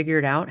haven't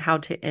figured out how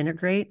to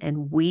integrate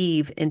and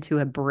weave into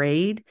a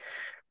braid.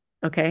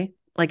 Okay.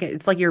 Like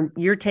it's like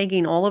you're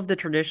taking all of the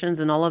traditions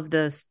and all of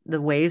the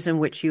ways in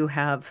which you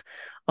have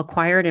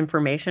acquired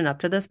information up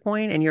to this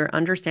point, and you're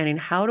understanding,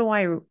 how do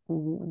I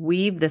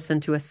weave this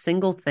into a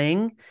single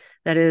thing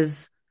that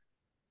is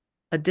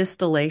a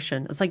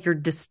distillation. It's like you're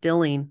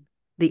distilling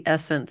the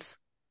essence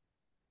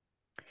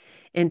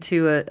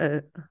into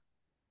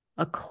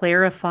a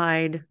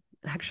clarified,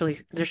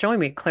 actually, they're showing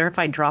me a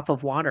clarified drop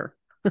of water.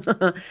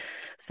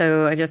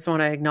 So I just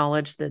want to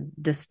acknowledge the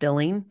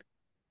distilling,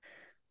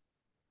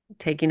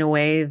 taking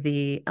away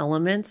the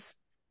elements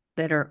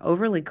that are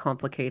overly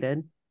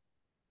complicated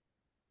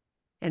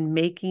and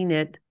making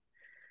it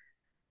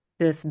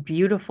this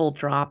beautiful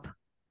drop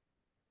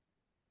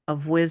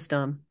of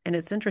wisdom. And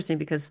it's interesting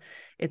because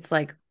it's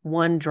like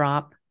one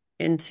drop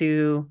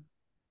into,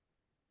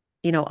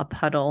 a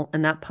puddle,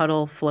 and that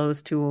puddle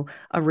flows to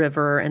a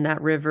river, and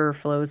that river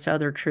flows to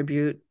other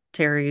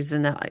tributaries,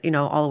 and that,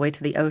 all the way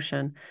to the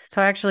ocean.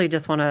 So I actually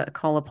just want to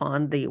call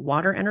upon the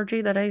water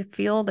energy that I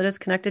feel that is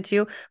connected to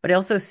you, but I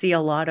also see a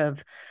lot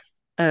of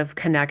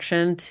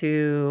connection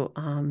to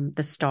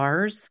the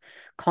stars,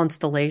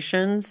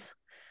 constellations.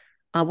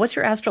 What's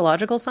your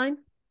astrological sign?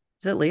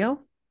 Is it Leo?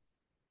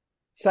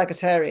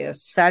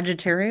 Sagittarius.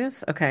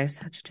 Sagittarius? Okay,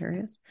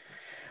 Sagittarius.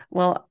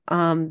 Well,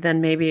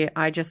 then maybe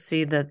I just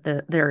see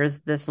that there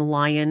is this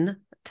lion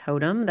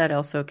totem that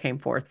also came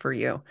forth for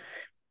you,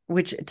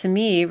 which to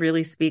me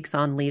really speaks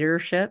on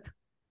leadership.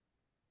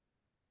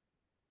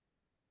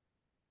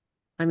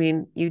 I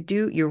mean,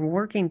 you're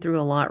working through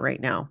a lot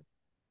right now.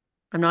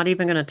 I'm not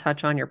even going to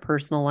touch on your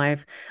personal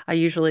life. I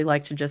usually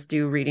like to just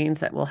do readings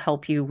that will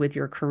help you with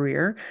your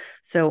career.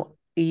 So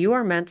you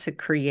are meant to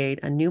create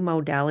a new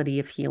modality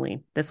of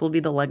healing. This will be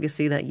the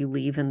legacy that you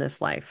leave in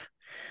this life.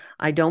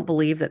 I don't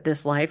believe that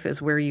this life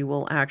is where you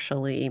will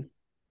actually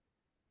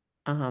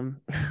I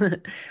don't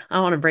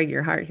want to break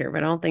your heart here, but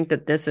I don't think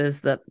that this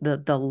is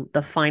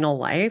the final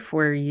life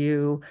where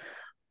you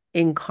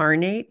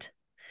incarnate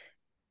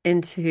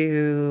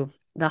into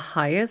the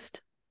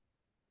highest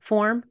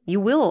form. You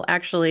will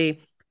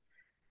actually,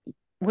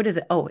 what is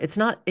it? Oh, it's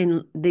not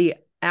in the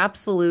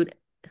absolute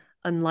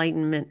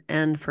enlightenment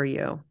end for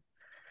you.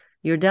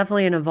 You're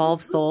definitely an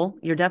evolved soul.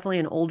 You're definitely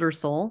an older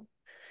soul.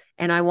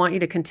 And I want you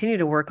to continue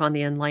to work on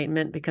the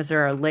enlightenment, because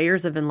there are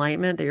layers of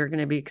enlightenment that you're going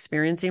to be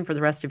experiencing for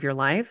the rest of your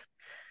life.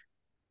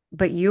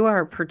 But you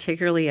are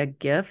particularly a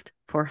gift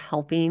for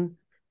helping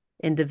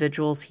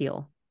individuals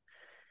heal.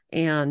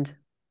 And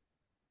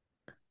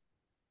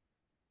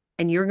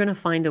you're going to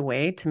find a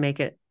way to make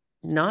it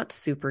not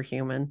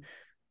superhuman,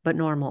 but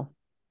normal,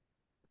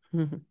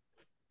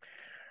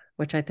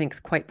 which I think is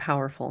quite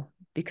powerful,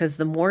 because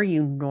the more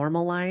you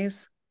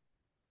normalize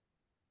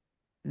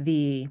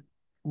the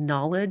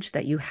knowledge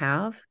that you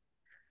have,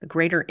 the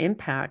greater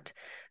impact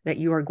that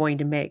you are going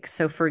to make.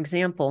 So, for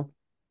example,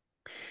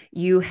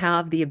 you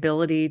have the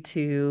ability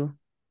to,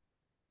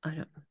 I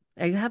don't,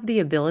 you have the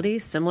ability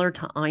similar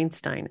to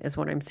Einstein, is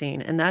what I'm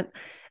seeing. And that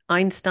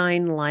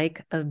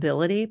Einstein-like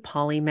ability,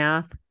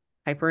 polymath,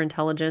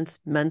 hyperintelligence,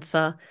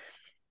 Mensa,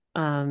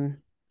 um,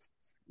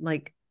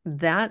 like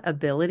that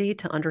ability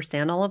to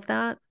understand all of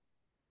that,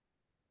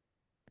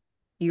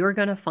 you're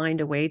going to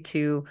find a way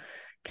to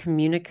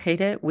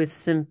communicate it with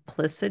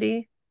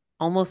simplicity,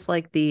 almost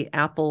like the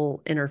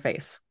Apple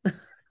interface.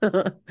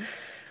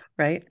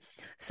 Right?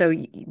 So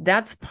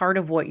that's part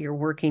of what you're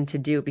working to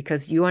do,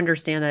 because you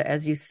understand that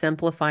as you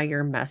simplify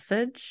your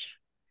message,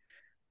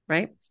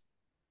 right,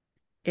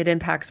 it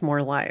impacts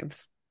more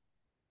lives.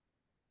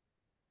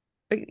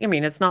 I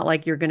mean, it's not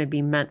like you're going to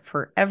be meant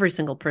for every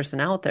single person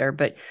out there,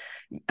 but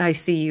I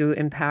see you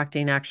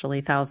impacting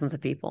actually thousands of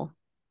people,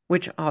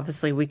 which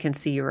obviously we can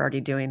see you're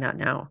already doing that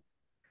now.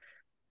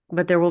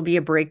 But there will be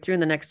a breakthrough in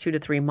the next 2 to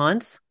 3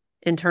 months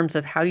in terms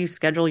of how you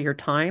schedule your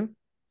time,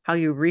 how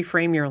you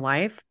reframe your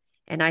life.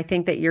 And I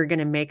think that you're going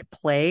to make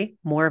play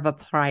more of a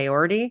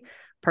priority,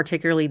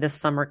 particularly this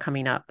summer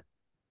coming up.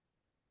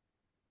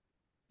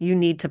 You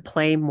need to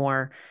play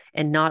more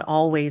and not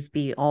always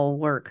be all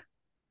work.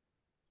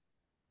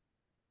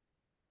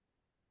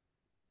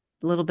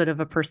 little bit of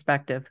a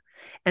perspective.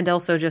 And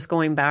also just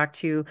going back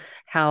to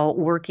how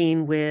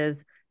working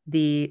with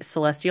the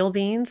celestial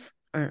beings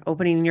or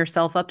opening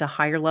yourself up to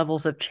higher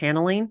levels of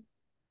channeling,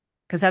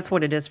 because that's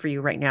what it is for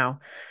you right now.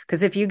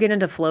 Because if you get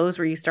into flows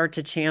where you start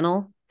to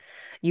channel,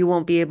 you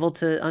won't be able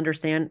to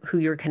understand who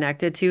you're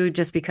connected to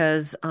just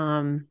because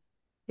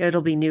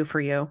it'll be new for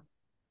you.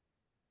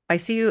 I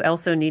see you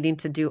also needing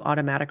to do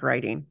automatic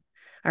writing.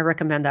 I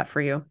recommend that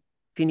for you.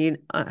 If you need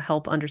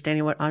help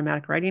understanding what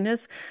automatic writing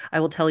is, I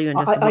will tell you in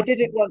just a I moment. did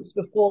it once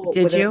before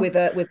Did you? with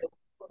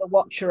a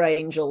watcher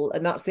angel,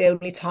 and that's the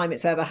only time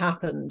it's ever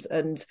happened.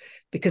 And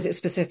because it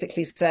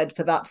specifically said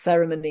for that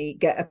ceremony,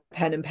 get a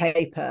pen and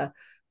paper.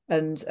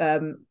 And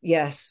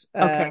yes,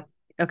 Okay.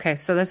 Okay.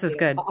 So this is yeah,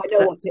 good. I know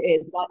So what it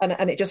is,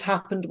 and it just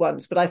happened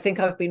once. But I think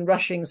I've been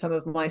rushing some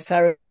of my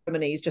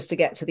ceremonies just to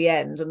get to the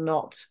end and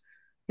not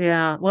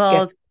yeah.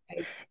 Well,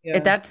 get.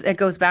 Yeah. it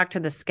goes back to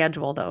the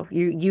schedule though.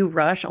 You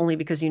rush only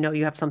because you know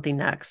you have something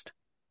next.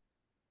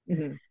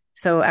 Mhm.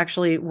 So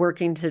actually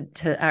working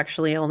to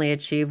actually only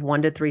achieve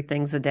 1 to 3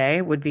 things a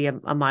day would be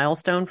a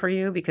milestone for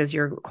you because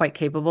you're quite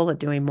capable of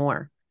doing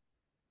more.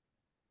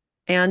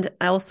 And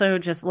also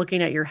just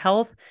looking at your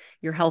health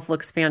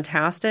looks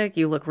fantastic.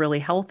 You look really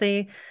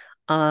healthy.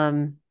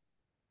 Um,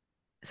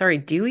 sorry,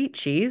 do you eat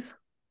cheese?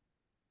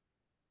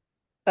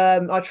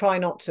 I try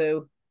not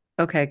to.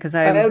 Okay, because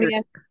I I'm only here.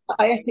 ate,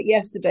 I ate it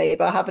yesterday,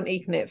 but I haven't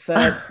eaten it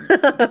for.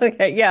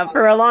 Okay, yeah,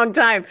 for a long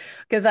time.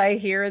 Because I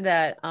hear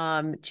that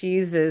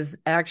cheese is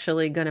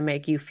actually going to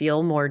make you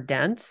feel more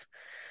dense.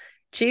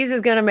 Cheese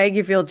is going to make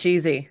you feel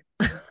cheesy.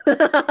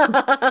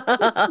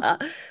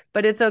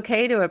 But it's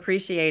okay to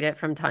appreciate it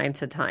from time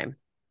to time.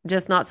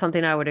 Just not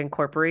something I would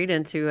incorporate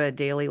into a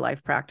daily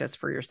life practice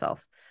for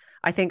yourself.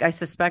 I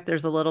suspect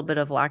there's a little bit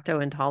of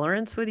lacto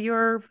intolerance with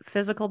your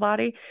physical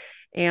body.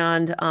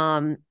 And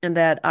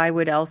that I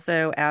would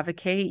also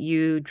advocate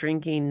you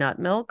drinking nut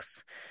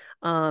milks.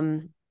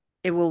 Um,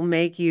 it will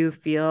make you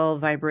feel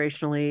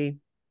vibrationally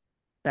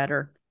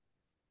better,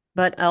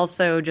 but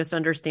also just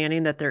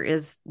understanding that there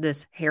is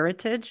this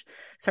heritage.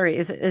 Sorry,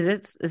 is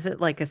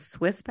it like a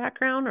Swiss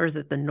background or is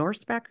it the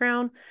Norse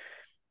background?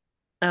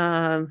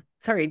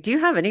 Sorry, do you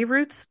have any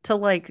roots to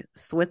like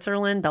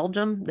Switzerland,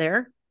 Belgium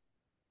there?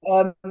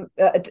 Um,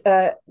 uh,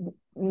 uh,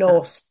 So,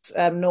 Norse,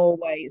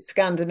 Norway,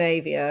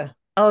 Scandinavia.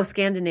 oh,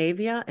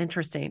 Scandinavia.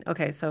 Interesting.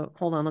 Okay, so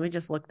hold on, let me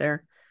just look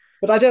there.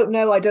 But I don't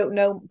know. I don't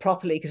know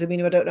properly because I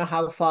mean I don't know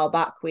how far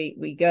back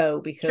we go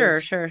Sure,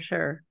 because sure,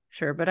 sure,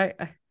 sure. But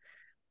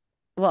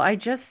well, I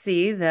just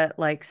see that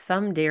like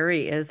some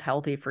dairy is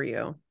healthy for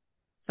you.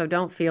 So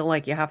don't feel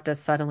like you have to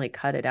suddenly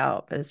cut it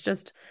out. But it's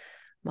just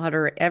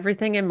moderate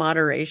everything in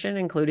moderation,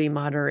 including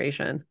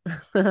moderation.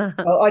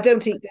 I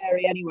don't eat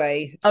dairy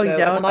anyway. Oh, you So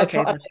don't? and Okay,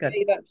 I that's good.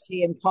 gave up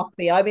tea and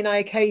coffee. I mean I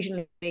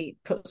occasionally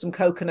put some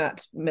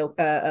coconut milk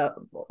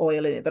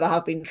oil in it, but I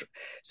have been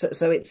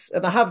so it's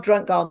and I have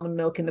drunk almond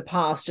milk in the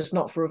past, just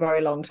not for a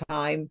very long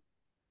time.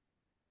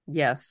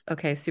 Yes.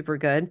 Okay, super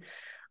good.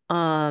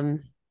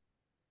 Um,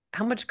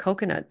 how much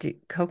coconut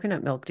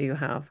milk do you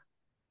have?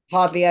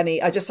 Hardly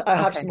any. I have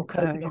Okay. some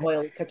coconut Okay.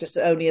 oil, just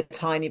only a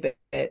tiny bit.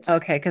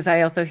 Okay, because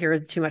I also hear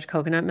too much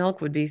coconut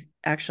milk would be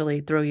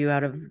actually throw you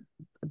out of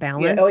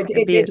Yeah. balance. It'd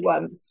It be did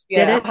once.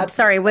 did Yeah. I it? had.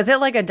 Sorry, was it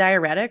like a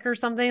diuretic or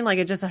something? Like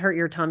it just hurt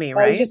your tummy,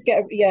 Oh, you right? just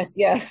get yes.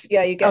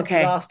 Yeah, you get Okay.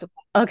 disaster.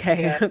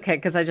 Okay. Yeah. Okay.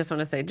 Because I just want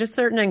to say just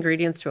certain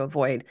ingredients to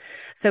avoid.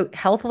 So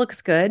health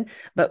looks good,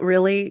 but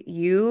really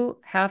you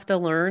have to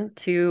learn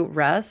to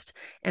rest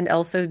and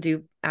also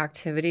do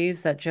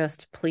activities that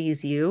just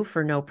please you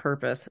for no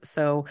purpose.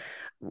 So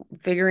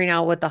figuring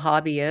out what the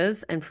hobby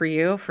is. And for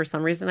you, for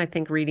some reason, I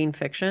think reading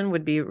fiction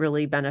would be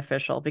really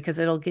beneficial because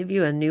it'll give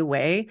you a new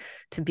way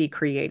to be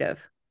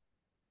creative.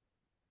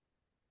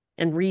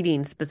 And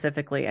reading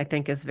specifically, I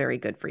think is very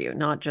good for you,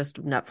 not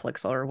just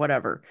Netflix or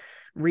whatever.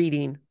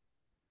 Reading,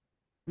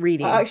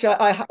 reading.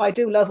 I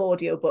do love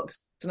audiobooks,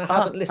 and I Oh,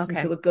 haven't listened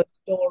okay. to a good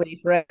story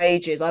for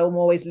ages. I'm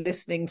always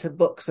listening to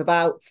books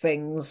about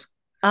things.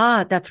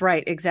 Ah, that's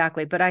right,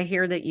 exactly. But I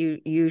hear that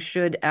you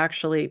should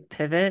actually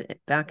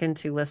pivot back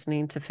into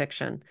listening to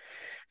fiction.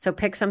 So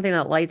pick something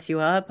that lights you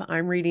up.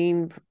 I'm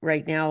reading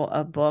right now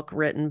a book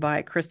written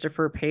by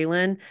Christopher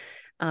Palin,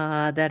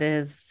 that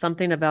is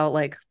something about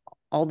like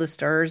all the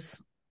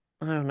stars.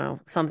 I don't know,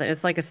 something.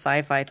 It's like a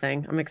sci-fi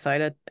thing. I'm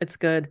excited. It's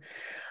good.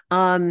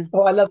 Um,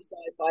 Oh, I love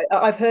sci-fi.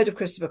 I've heard of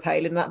Christopher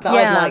Palin. That I'd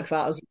yeah, like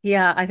that as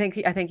yeah. I think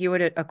you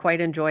would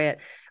quite enjoy it.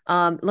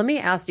 Let me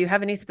ask, do you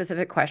have any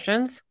specific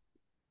questions?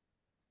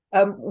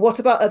 What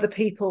about other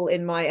people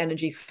in my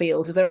energy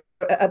field? Is there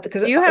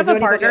because Do you is have there a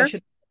anybody I partner?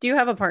 should Do you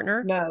have a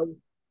partner? know?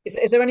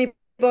 Is there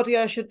anybody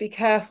I should be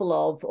careful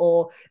of?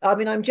 Or I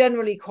mean, I'm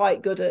generally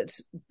quite good at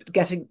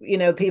getting,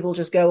 people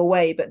just go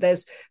away, but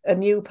there's a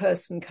new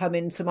person come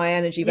into my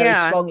energy very Yeah.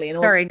 strongly, and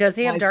all Sorry, does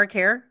he have my dark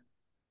hair?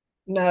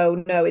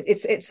 no,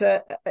 it's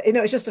a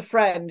it's just a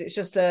friend. It's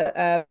just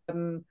a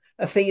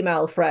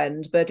female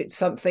friend, but it's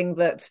something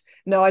that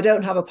no, I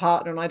don't have a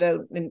partner,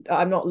 and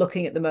I'm not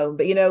looking at the moment.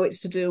 But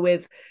it's to do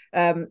with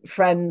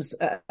friends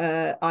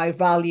I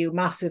value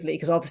massively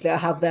because obviously I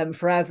have them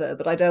forever,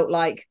 but I don't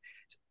like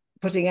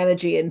putting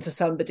energy into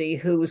somebody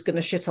who's going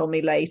to shit on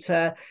me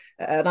later.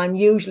 And I'm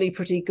usually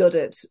pretty good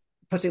at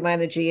putting my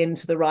energy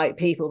into the right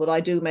people, but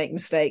I do make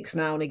mistakes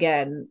now and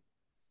again.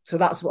 So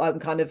that's what I'm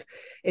kind of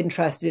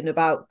interested in,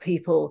 about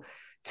people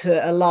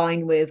to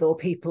align with or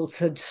people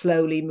to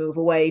slowly move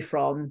away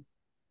from.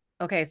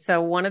 Okay,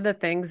 so one of the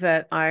things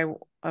that I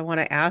want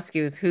to ask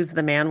you is who's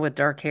the man with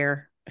dark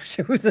hair?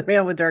 Who's the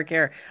man with dark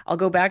hair? I'll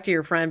go back to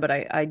your friend, but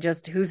I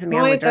just who's the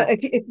man with dark?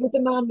 If you're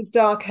the man with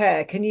dark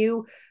hair, can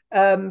you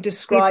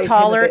describe him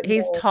a bit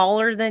He's more?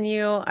 taller than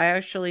you. I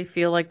actually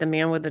feel like the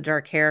man with the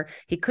dark hair.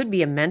 He could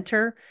be a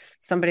mentor,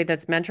 somebody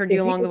that's mentored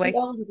you along the Is he way.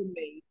 older than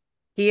me?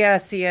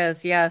 Yes, he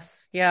is.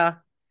 Yes. Yeah.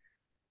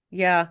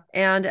 Yeah.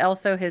 And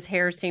also his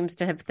hair seems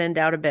to have thinned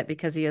out a bit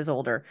because he is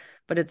older,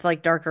 but it's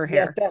like darker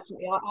Yes, hair.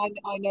 definitely.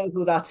 I know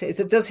who that is.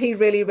 Does he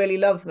really, really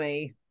love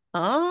me?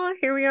 Oh,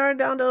 here we are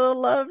down to the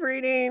love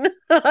reading.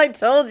 I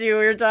told you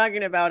we were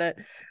talking about it.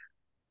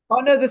 Oh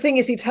no, the thing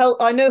is,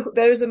 I know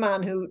there's a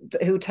man who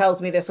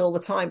tells me this all the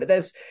time, but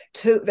there's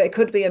two. There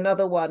could be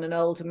another one, an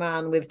older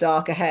man with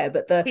darker hair,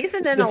 but the He's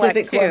an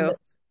intellect specific one too.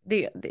 that's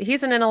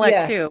He's an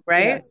intellect too, yes,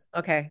 right? yes,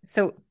 Okay.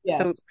 So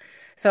yes,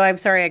 I'm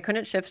sorry I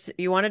couldn't shift.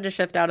 You wanted to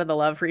shift out of the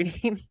love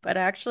reading, but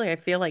actually I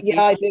feel like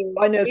yeah, I do.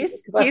 I know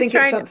because I he's think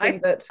it's trying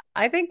something that.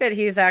 I think that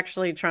he's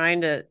actually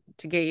trying to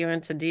get you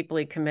into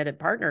deeply committed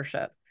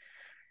partnership.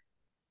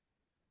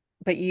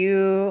 But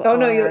you Oh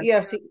no, are,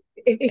 yes.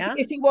 yeah?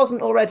 If he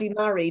wasn't already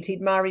married,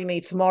 he'd marry me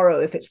tomorrow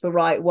if it's the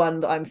right one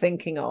that I'm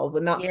thinking of,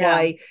 and that's Yeah.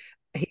 why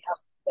he has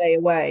to stay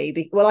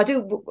away. Well, I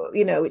do.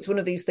 It's one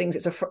of these things.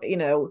 It's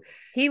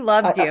He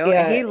loves you.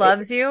 yeah. He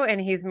loves you and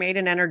he's made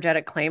an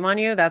energetic claim on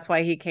you. That's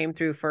why he came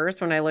through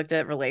first when I looked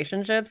at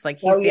relationships. Like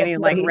he's Oh yes,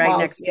 standing no, like he right has.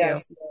 next to you.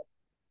 Yes,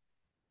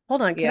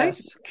 Hold on,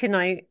 yes.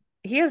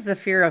 he has the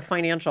fear of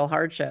financial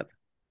hardship.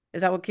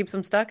 Is that what keeps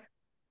him stuck?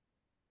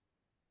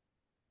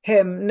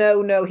 Him,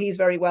 no, no, he's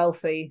very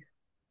wealthy.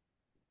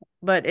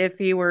 But if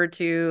he were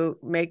to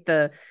make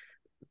the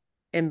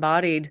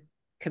embodied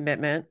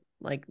commitment,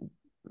 like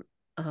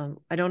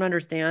I don't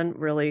understand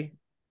really.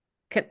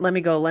 Let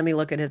me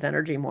look at his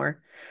energy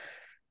more.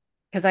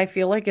 Because I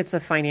feel like it's a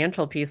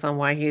financial piece on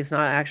why he's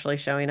not actually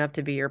showing up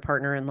to be your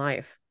partner in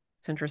life.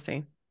 It's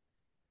interesting.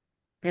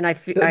 And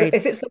If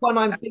it's the one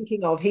I'm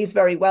thinking of, he's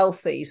very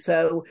wealthy.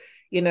 So,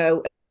 you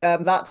know,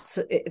 that's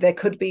there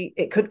could be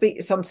it could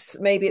be some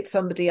maybe it's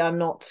somebody I'm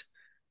not.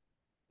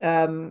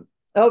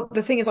 Oh,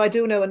 the thing is, I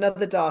do know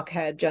another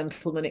dark-haired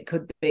gentleman. It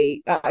could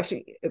be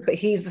actually, but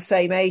he's the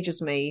same age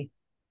as me.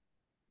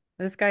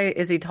 this guy,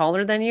 is he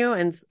taller than you?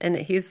 And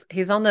he's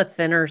on the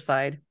thinner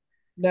side.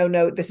 No,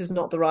 no, this is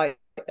not the right.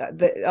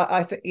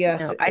 I think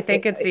yes, No, I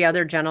think it's the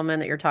other gentleman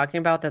that you're talking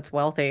about that's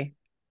wealthy.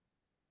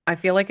 I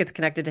feel like it's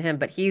connected to him,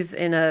 but he's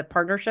in a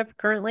partnership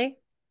currently.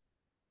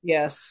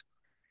 yes.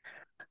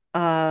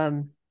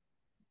 Um,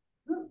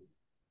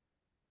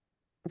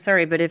 I'm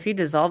sorry, but if he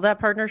dissolved that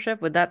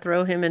partnership, would that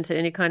throw him into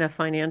any kind of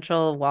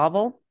financial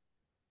wobble?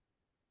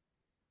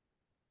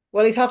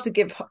 Well, he'd have to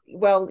give.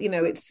 Well,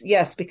 it's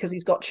yes because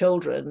he's got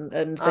children,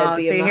 and there'd Oh,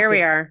 be a see, here we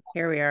massive. are.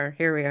 Here we are.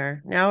 Here we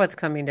are. Now it's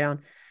coming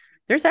down.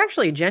 There's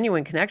actually a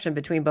genuine connection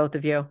between both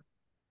of you.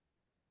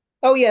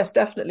 Oh yes,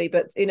 definitely.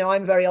 But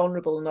I'm very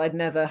honourable, and I've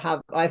never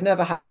had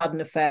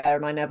an affair,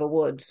 and I never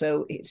would.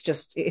 So it's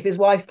just if his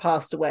wife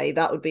passed away,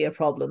 that would be a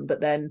problem.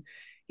 But then,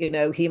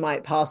 he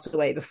might pass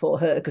away before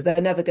her because they're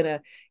never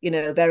gonna,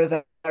 they're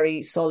a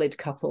very solid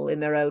couple in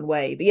their own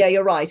way. But yeah,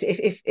 you're right.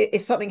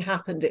 If something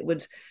happened, it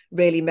would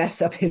really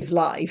mess up his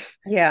life.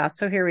 Yeah,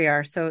 so here we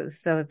are. So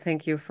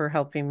thank you for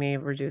helping me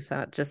reduce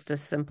that. Just a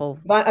simple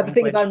But the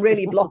thing is, I'm language.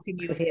 really blocking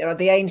you here.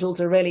 The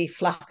angels are really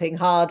flapping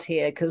hard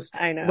here because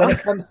I when know. it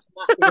comes to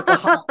matters of the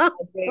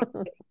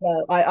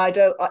heart, I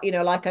don't,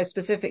 like I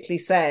specifically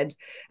said,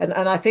 and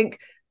I think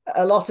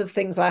a lot of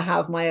things I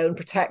have my own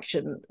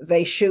protection.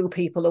 They shoo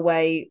people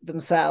away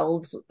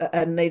themselves,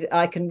 and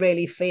I can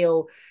really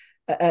feel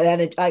an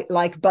energy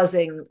like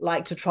buzzing,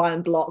 like to try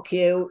and block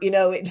you.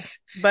 It's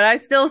But I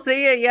still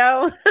see it,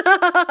 yo.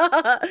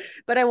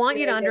 But I want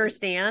you to yeah,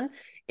 understand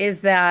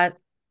is that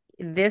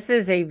this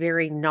is a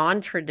very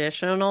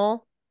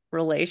non-traditional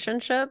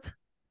relationship,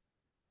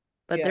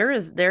 but yeah.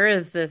 there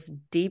is this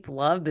deep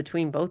love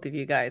between both of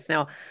you guys.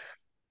 Now,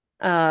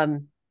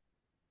 um,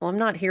 well, I'm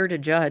not here to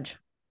judge,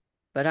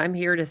 but I'm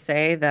here to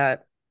say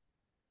that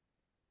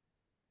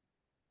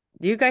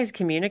do you guys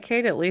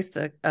communicate at least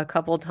a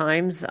couple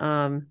times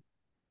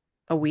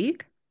a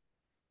week?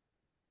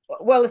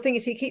 Well, the thing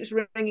is, he keeps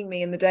ringing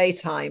me in the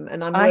daytime,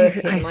 and I'm I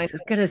working, and I. was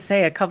gonna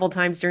say a couple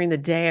times during the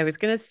day. I was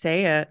gonna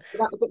say it.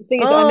 But the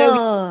thing is, I know.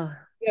 Oh,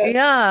 Yes.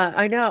 yeah,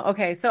 I know.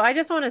 Okay, so I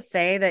just want to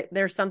say that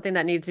there's something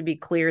that needs to be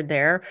cleared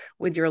there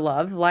with your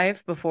love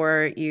life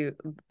before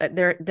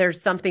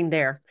there's something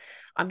there.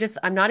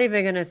 I'm not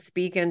even going to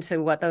speak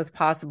into what those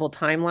possible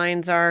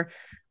timelines are.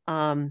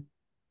 Um,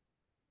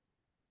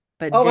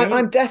 but Oh, dang,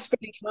 I'm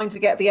desperately trying to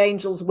get the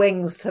angels'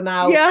 wings to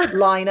now yeah,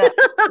 line up,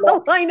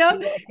 block line up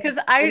me. because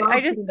I'm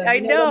asking them. I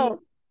When know.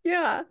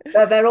 Yeah.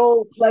 they're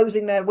all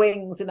closing their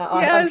wings, and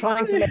I'm Yes.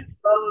 trying to make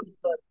a row of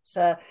them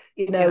to,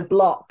 Yeah.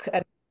 block.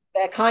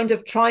 they're kind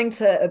of trying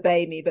to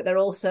obey me, but they're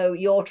also,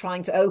 you're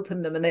trying to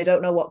open them and they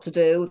don't know what to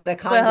do. They're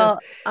kind of,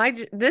 Well,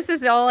 this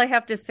is all I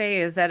have to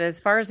say is that as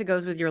far as it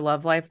goes with your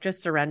love life,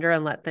 just surrender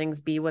and let things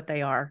be what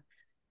they are.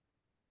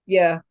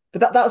 yeah.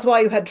 But that's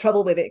why you had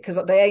trouble with it, because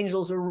the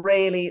angels were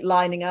really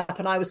lining up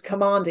and I was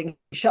commanding,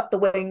 shut the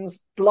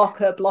wings,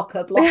 blocker,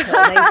 blocker, blocker.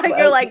 And they were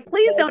You're opening like,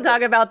 please the don't doors.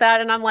 talk about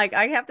that. And I'm like,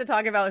 I have to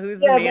talk about who's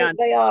the Yeah, man.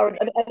 they are.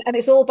 And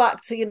it's all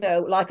back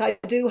to, like I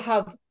do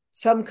have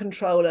some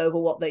control over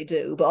what they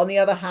do. But on the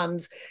other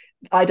hand,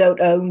 I don't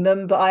own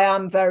them, but I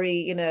am very,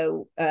 You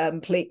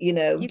can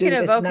do this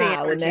evoke the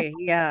now. And they're, energy.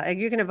 Yeah,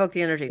 you can evoke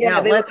the energy. yeah, Now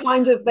they were let's,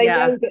 kind of, they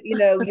yeah. know that,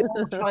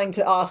 you're trying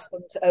to ask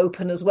them to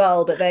open as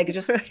well, but they're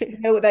just,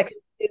 they're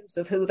confused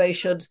of who they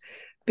should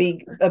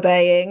be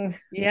obeying.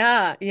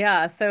 Yeah,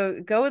 yeah.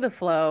 So go with the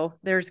flow.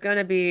 There's going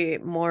to be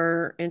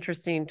more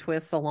interesting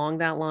twists along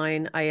that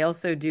line. I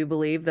also do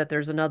believe that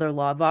there's another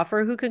love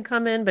offer who can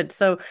come in, but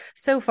so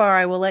far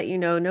I will let you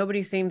know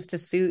nobody seems to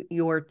suit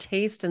your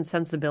taste and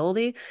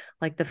sensibility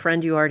like the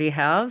friend you already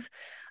have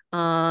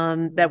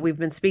that we've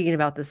been speaking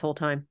about this whole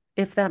time,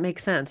 if that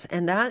makes sense.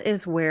 And that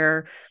is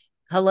where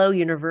hello,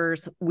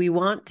 universe. We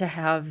want to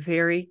have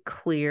very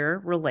clear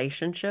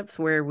relationships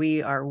where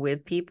we are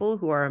with people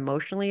who are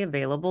emotionally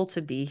available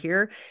to be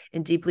here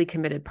in deeply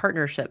committed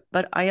partnership.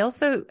 But I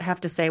also have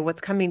to say, what's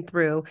coming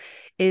through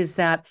is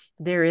that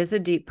there is a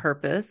deep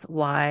purpose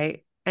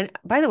why. And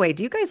by the way,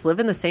 do you guys live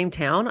in the same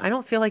town? I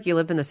don't feel like you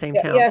live in the same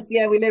Yeah, town. yes,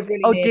 yeah, we live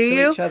really Oh, near do to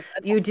you? each other.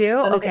 You do?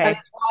 And Okay.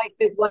 his wife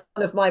is one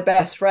of my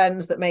best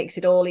friends that makes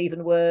it all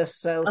even worse.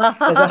 So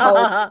there's a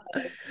whole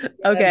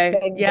Okay.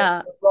 thing that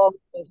Yeah. goes wrong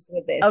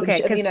with this.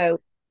 Okay. Because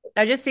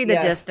I just see the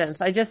Yes,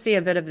 distance. I just see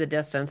a bit of the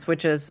distance,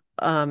 which is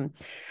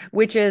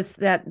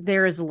that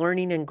there is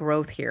learning and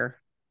growth here.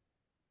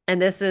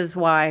 And this is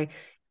why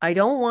I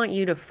don't want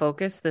you to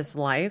focus this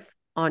life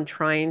on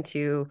trying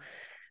to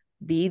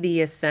be the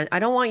ascent. I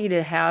don't want you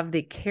to have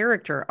the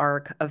character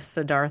arc of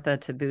Siddhartha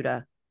to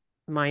Buddha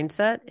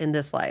mindset in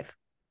this life.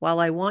 While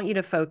I want you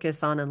to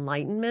focus on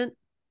enlightenment,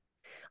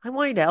 I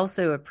want you to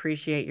also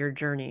appreciate your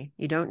journey.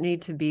 You don't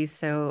need to be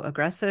so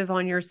aggressive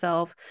on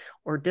yourself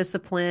or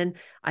discipline.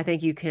 I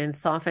think you can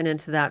soften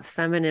into that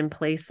feminine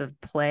place of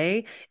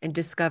play and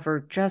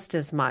discover just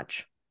as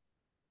much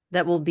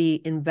that will be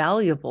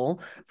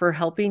invaluable for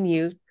helping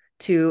you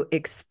to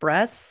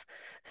express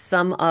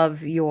some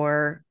of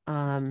your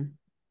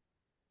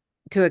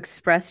to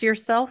express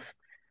yourself.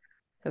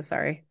 So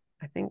sorry.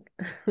 I think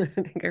I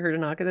think I heard a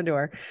knock at the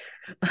door.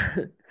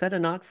 Is that a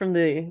knock from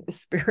the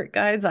spirit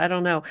guides? I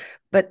don't know.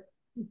 But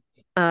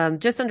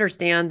just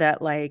understand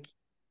that like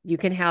you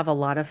can have a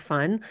lot of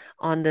fun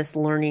on this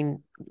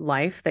learning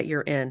life that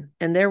you're in.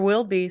 And there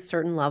will be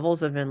certain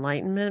levels of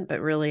enlightenment, but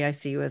really I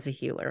see you as a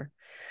healer.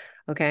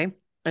 Okay.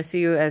 I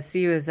see you as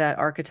that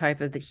archetype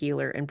of the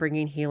healer and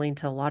bringing healing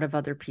to a lot of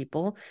other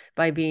people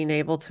by being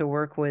able to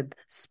work with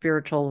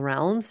spiritual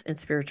realms and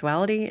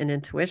spirituality and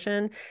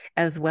intuition,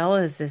 as well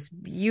as this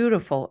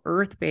beautiful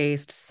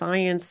earth-based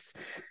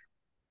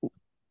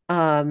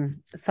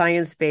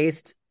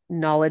science-based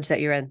knowledge that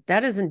you're in.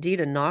 That is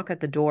indeed a knock at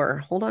the door.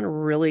 Hold on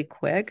really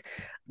quick.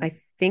 I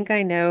think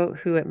I know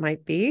who it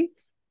might be.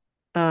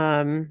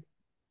 Um,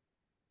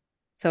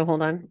 so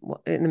hold on.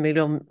 In the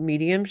middle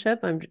mediumship,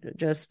 I'm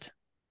just,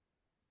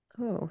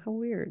 oh, how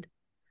weird.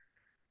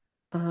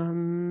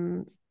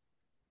 Um,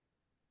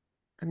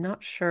 I'm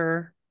not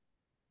sure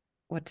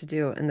what to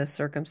do in this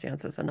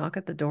circumstances. A knock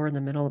at the door in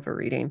the middle of a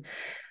reading.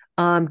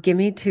 Give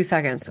me 2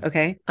 seconds,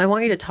 okay? I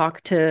want you to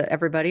talk to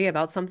everybody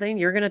about something.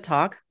 You're going to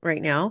talk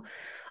right now,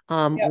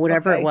 yeah,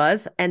 whatever it okay.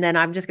 was, and then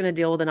I'm just going to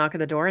deal with a knock at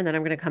the door, and then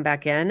I'm going to come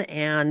back in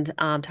and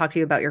talk to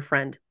you about your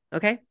friend.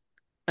 Okay?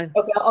 Uh,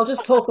 Okay, I'll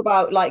just talk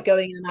about like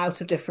going in and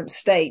out of different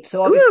states.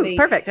 So Ooh, obviously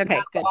perfect.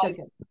 Okay, good, good,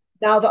 good.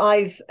 now that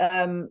I've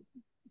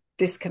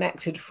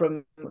disconnected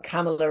from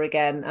Camilla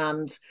again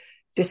and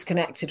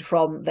disconnected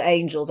from the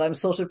angels, I'm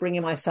sort of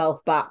bringing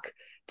myself back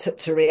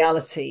to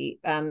reality.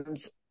 And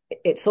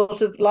it's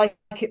sort of like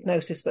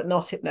hypnosis, but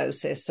not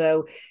hypnosis.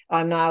 So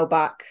I'm now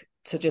back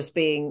to just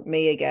being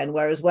me again.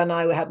 Whereas when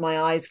I had my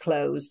eyes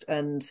closed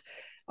and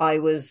I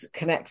was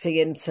connecting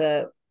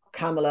into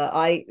Camilla,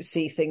 I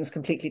see things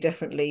completely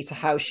differently to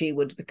how she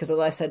would, because as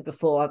I said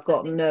before, I've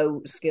got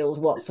no skills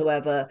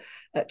whatsoever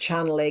at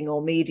channeling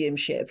or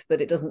mediumship,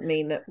 but it doesn't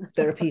mean that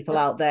there are people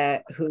out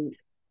there who,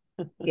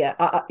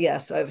 yeah,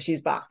 yes,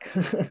 she's back.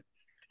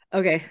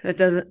 Okay, that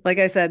doesn't, like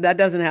I said, that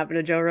doesn't happen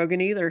to Joe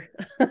Rogan either.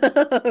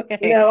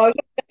 Okay. I was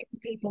just saying to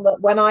people that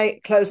when I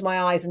close my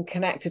eyes and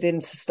connected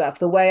into stuff,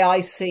 the way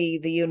I see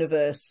the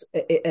universe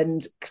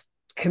and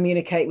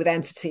communicate with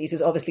entities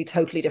is obviously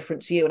totally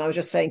different to you. And I was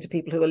just saying to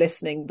people who are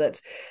listening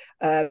that,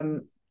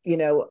 um, you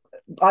know,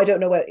 I don't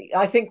know where,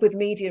 I think with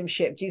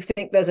mediumship, do you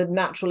think there's a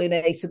natural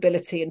innate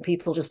ability and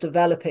people just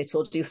develop it,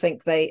 or do you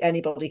think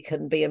anybody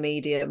can be a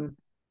medium?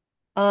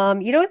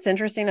 It's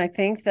interesting. I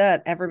think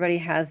that everybody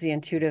has the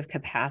intuitive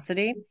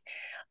capacity.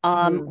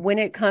 Mm. When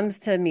it comes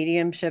to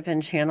mediumship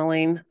and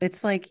channeling,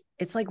 it's like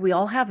we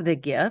all have the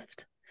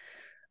gift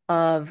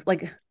of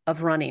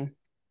running.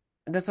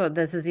 this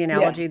is the Yeah.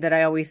 analogy that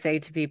I always say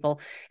to people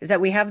is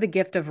that we have the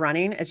gift of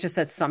running. It's just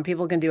that some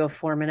people can do a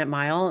 4 minute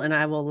mile, and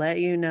I will let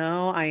you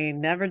know I ain't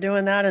never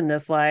doing that in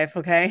this life.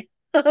 Okay.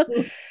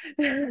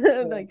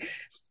 Yeah. Like,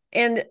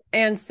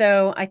 and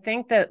so I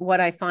think that what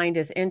I find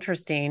is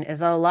interesting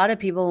is a lot of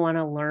people want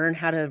to learn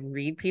how to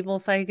read people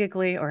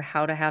psychically or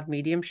how to have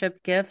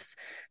mediumship gifts,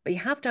 but you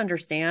have to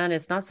understand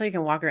it's not so you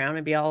can walk around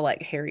and be all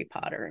like Harry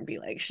Potter and be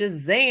like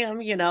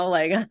Shazam,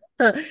 like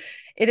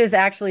it is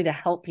actually to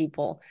help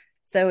people.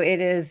 So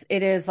it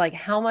is like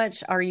how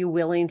much are you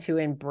willing to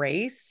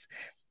embrace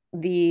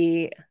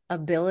the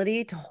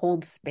ability to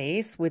hold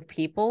space with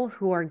people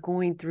who are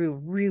going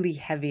through really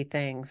heavy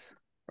things,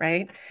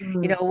 right?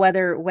 Mm.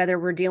 Whether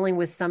we're dealing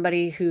with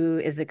somebody who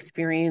is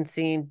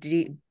experiencing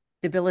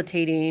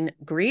debilitating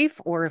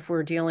grief, or if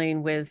we're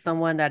dealing with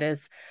someone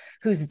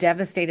who's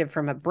devastated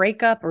from a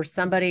breakup, or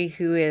somebody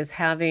who is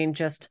having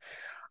just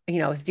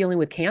is dealing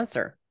with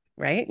cancer,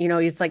 right?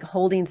 It's like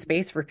holding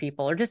space for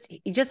people, or just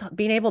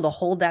being able to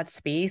hold that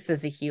space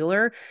as a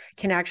healer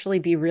can actually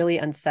be really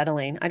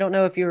unsettling. I don't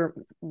know if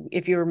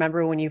you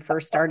remember when you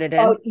first started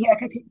Oh in. yeah,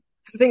 because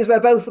the thing is we're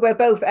both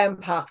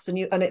empaths,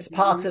 and it's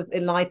part Mhm. of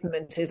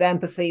enlightenment is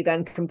empathy,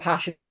 then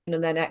compassion,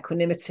 and then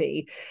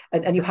equanimity,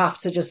 and you have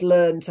to just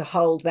learn to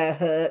hold their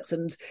hurt,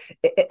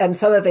 and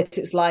some of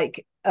it's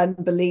like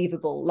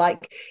unbelievable.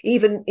 Like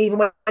even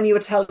when you were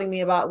telling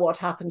me about what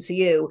happened to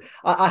you,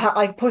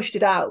 I pushed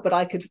it out, but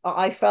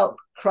I felt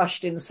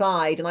crushed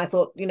inside, and I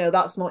thought,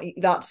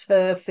 that's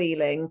her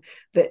feeling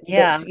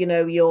Yeah. that's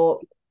you're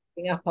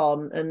up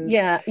on, and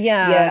Yeah.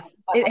 yeah. Yes.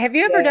 Have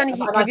you ever Yeah, done,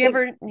 and I have you think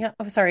ever, yeah.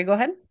 Oh, sorry. Go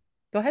ahead.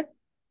 Go ahead.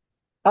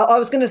 I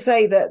was going to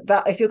say that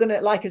if you're going to,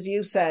 like as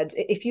you said,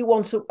 if you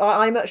want to,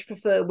 I much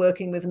prefer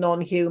working with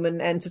non-human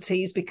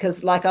entities,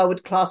 because, like, I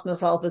would class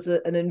myself as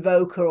an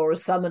invoker or a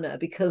summoner,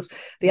 because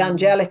the Mhm.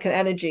 angelic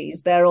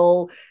energies, they're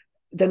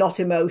not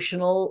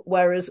emotional.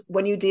 Whereas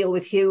when you deal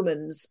with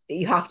humans,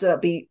 you have to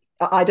be.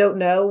 I don't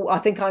know. I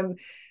think I'm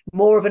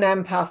more of an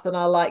empath than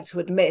I like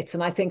to admit,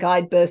 and I think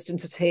I'd burst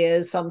into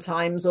tears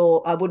sometimes,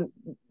 or I wouldn't.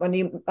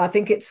 I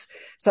think it's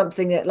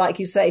something that, like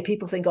you say,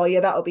 people think, oh yeah,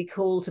 that would be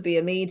cool to be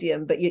a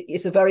medium, but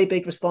it's a very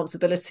big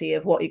responsibility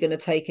of what you're going to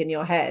take in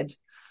your head.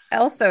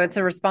 Also, it's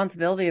a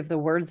responsibility of the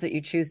words that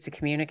you choose to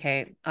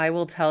communicate. I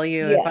will tell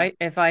you, if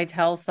Yeah. I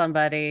tell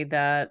somebody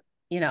that,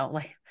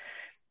 like,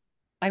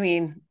 I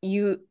mean,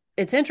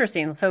 it's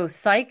interesting. So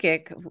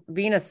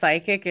being a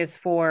psychic is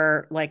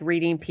for like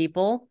reading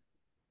people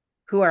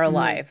who are Mm.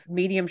 alive.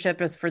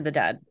 Mediumship is for the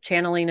dead.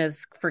 Channeling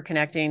is for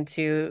connecting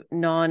to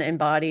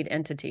non-embodied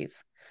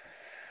entities.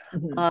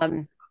 Mm-hmm.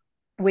 Um,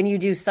 when you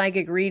do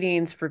psychic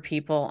readings for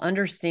people,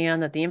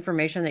 understand that the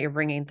information that you're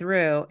bringing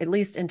through, at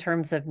least in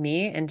terms of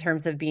me, in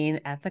terms of being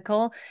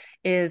ethical,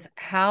 is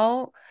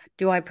how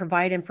do I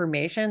provide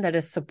information that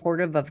is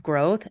supportive of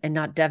growth and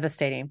not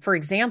devastating? For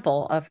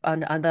example,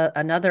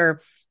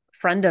 another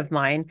friend of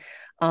mine,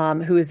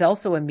 who is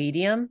also a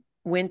medium,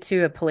 went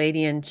to a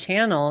Palladian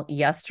channel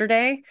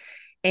yesterday,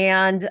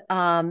 and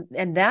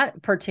that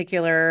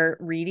particular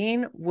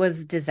reading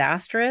was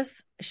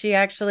disastrous. She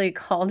actually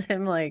called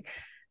him like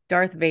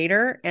Darth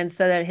Vader and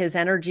said that his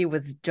energy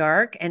was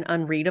dark and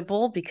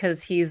unreadable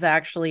because he's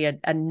actually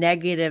a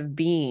negative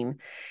being.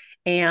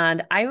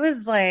 And I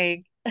was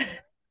like,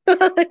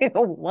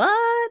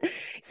 what?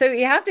 So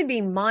you have to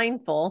be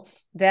mindful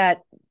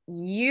that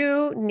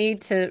you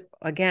need to,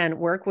 again,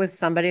 work with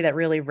somebody that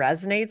really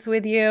resonates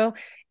with you,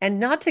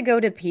 and not to go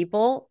to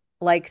people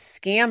like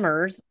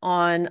scammers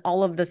on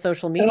all of the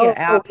social media Oh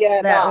apps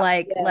yeah,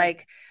 that yeah.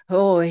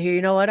 oh,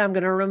 you know what? I'm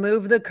going to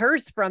remove the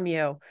curse from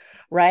you.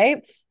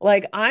 Right.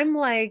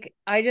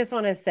 I just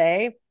want to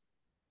say,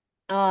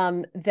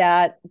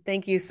 that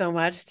thank you so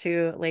much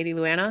to Lady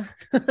Luana.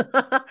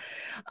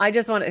 I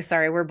just want to,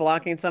 sorry, we're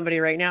blocking somebody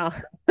right now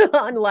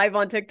on live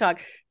on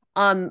TikTok.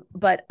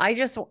 But I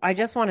just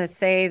want to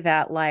say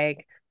that,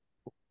 like,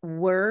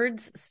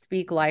 words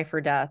speak life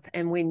or death.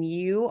 And when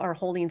you are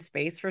holding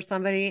space for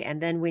somebody, and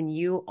then when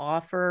you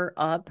offer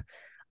up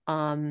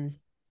um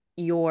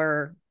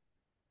your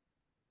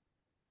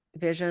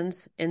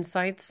visions,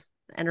 insights,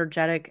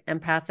 energetic,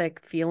 empathic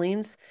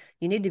feelings,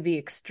 you need to be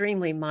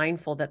extremely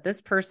mindful that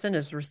this person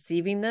is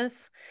receiving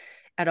this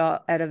at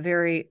a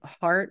very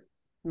heart,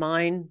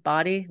 mind,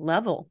 body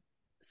level.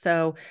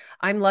 So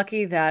I'm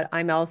lucky that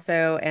I'm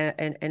also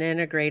an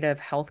integrative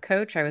health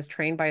coach. I was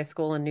trained by a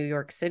school in New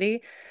York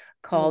City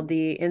called Mm.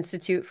 the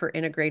Institute for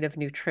Integrative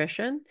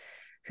Nutrition,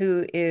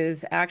 who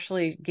is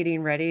actually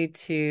getting ready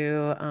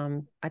to,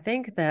 I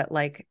think that,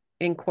 like,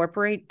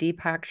 incorporate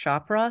Deepak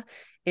Chopra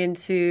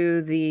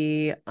into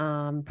the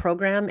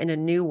program in a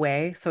new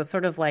way. So it's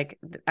sort of like,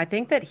 I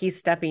think that he's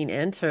stepping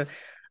in to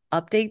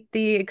update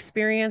the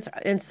experience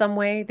in some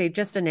way. They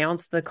just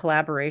announced the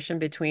collaboration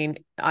between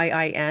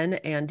IIN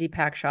and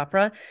Deepak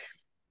Chopra.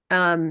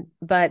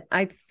 But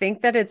I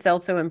think that it's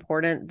also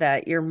important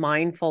that you're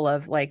mindful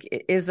of, like,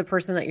 is the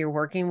person that you're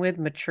working with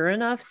mature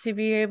enough to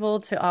be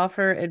able to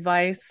offer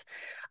advice?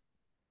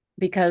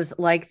 Because,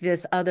 like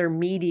this other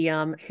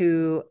medium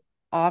who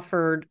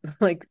offered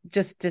like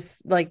just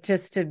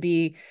to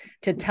be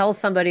to tell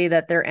somebody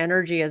that their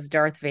energy is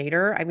Darth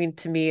Vader, I mean,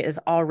 to me is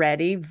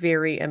already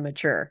very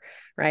immature,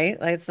 right?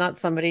 Like it's not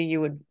somebody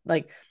you would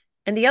like.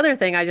 And the other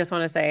thing I just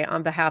want to say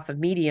on behalf of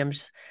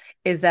mediums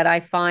is that I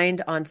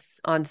find on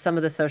some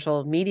of the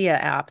social media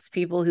apps,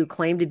 people who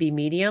claim to be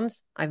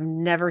mediums, I've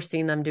never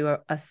seen them do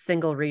a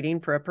single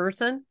reading for a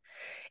person.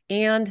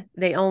 And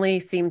they only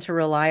seem to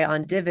rely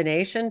on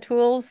divination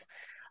tools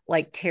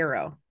like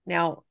tarot.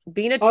 Now,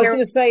 being a I was tarot,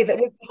 going to say that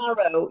with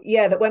tarot,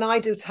 yeah, that when I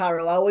do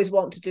tarot, I always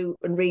want to do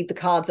and read the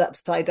cards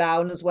upside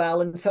down as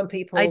well. And some I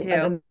people, do.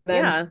 and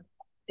then Yeah.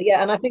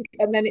 yeah, and I think,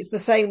 and then it's the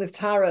same with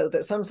tarot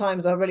that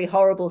sometimes a really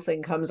horrible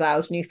thing comes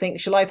out, and you think,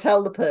 shall I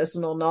tell the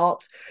person or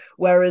not?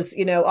 Whereas,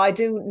 I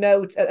do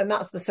know, and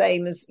that's the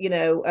same as,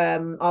 I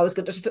was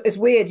going to, it's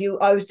weird.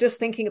 I was just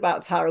thinking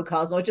about tarot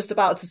cards, and I was just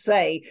about to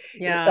say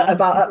Yeah.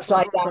 about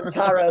upside down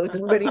tarots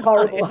and really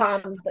horrible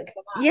hands that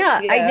come out.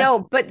 Yeah, I Yeah.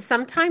 know, but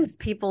sometimes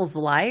people's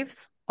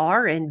lives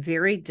are in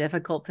very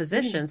difficult Mm.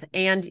 positions,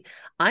 and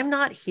I'm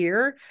not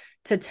here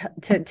to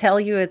tell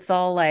you it's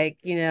all like,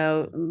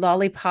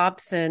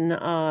 lollipops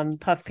and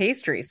puff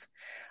pastries.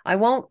 I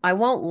won't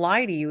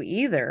lie to you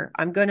either.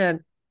 I'm going to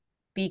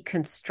be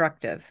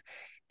constructive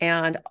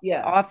and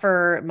Yeah.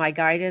 offer my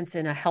guidance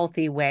in a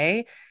healthy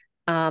way.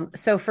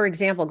 So for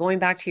example, going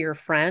back to your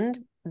friend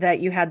that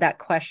you had that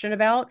question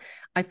about,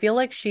 I feel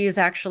like she is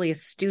actually a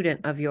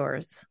student of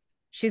yours.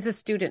 She's a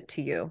student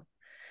to you.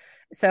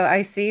 So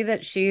I see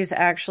that she's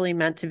actually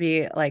meant to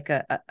be like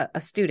a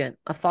student,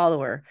 a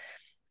follower.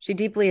 She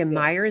deeply Yeah.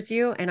 admires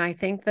you. And I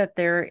think that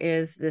there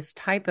is this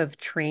type of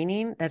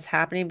training that's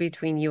happening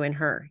between you and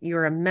her.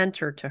 You're a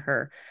mentor to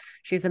her.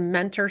 She's a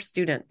mentor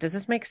student. Does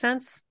this make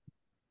sense?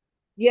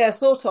 Yeah,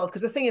 sort of.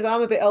 Because the thing is,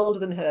 I'm a bit older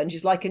than her, and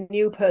she's like a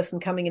new person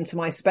coming into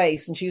my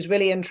space, and she's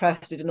really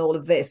interested in all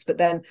of this. But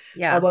then I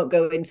Yeah. won't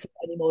go into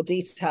any more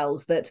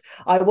details. That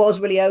I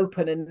was really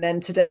open, and then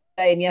today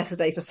and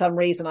yesterday, for some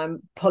reason,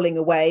 I'm pulling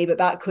away. But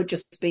that could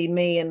just be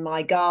me and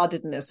my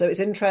guardedness. So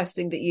it's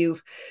interesting that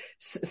you've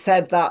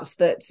said that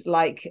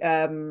like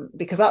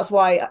because that's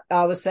why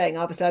I was saying,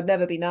 obviously, I'd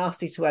never be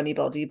nasty to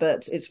anybody,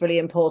 but it's really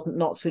important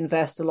not to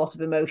invest a lot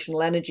of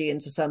emotional energy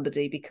into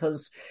somebody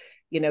because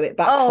it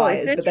Oh,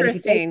 it's backfires. But then if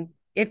you don't. interesting.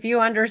 If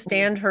you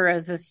understand her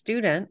as a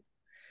student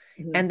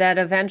Mhm, and that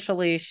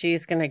eventually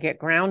she's going to get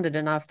grounded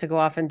enough to go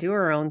off and do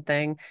her own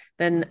thing,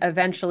 then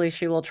eventually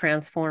she will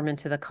transform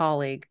into the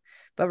colleague.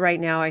 But right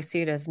now I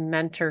see it as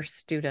mentor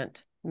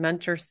student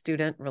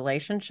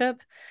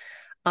relationship.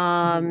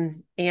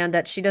 mhm. And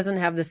that she doesn't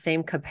have the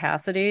same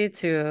capacity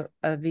to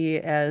be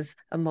as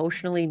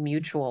emotionally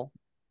mutual,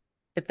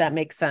 if that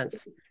makes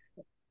sense.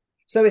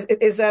 So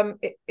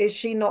is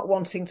she not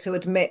wanting to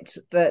admit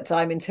that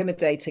I'm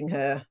intimidating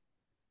her?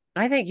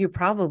 I think you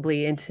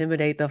probably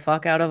intimidate the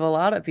fuck out of a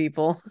lot of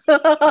people.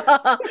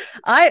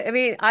 I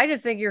mean, I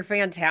just think you're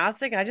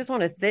fantastic. I just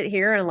want to sit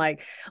here and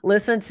like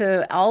listen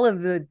to all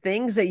of the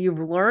things that you've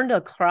learned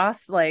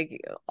across like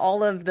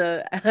all of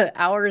the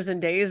hours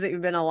and days that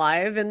you've been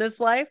alive in this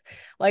life.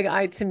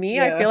 Like to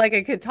me, I feel Yeah. like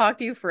I could talk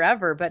to you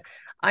forever, but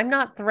I'm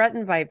not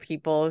threatened by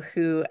people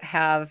who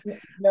have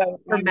No,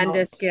 I'm not.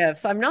 tremendous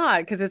gifts. I'm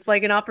not, because it's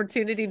like an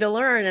opportunity to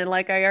learn. And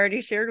like I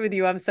already shared with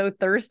you, I'm so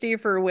thirsty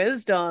for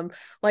wisdom.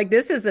 Like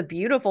this is a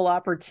beautiful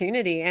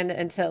opportunity,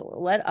 and to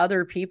let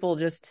other people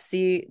just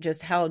see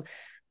just how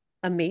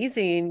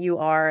amazing you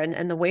are,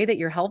 and the way that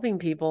you're helping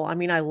people. I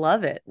mean, I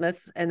love it.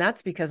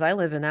 That's because I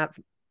live in that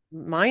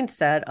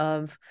mindset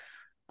of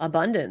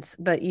abundance,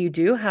 but you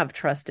do have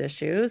trust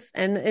issues,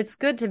 and it's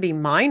good to be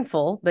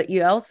mindful, but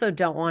you also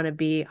don't want to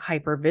be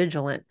hyper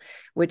vigilant,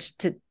 which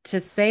to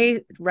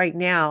say right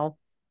now,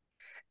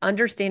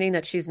 understanding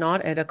that she's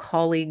not at a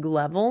colleague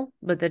level,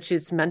 but that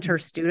she's mentor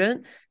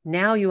student.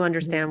 Now you Mhm,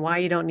 understand why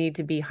you don't need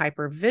to be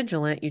hyper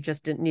vigilant. You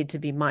just didn't need to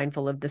be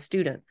mindful of the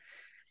student.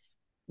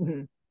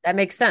 mhm. That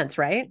makes sense,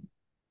 right?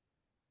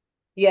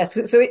 Yes.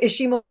 So is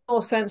she more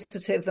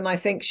sensitive than I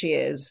think she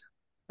is?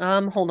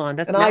 Hold on.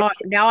 That's And I,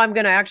 now I'm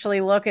gonna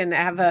actually look and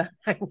have a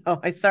I know,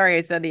 I sorry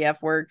I said the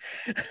F word.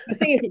 the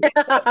thing is,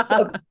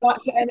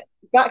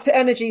 back to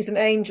energies and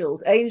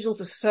angels. Angels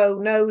are so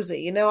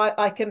nosy.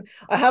 I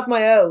have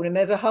my own, and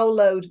there's a whole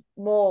load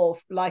more.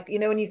 Like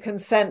when you can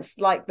sense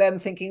like them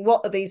thinking,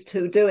 "What are these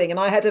two doing?" And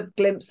I had a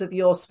glimpse of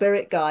your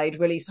spirit guide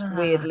really Ah.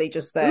 weirdly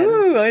just then.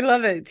 Ooh, I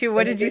love it too.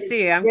 What And it did you really,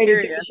 see? I'm really,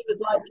 she curious. was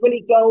like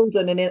really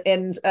golden,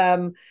 and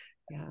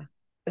Yeah.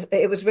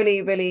 it was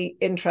really, really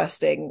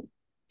interesting.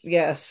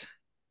 Yes.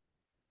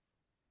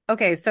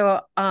 Okay,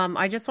 so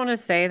I just want to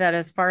say that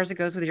as far as it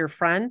goes with your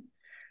friend,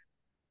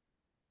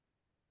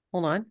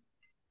 hold on.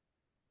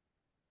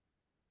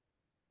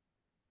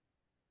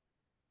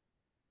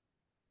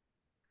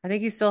 I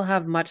think you still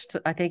have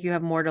I think you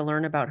have more to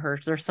learn about her.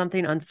 There's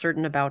something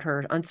uncertain about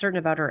her, uncertain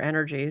about her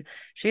energy.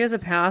 She has a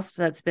past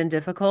that's been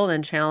difficult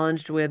and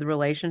challenged with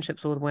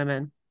relationships with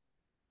women.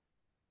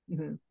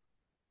 Hmm.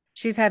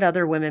 She's had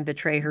other women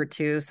betray her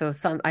too. So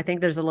I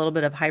think there's a little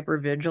bit of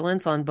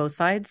hypervigilance on both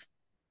sides,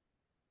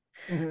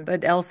 Hmm.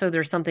 but also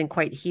there's something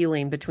quite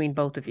healing between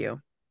both of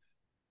you.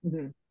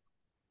 Hmm.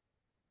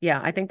 Yeah,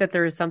 I think that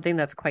there is something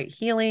that's quite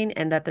healing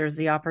and that there's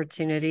the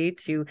opportunity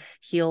to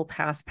heal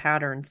past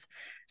patterns.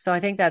 So I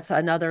think that's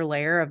another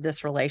layer of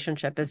this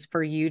relationship is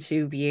for you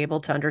to be able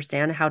to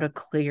understand how to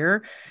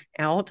clear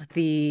out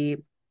the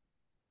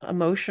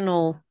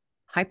emotional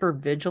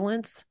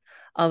hypervigilance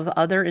of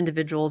other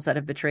individuals that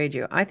have betrayed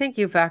you. I think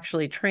you've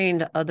actually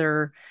trained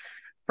other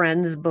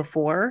friends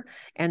before,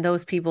 and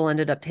those people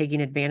ended up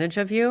taking advantage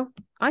of you.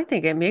 I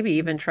think it maybe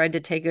even tried to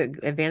take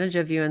advantage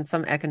of you in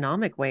some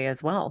economic way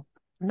as well.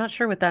 I'm not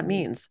sure what that Mhm.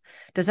 means.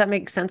 Does that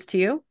make sense to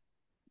you?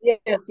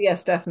 Yes,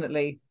 yes,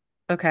 definitely.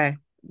 Okay.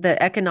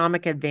 The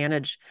economic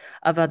advantage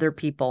of other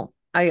people.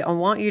 I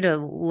want you to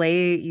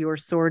lay your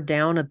sword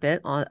down a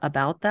bit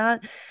about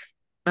that,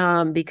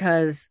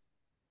 because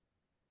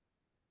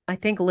I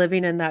think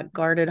living in that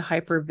guarded,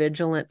 hyper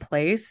vigilant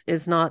place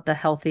is not the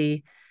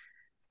healthy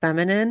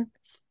feminine.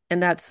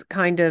 And that's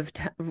kind of,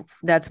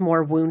 that's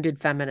more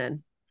wounded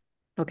feminine.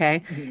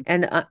 Okay.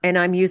 Mhm. And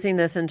I'm using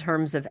this in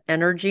terms of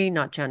energy,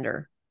 not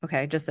gender.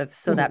 Okay. Just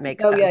so that Mhm.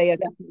 makes Oh yeah, yeah, sense.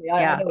 definitely.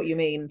 I Yeah. know what you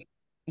mean.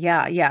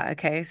 Yeah. Yeah.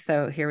 Okay.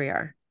 So here we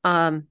are.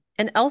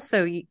 And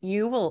also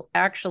you will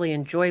actually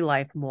enjoy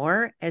life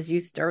more as you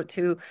start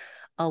to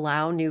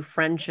allow new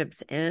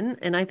friendships in.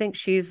 And I think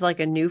she's like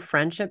a new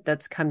friendship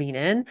that's coming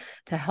in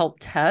to help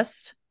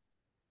test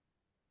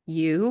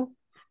you.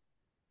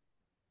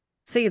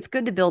 See, it's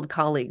good to build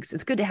colleagues.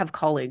 It's good to have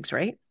colleagues,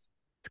 right?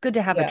 It's good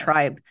to have a Yeah.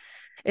 tribe.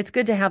 It's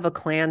good to have a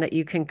clan that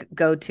you can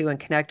go to and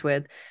connect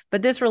with.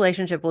 But this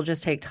relationship will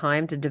just take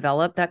time to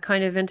develop that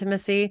kind of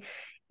intimacy.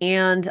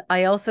 And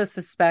I also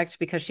suspect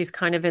because she's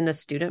kind of in the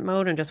student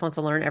mode and just wants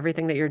to learn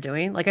everything that you're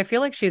doing. Like I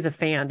feel like she's a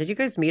fan. Did you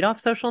guys meet off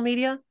social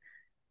media?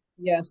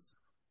 Yes.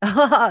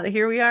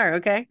 Here we are.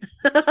 Okay.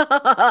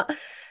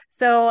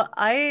 So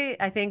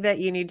I think that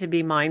you need to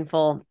be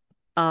mindful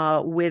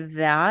with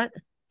that.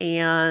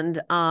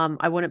 And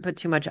I wouldn't put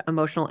too much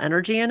emotional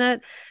energy in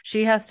it.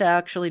 She has to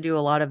actually do a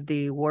lot of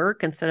the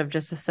work instead of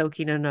just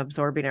soaking and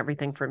absorbing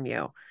everything from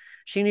you.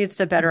 She needs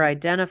to better Mhm.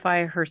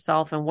 identify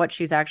herself and what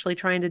she's actually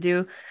trying to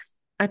do.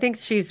 I think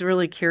she's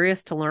really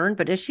curious to learn,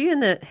 but is she in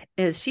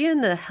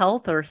the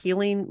health or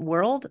healing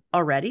world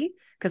already?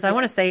 Because I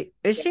want to Yeah. say,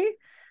 is Yeah. she?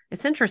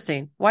 It's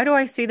interesting. Why do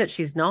I see that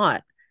she's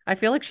not? I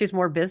feel like she's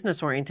more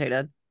business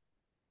orientated.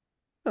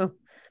 Oh,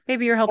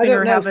 maybe you're I helping don't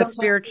her know. have a Sometimes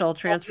spiritual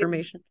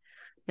transformation.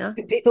 Yeah.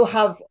 people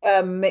have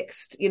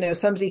mixed,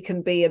 somebody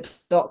can be a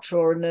doctor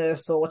or a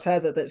nurse or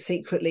whatever, but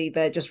secretly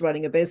they're just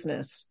running a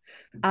business.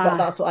 Ah,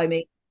 That's what I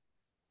mean.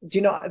 Do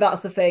you know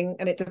that's the thing?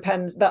 And it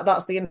depends.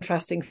 That's the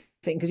interesting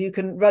thing because you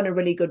can run a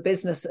really good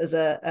business as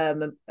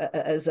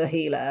a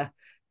healer,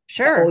 or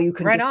sure. you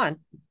can Right do. on.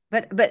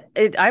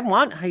 I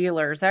want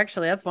healers.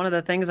 Actually, that's one of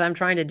the things I'm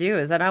trying to do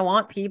is that I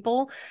want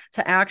people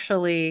to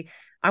actually,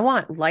 I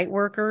want light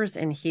workers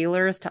and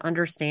healers to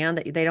understand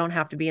that they don't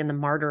have to be in the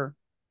martyr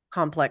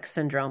complex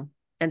syndrome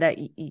and that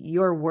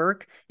your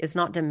work is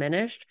not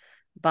diminished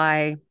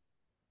by,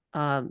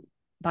 um,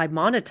 by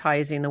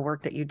monetizing the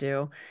work that you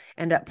do.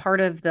 And that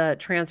part of the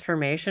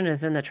transformation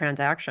is in the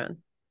transaction.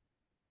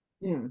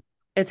 Hmm.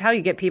 It's how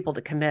you get people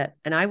to commit.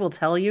 And I will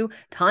tell you,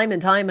 time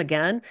and time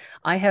again,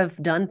 I have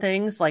done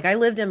things like I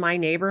lived in my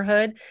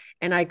neighborhood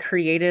and I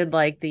created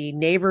like the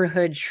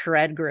neighborhood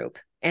shred group.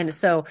 And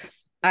so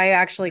I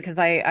actually, because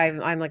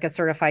I'm like a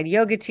certified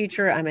yoga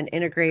teacher, I'm an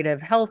integrative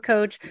health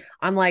coach.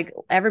 I'm like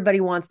everybody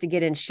wants to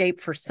get in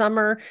shape for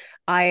summer.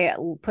 I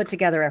put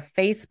together a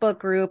Facebook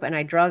group and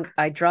I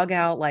drug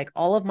out like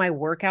all of my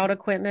workout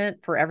equipment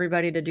for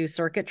everybody to do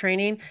circuit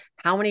training.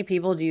 How many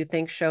people do you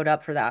think showed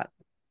up for that?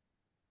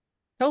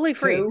 Totally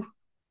free. Two.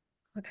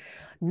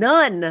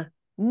 None.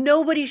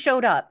 Nobody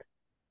showed up.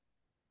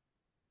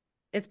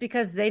 It's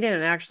because they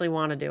didn't actually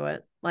want to do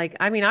it. Like,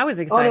 I mean, I was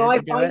Oh no,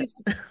 excited to do it.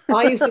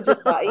 I used to do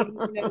that even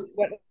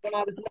when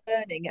I was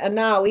learning, and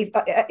now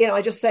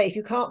I just say if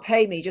you can't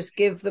pay me, just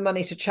give the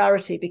money to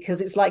charity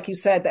because it's like you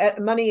said,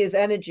 money is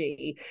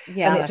energy, and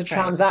Yeah, it's a that's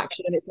right.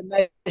 transaction, and it's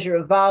a measure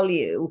of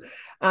value,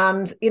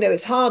 and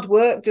it's hard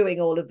work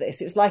doing all of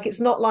this. It's like it's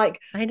not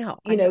like I know.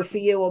 I know. for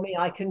you or me,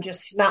 I can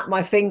just snap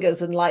my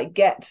fingers and like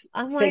get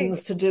I'm things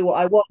like, to do what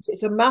I want.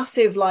 It's a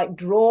massive like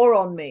draw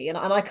on me, and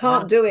I yeah,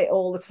 can't do it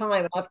all the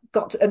time. And I've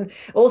got to, and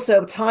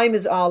also time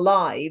is our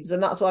lives,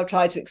 and that's what I've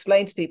tried to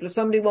explain to people. If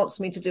somebody wants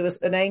me to do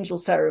an angel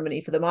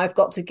ceremony for them, I've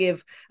got to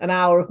give an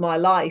hour of my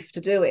life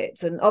to do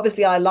it. And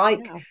obviously, I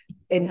like yeah,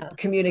 in yeah.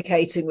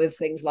 communicating with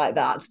things like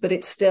that, but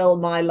it's still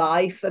my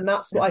life. And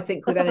that's what I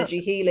think with energy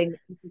healing,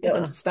 people don't Yeah.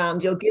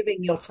 understand. You're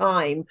giving your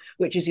time,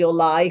 which is your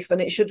life, and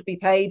it should be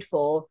paid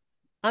for.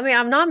 I mean,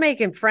 I'm not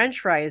making French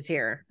fries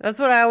here. That's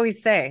what I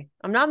always say.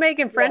 I'm not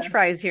making French Yeah,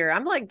 fries here.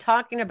 I'm like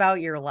talking about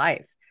your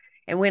life.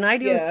 And when I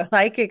do yeah.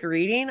 psychic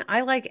reading,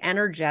 I like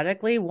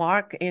energetically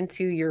walk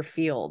into your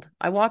field.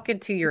 I walk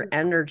into your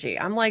energy.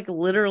 I'm like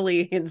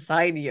literally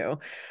inside you.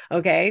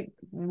 Okay.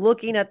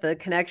 Looking at the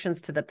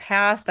connections to the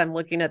past. I'm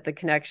looking at the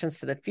connections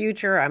to the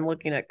future. I'm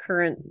looking at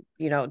current,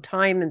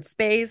 time and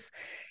space.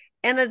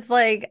 And it's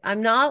like,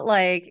 I'm not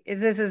like,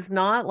 this is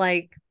not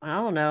like, I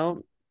don't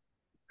know,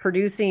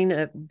 producing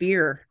a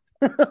beer.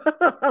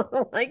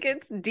 Like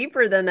it's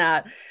deeper than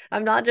that.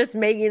 I'm not just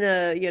making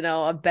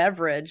a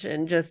beverage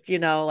and just,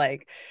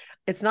 like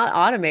it's not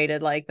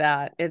automated like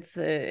that.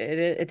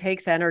 It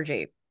takes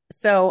energy.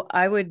 So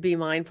I would be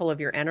mindful of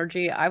your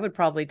energy. I would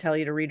probably tell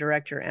you to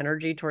redirect your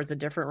energy towards a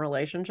different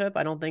relationship.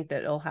 I don't think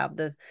that it'll have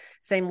this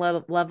same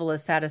level of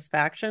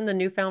satisfaction, the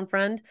newfound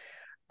friend.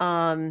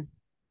 Um,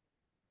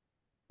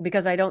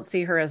 because I don't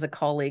see her as a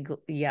colleague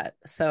yet.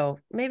 So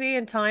maybe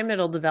in time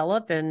it'll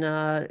develop and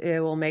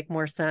it will make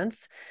more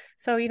sense.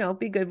 So,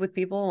 be good with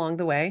people along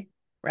the way,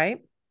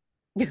 right?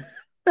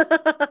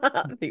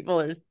 People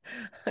are,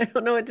 I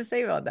don't know what to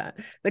say about that.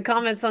 The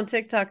comments on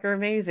TikTok are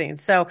amazing.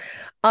 So,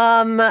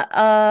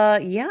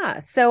 yeah.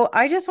 So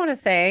I just want to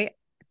say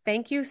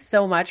thank you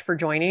so much for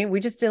joining. We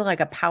just did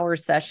like a power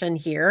session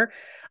here.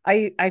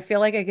 I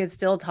feel like I could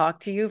still talk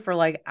to you for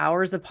like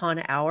hours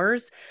upon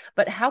hours,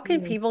 but how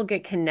can Mm. people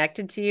get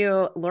connected to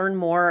you, learn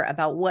more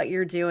about what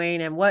you're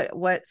doing and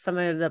what some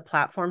of the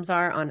platforms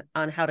are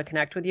on how to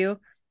connect with you?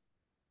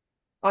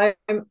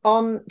 I'm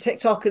on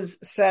TikTok as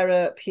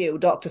Sarah Pugh,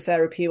 Dr.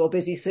 Sarah Pugh, or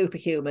Busy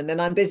Superhuman. Then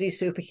I'm Busy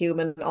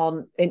Superhuman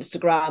on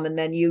Instagram and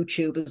then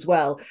YouTube as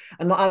well.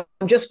 And I'm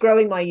just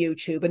growing my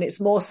YouTube, and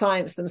it's more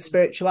science than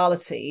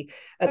spirituality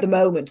at the Okay.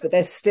 moment. But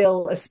there's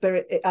still a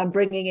spirit. I'm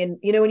bringing in,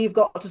 when you've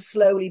got to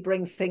slowly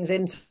bring things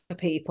into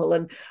people.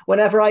 And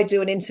whenever I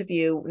do an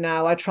interview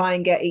now, I try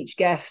and get each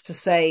guest to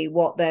say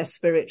what their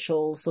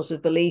spiritual sort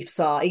of beliefs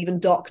are, even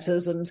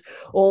doctors and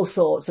all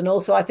sorts. And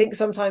also, I think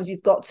sometimes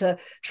you've got to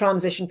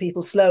transition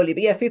people slowly.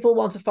 But yeah, if people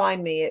want to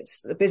find me,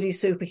 it's the Busy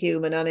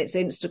Superhuman, and it's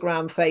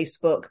Instagram,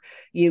 Facebook,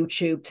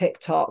 YouTube,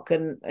 TikTok,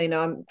 and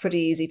I'm pretty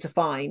easy to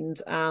find,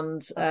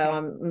 and Okay.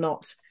 I'm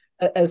not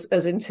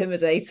as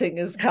intimidating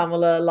as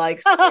Kamala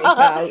likes to make No,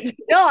 out.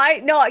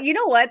 I no, you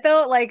know what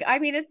though? Like, I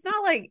mean, it's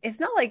not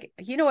like,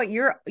 you know what,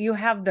 you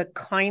have the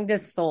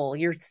kindest soul.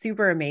 You're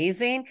super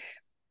amazing.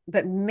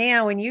 But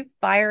man, when you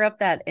fire up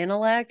that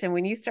intellect and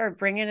when you start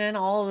bringing in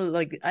all the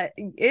like,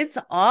 it's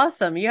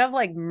awesome. You have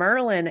like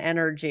Merlin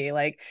energy.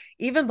 Like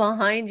even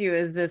behind you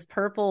is this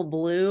purple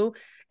blue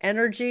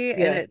energy,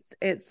 and Yeah.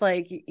 it's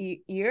like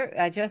you're.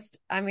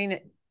 I mean,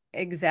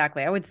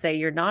 exactly. I would say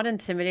you're not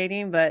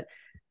intimidating, but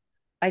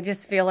I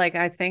just feel like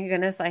thank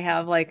goodness I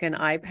have like an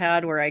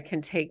iPad where I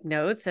can take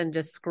notes and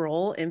just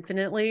scroll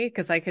infinitely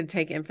because I could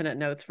take infinite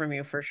notes from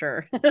you for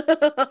sure.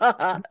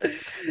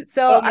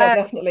 So Oh yeah,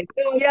 definitely.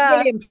 No, I was yeah.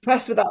 really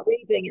impressed with that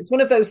reading. It's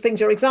one of those things.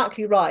 You're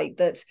exactly right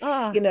that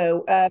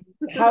Oh.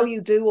 how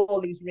you do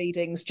all these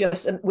readings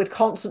just and with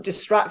constant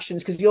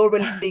distractions because you're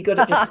really good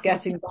at just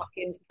getting back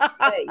into the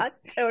space.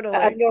 And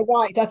Totally. you're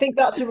right. I think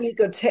that's a really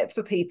good tip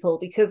for people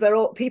because there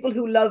are people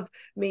who love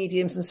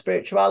mediums and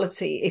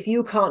spirituality. If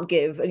you can't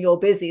give and you're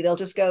busy, they'll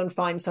just go and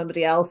find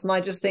somebody else. And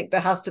I just think there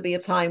has to be a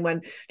time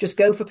when just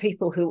go for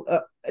people who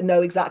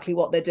know exactly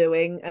what they're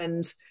doing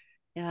and.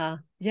 Yeah.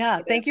 Yeah. You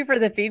know, Thank you for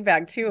the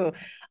feedback too.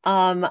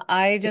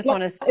 I It's just like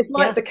want to, it's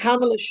like yeah. the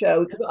Camilla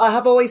show because I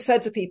have always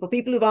said to people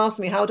who've asked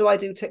me how do I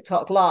do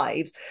TikTok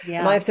lives, and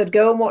Yeah. I've said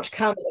go and watch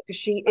Camilla because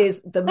she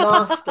is the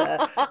master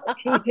of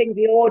keeping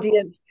the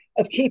audience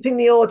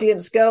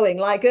going.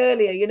 Like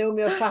earlier, when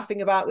we were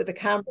faffing about with the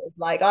cameras,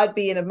 like I'd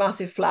be in a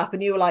massive flap,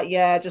 and you were like,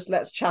 "Yeah, just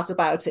let's chat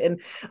about it."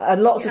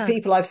 And lots of Yeah.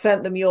 people I've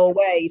sent them your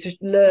way to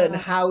learn Oh,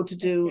 how to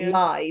thank do you.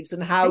 lives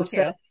and how Thank to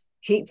you.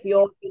 keep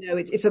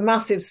it's a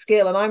massive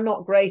skill, and I'm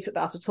not great at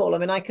that at all. I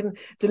mean, I can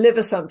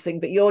deliver something,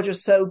 but you're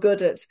just so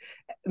good at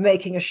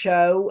making a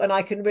show, and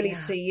I can really Yeah.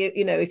 see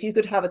if you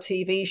could have a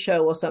TV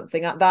show or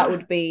something, that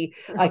would be,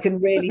 I can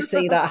really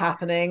see that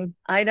happening.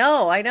 I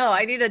know, I know.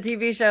 I need a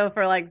TV show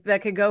for like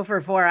that could go for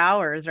 4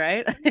 hours,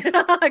 right?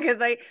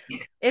 Because it's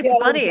Yeah, all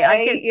funny.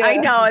 day. I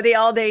Yeah. know the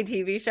all day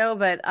TV show,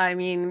 but I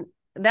mean,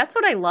 that's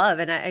what I love.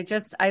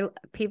 And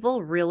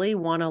people really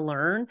want to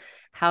learn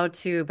how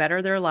to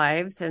better their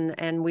lives,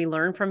 and we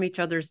learn from each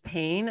other's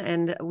pain,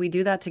 and we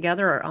do that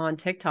together on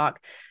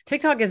TikTok.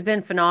 TikTok has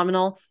been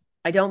phenomenal.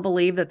 I don't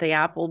believe that the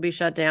app will be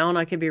shut down.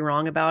 I could be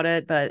wrong about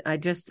it, but I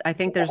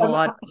think there's a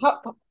lot.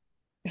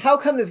 How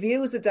come the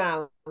views are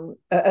down?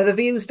 Are the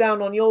views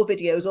down on your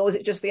videos, or is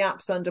it just the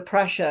app's under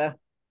pressure?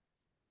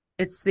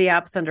 It's the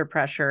apps under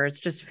pressure. It's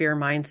just fear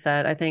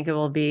mindset. I think it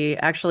will be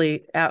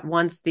actually at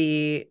once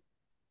the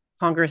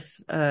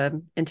Congress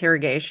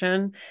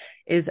interrogation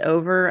is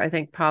over. I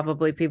think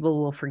probably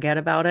people will forget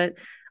about it.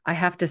 I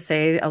have to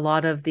say, a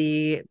lot of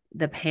the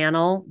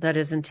panel that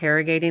is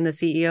interrogating the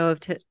CEO of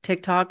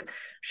TikTok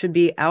should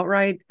be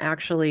outright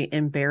actually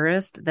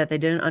embarrassed that they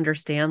didn't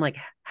understand like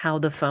how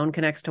the phone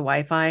connects to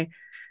Wi-Fi,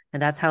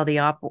 and that's how the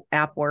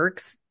app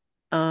works.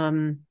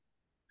 Um,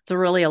 it's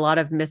really a lot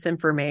of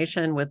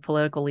misinformation with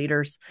political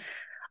leaders.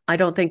 I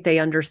don't think they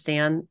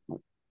understand.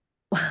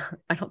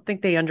 I don't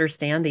think they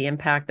understand the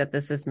impact that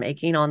this is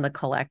making on the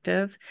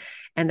collective,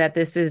 and that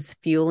this is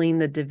fueling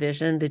the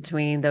division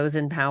between those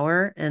in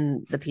power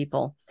and the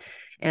people.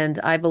 And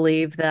I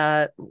believe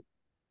that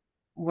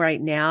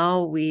right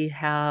now we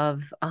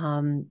have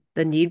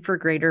the need for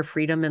greater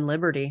freedom and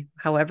liberty,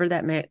 however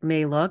that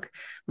may look.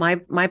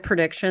 My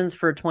predictions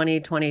for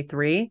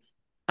 2023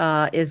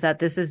 is that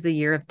this is the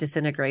year of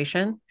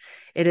disintegration.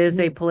 It is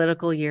a Mm.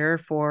 political year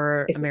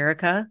for It's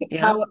America. the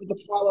Yeah.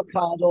 tower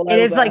card all It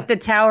is like over. the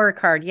tower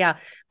card. Yeah.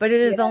 But Yeah.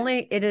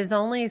 it is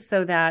only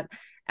so that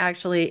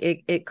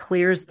actually it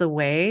clears the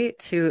way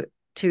to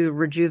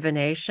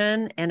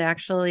rejuvenation and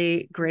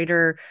actually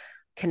greater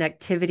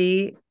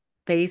connectivity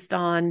based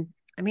on,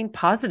 I mean,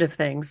 positive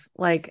things.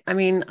 Like, I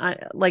mean,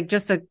 like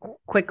just to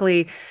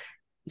quickly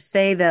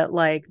say that,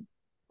 like,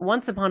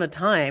 once upon a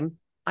time,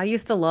 I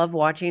used to love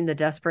watching the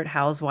Desperate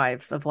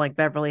Housewives of like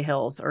Beverly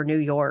Hills or New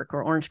York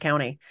or Orange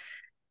County.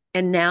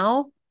 And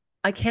now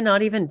I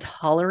cannot even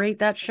tolerate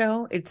that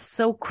show. It's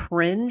so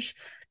cringe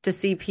to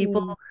see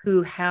people Mm.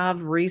 who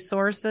have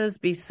resources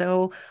be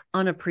so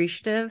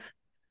unappreciative.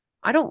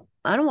 I don't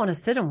want to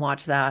sit and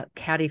watch that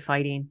catty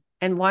fighting.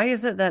 And why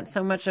is it that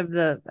so much of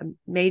the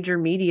major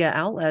media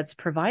outlets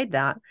provide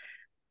that?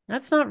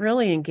 That's not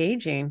really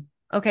engaging.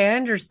 Okay, I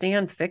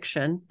understand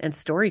fiction and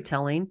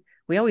storytelling.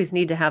 We always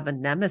need to have a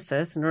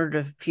nemesis in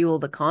order to fuel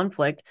the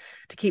conflict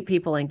to keep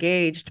people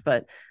engaged,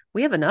 but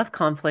we have enough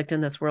conflict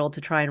in this world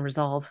to try and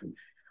resolve.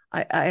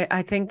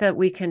 I think that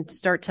we can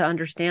start to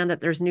understand that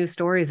there's new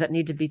stories that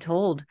need to be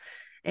told.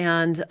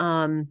 And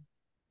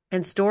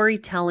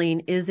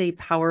storytelling is a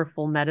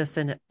powerful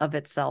medicine of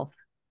itself.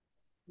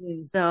 Mm.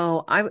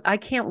 So I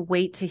can't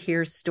wait to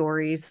hear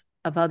stories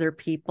of other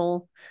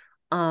people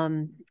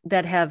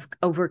that have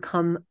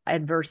overcome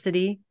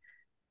adversity,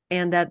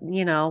 and that,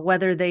 you know,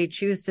 whether they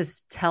choose to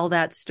tell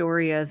that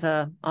story as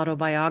a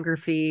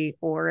autobiography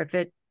or if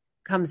it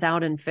comes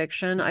out in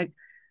fiction.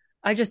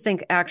 I just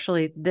think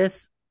actually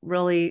this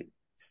really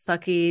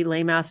sucky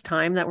lame ass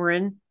time that we're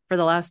in for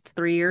the last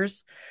 3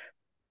 years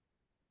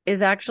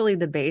is actually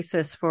the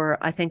basis for,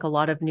 I think, a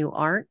lot of new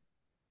art,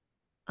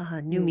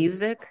 new Mm.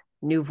 music,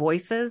 new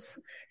voices,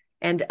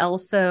 and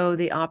also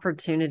the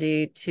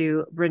opportunity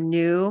to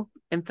renew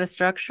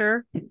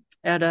infrastructure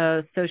at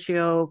a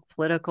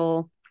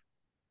socio-political,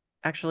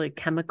 actually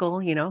chemical,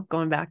 you know,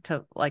 going back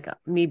to like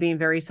me being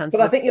very But I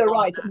sensitive think to you're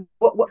all right.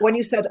 When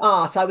you said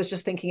art, I was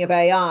just thinking of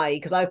AI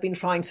because I've been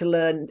trying to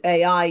learn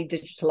AI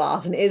digital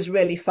art, and it is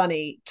really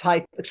funny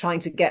trying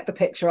to get the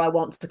picture I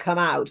want to come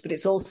out. But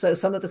it's also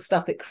some of the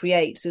stuff it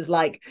creates is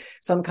like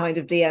some kind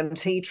of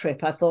DMT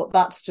trip. I thought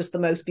that's just the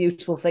most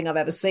beautiful thing I've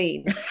ever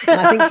seen, and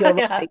I think you're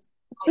yeah. right.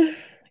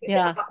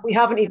 Yeah. We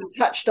haven't even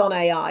touched on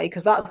AI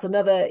because that's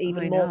another Oh, I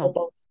even more know.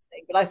 bonus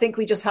thing. But I think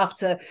we just have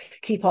to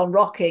keep on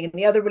rocking. And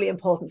the other really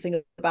important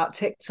thing about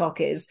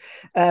TikTok is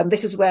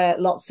this is where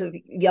lots of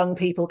young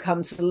people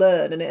come to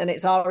learn, and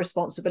it's our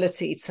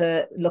responsibility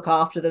to look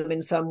after them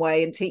in some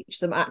way and teach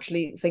them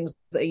actually things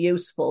that are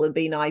useful and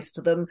be nice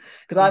to them.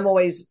 Because Yeah. I'm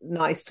always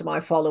nice to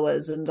my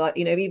followers, and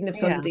even if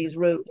Yeah. somebody's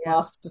rude or Yeah.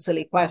 asks a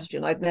silly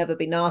question, I'd never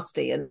be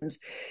nasty. And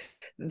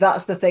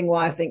that's the thing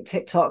why I think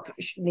TikTok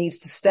needs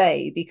to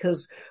stay,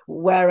 because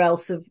where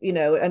else have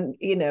and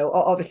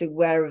obviously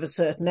we're of a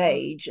certain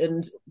age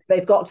and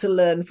they've got to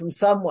learn from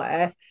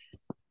somewhere.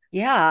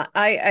 Yeah.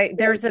 I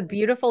there's a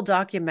beautiful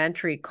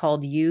documentary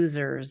called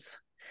Users.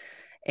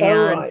 Oh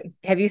And right.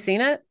 have you seen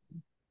it?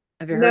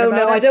 Have you heard No, about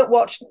no, I it? don't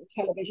watch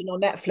television or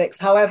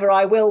Netflix. However,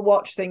 I will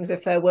watch things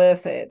if they're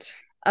worth it.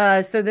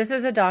 So this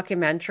is a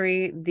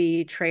documentary.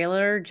 The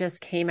trailer just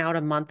came out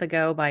a month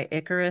ago by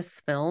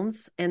Icarus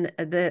Films, and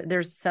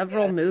there's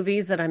several Yeah.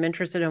 movies that I'm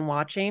interested in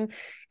watching.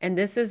 And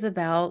this is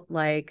about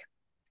like,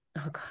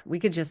 oh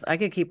God, I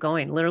could keep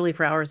going literally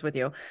for hours with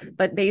you.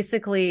 But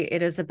basically,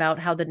 it is about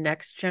how the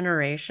next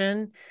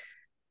generation,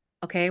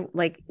 okay,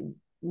 like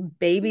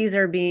babies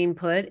are being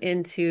put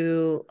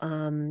into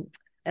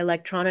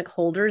electronic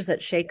holders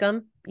that shake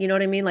them. You know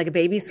what I mean? Like a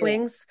baby Yeah.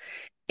 swings.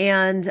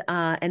 And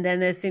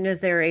then as soon as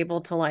they're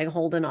able to like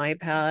hold an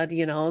iPad,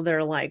 you know,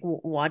 they're like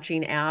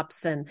watching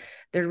apps, and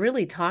they're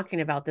really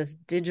talking about this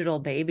digital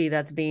baby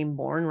that's being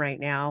born right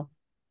now.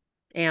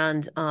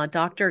 And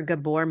Dr.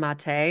 Gabor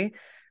Mate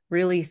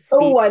really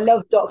Oh, I speaks.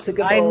 love Dr.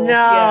 I Gabor.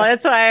 know. Yeah.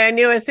 That's why I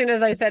knew as soon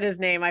as I said his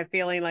name, I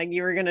feeling like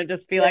you were gonna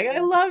just be like, I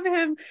Yeah. love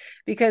him,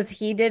 because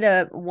he did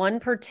a one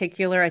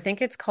particular, I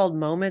think it's called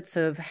Moments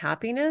of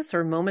Happiness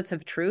or Moments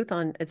of Truth,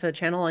 on it's a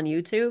channel on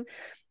YouTube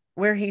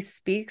where he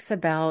speaks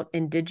about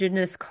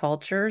indigenous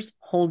cultures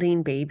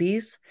holding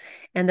babies,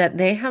 and that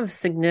they have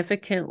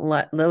significant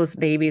those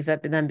babies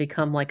that then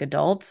become like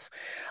adults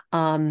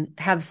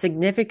have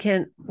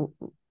significant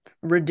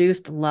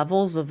reduced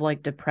levels of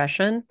like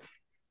depression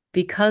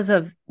because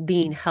of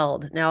being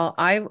held. Now,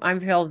 I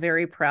feel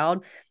very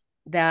proud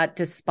that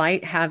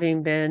despite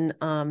having been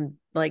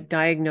like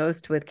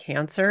diagnosed with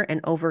cancer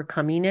and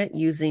overcoming it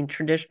using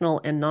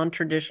traditional and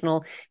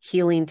non-traditional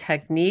healing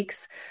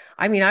techniques.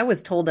 I mean, I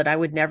was told that I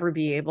would never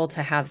be able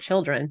to have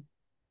children,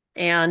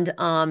 and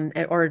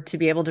or to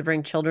be able to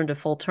bring children to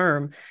full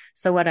term.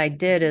 So what I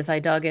did is I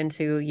dug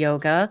into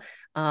yoga,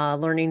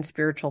 learning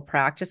spiritual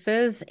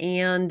practices,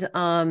 and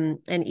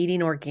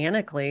eating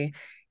organically,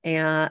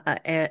 and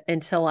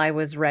until I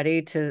was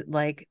ready to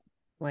like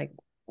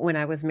when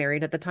I was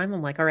married at the time,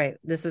 I'm like, all right,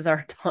 this is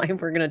our time,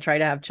 we're going to try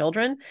to have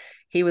children.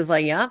 He was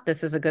like, yeah,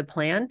 this is a good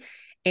plan.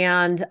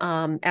 And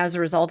as a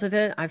result of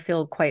it, I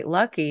feel quite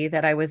lucky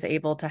that I was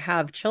able to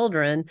have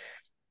children.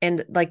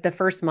 And like the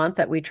first month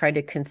that we tried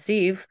to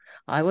conceive,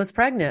 I was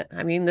pregnant.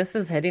 I mean, this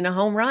is hitting a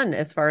home run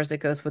as far as it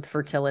goes with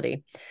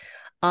fertility.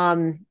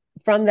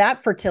 From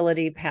that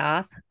fertility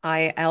path,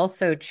 I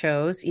also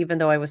chose, even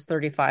though I was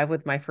 35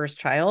 with my first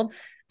child,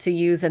 to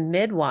use a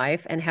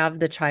midwife and have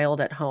the child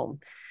at home.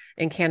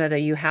 In Canada,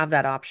 you have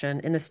that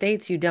option. In the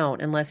States, you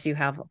don't, unless you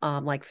have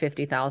like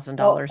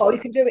 $50,000. You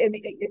can do it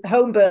in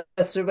home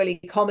births are really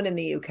common in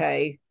the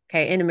UK.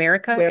 Okay, in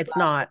America, We're it's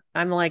not.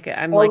 I'm oh like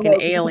an no,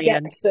 because you could get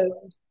alien. sued.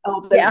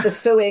 Oh, Yeah. the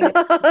suing.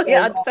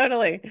 Yeah,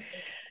 totally.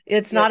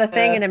 It's not a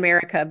thing in Yeah.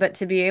 America, but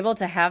to be able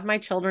to have my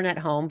children at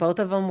home, both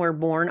of them were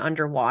born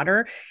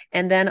underwater,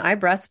 and then I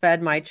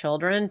breastfed my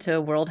children to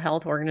World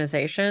Health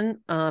Organization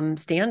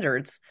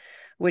standards,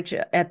 which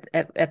at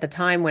the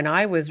time when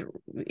I was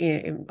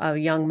a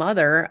young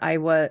mother, I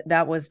was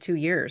that was 2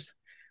 years,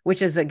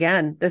 which is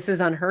again, this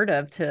is unheard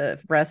of to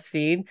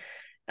breastfeed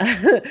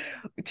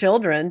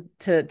children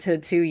to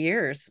 2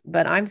 years.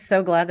 But I'm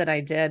so glad that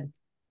I did.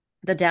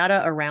 The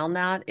data around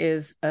that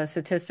is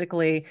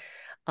statistically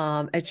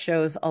it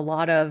shows a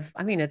lot of,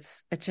 I mean,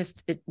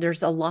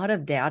 there's a lot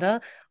of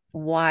data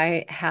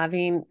why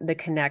having the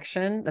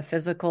connection, the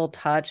physical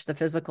touch, the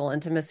physical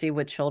intimacy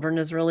with children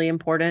is really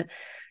important.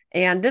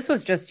 And this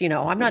was just,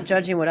 I'm not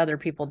judging what other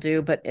people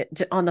do, but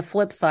on the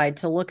flip side,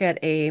 to look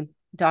at a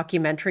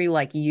documentary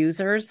like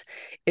Users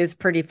is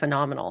pretty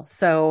phenomenal.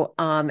 So,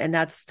 and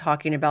that's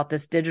talking about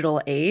this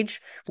digital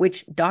age,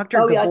 which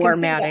Dr. Oh yeah, I can Gabor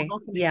see that Mate,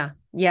 happening.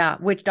 yeah,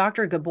 which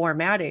Dr. Gabor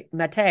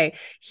Mate,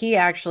 he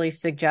actually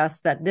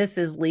suggests that this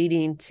is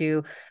leading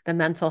to the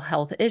mental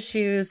health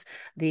issues,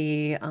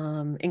 the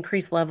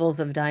increased levels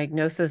of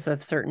diagnosis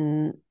of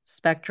certain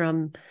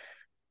spectrum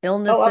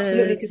Oh,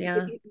 absolutely, illnesses. because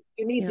Yeah,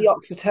 you need yeah. the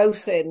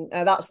oxytocin.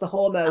 That's the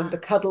hormone, the Uh,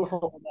 cuddle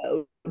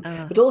hormone.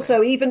 uh, But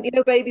also, even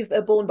babies that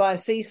are born by a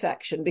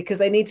C-section, because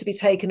they need to be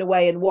taken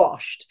away and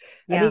washed.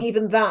 And yeah.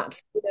 even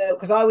that,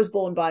 because I was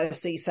born by a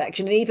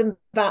C-section, and even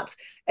that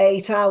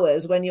 8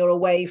 hours when you're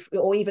away,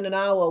 or even an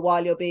hour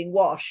while you're being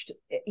washed,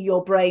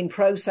 your brain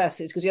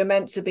processes because you're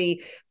meant to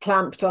be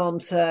clamped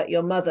onto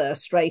your mother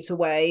straight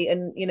away,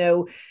 and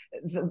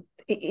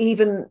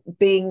even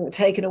being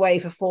taken away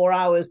for 4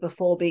 hours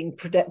before being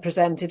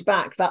presented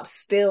back, that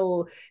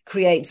still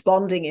creates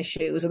bonding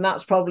issues, and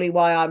that's probably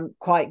why I'm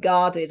quite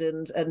guarded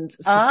and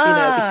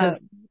Ah,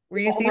 because were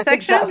you and I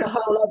think C-section?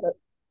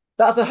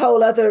 that's a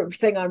whole other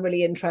thing I'm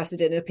really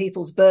interested in, are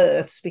people's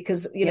births,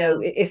 because Yeah.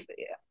 if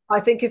I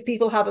think if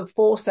people have a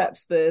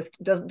forceps birth,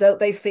 don't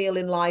they feel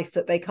in life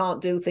that they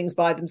can't do things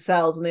by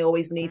themselves and they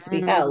always need to be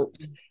Mm,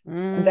 helped?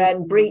 And then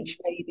mm, breech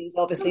babies,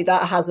 obviously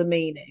that has a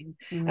meaning.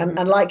 And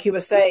mhm. like you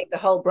were saying, the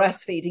whole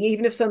breastfeeding,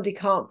 even if somebody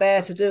can't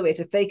bear to do it,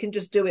 if they can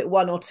just do it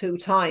 1 or 2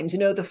 times,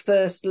 the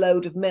first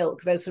load of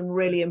milk, there's some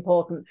really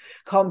important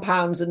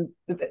compounds and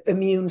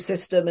immune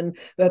system and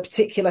a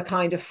particular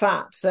kind of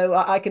fat. So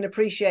I can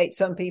appreciate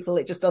some people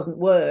it just doesn't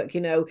work,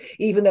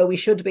 even though we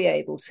should be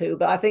able to.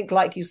 But I think,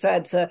 like you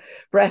said, to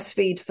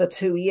breastfeed for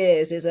 2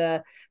 years is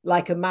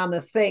like a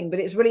mammoth thing, but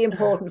it's really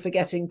important for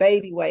getting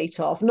baby weight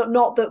off.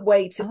 Not that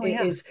weight Oh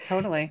yeah, is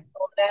totally.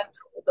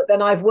 ornamental, but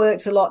then I've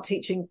worked a lot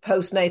teaching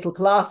postnatal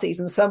Pilates,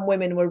 and some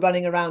women were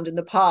running around in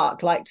the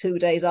park like 2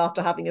 days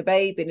after having a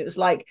baby, and it was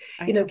like,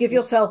 I know. give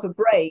yourself a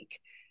break,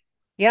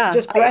 Yeah,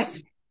 just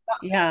breastfeed.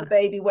 That's what yeah. the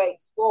baby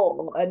waits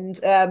for. And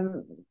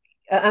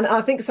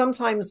I think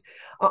sometimes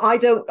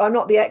I'm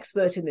not the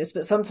expert in this,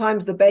 but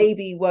sometimes the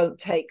baby won't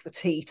take the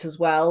teat as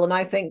well. And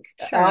I think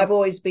Sure. I've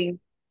always been,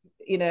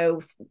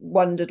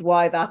 wondered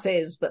why that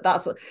is,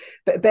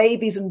 but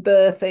babies and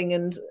birthing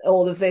and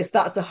all of this,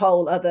 that's a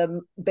whole other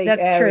big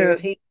That's area true. of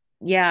heat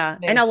Yeah.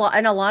 miss.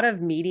 And a lot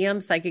of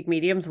mediums, psychic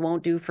mediums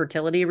won't do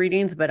fertility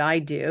readings, but I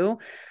do.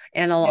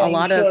 And Yeah, a you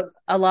lot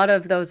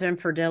of should. those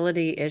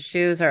infertility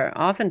issues are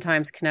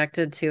oftentimes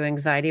connected to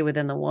anxiety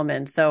within the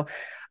woman. So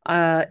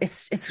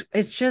it's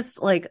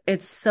just like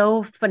it's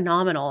so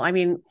phenomenal. I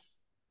mean,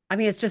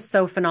 it's just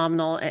so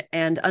phenomenal,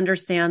 and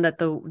understand that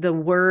the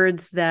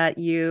words that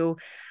you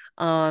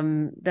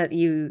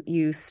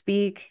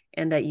speak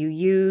and that you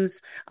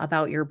use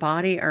about your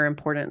body are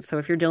important. So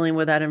if you're dealing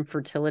with that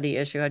infertility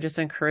issue, I just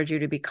encourage you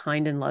to be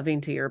kind and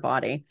loving to your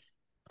body.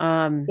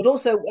 Um, But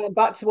also,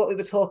 back to what we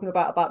were talking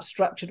about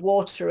structured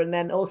water, and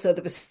then also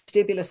the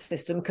vestibular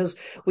system, because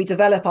we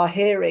develop our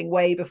hearing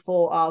way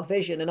before our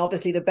vision. And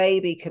obviously, the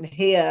baby can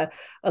hear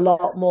a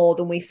lot more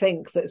than we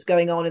think that's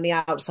going on in the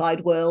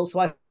outside world. So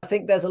I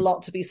think there's a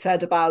lot to be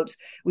said about,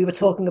 we were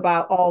talking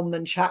about Om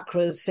and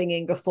chakras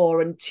singing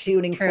before, and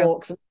tuning True.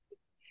 forks.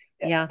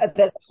 Yeah.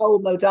 There's a whole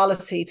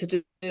modality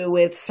to do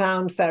with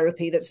sound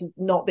therapy that's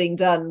not being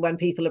done when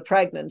people are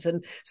pregnant,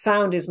 and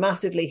sound is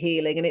massively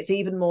healing, and it's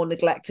even more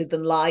neglected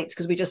than light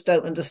because we just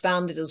don't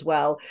understand it as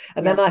well.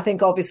 And Yeah. then I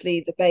think obviously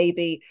the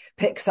baby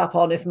picks up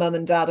on if mum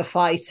and dad are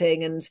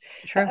fighting,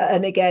 True.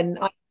 and again,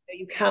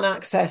 you can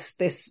access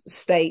this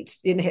state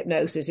in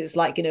hypnosis. It's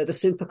like, the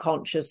super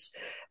conscious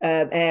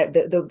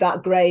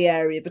that gray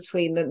area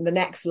between the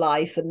next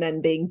life and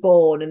then being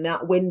born, and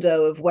that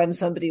window of when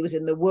somebody was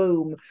in the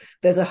womb.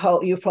 There's a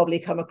whole, you've probably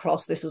come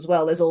across this as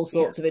well. There's all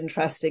sorts of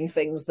interesting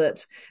things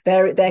that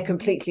they're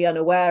completely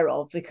unaware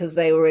of because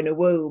they were in a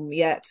womb,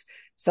 yet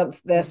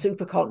their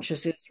super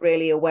conscious is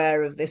really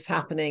aware of this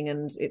happening.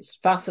 And it's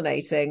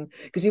fascinating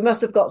because you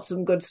must have got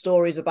some good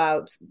stories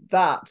about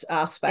that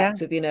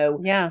aspect of,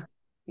 Yeah.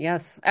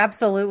 Yes,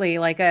 absolutely.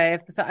 Like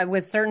if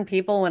with certain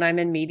people, when I'm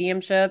in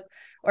mediumship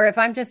or if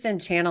I'm just in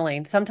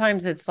channeling,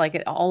 sometimes it's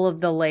like all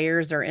of the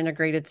layers are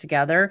integrated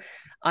together.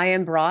 I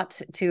am brought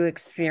to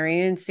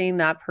experiencing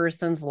that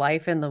person's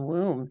life in the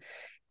womb.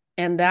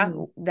 And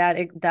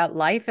that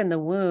life in the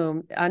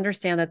womb,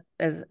 understand that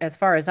as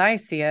far as I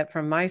see it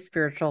from my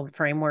spiritual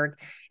framework,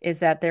 is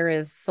that there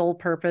is soul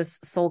purpose,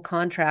 soul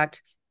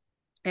contract.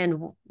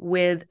 And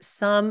with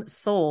some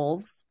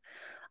souls,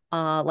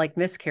 like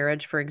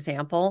miscarriage, for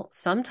example,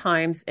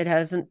 sometimes it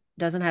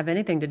doesn't have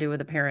anything to do with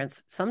the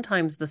parents.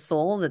 Sometimes the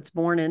soul that's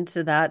born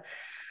into that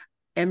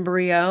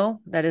embryo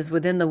that is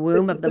within the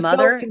womb of the the soul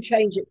mother, can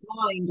change its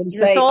mind and the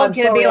say, soul I'm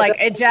can be sorry, I like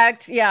don't,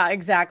 eject. Yeah,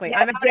 exactly. yeah,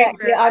 I'm out of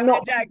eject. here. Yeah, I'm I'm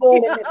not eject.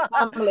 born in this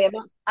family. And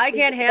I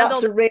can't handle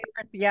that's a real,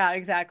 earth. Yeah,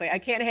 exactly. I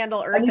can't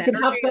handle and earth you can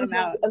have energy. I'm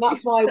sometimes, out. and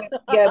that's why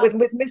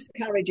with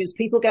miscarriages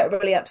people get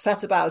really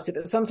upset about it,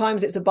 but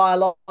sometimes it's a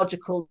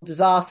biological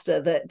disaster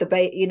that the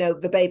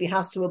baby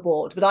has to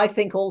abort. But I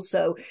think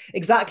also,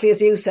 exactly as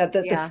you said,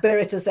 that the Yeah.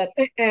 spirit has said,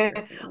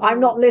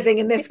 I'm not living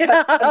in this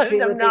country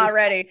I'm with not these.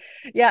 ready.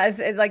 Yeah,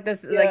 it's like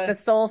this, like Yeah.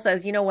 the soul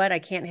says, you know what? I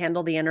can't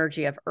handle the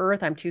energy of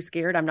earth. I'm too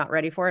scared. I'm not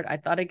ready for it. I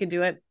thought I could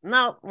do it.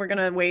 No, we're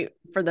gonna wait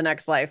for the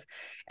next life.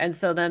 And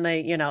so then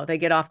they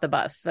get off the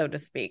bus, so to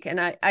speak.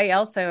 And I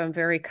also am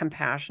very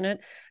compassionate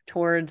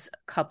towards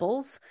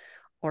couples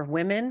or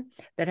women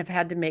that have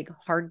had to make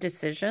hard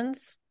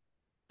decisions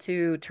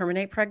to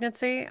terminate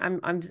pregnancy.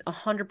 I'm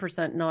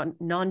 100%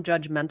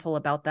 non-judgmental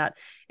about that.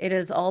 It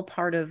is all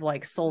part of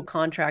like soul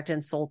contract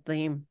and soul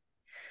theme,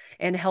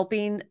 and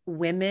helping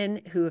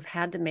women who have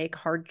had to make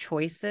hard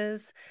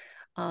choices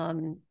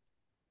um,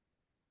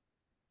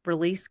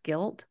 release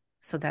guilt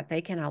so that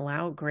they can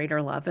allow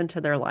greater love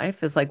into their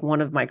life is like one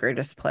of my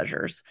greatest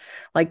pleasures.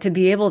 Like to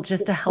be able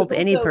just to help But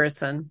any also,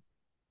 person.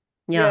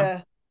 Yeah.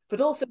 yeah. But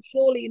also,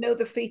 surely,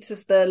 the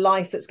fetus, the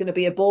life that's going to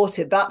be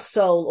aborted, that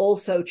soul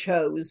also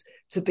chose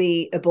to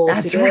be That's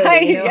aborted early.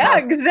 right. Yeah,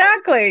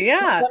 exactly.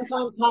 Yeah.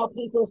 Sometimes how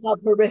people have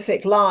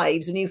horrific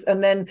lives,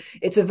 and then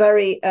it's a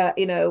very,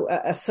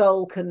 a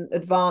soul can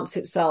advance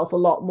itself a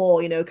lot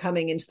more,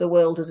 coming into the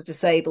world as a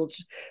disabled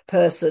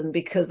person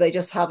because they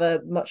just have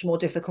a much more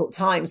difficult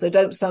time. So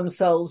don't some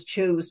souls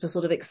choose to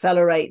sort of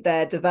accelerate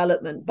their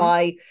development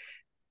by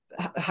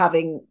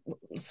having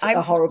a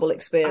I've horrible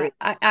experience?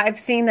 I've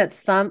seen that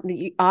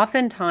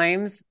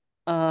oftentimes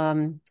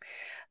um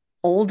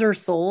older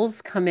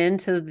souls come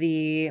into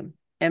the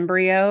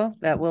embryo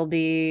that will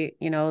be,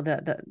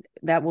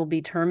 that will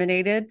be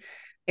terminated.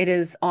 It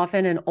is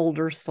often an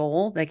older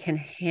soul that can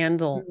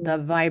handle the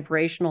Mm.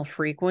 vibrational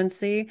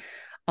frequency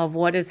of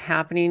what is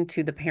happening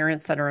to the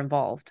parents that are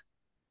involved,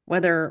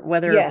 whether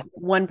Yes.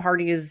 one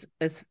party is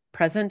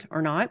present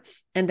or not.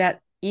 And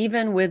that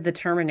even with the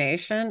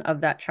termination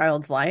of that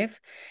child's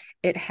life,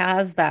 it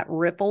has that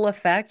ripple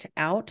effect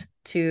out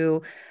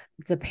to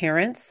the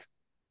parents,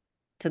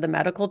 to the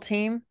medical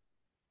team.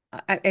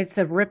 It's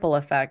a ripple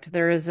effect.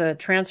 There is a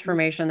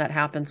transformation that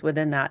happens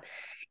within that.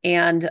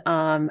 And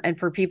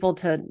for people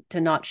to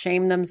not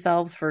shame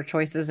themselves for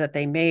choices that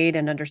they made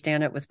and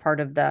understand it was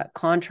part of the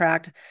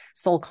contract,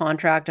 soul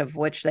contract of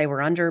which they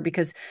were under,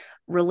 because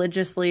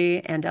religiously,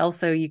 and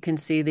also you can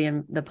see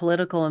the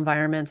political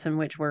environments in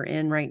which we're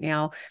in right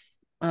now,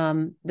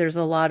 there's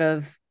a lot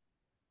of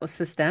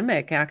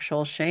systemic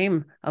actual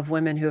shame of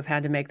women who have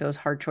had to make those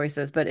hard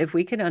choices. But if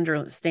we can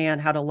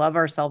understand how to love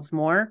ourselves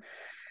more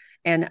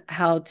and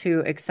how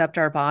to accept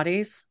our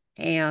bodies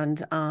and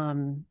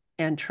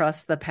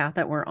trust the path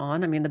that we're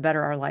on, I mean, the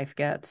better our life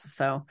gets.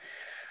 So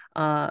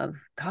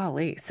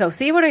golly. So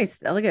see what I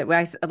look at.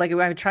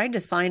 I tried to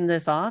sign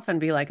this off and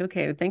be like,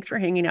 okay, thanks for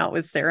hanging out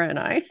with Sarah and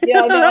I.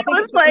 Yeah, I know. I I think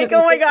was it's one of like, these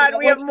oh my things. God,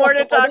 we have more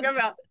to I talk once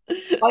about.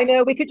 I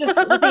know we could just,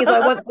 the thing is, I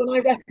once, when I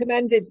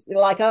recommended,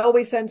 like I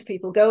always send to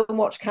people, go and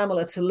watch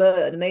Camilla to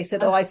learn. And they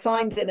said, oh, I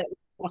signed in at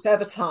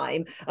whatever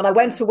time. And I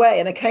went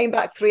away and I came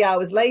back 3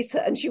 hours later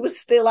and she was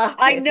still at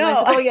I it. And I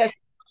know. said, oh, yeah,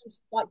 she's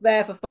like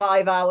there for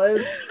 5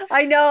 hours.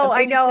 I know. And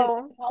I they just said,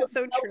 know. It's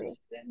so how does true.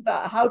 she do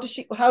that?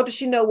 How does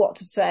she know what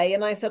to say?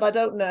 And I said, I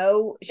don't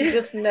know. She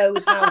just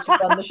knows how to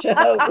run the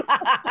show.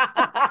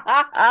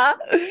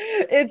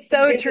 It's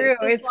so true.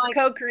 It's just It's like,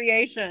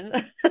 co-creation.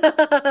 and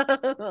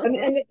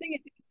the thing is,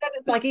 he said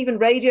it's like even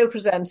radio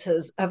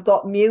presenters have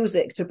got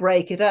music to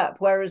break it up,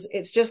 whereas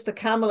it's just the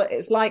camera.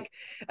 It's like,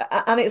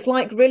 and it's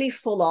like really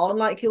full on.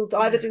 Like you'll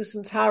either do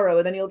some tarot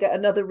and then you'll get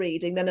another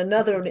reading, then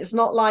another, and it's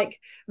not like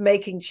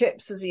making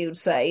chips, as you'd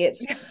say.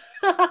 It's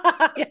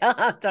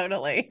Yeah,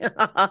 totally. yeah,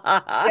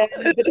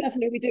 no, but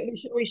definitely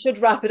we should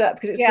wrap it up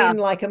because it's Yeah. been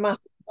like a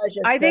massive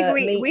pleasure I think to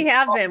we meet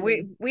have been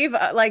properly. we've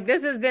like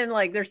this has been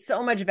like there's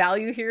so much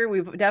value here.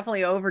 We've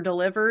definitely over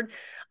delivered.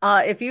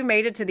 If you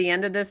made it to the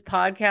end of this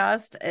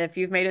podcast, if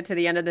you've made it to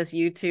the end of this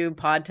YouTube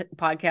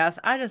podcast,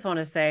 I just want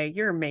to say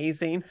you're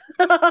amazing.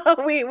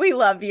 We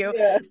love you,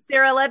 Yes.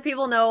 Sarah. Let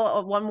people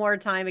know one more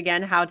time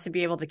again how to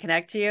be able to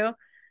connect to you.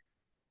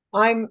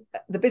 I'm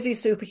the busy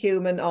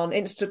superhuman on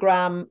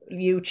Instagram,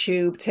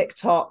 YouTube,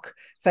 TikTok,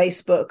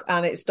 Facebook,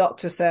 and it's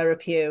Dr. Sarah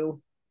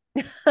Pugh.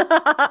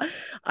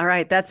 All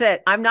right, that's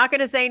it. I'm not going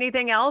to say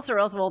anything else or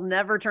else we'll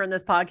never turn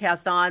this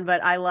podcast on,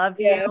 but I love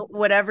you. Yeah.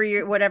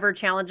 Whatever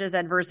challenges,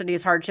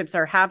 adversities, hardships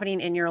are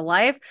happening in your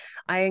life,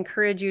 I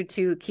encourage you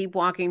to keep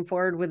walking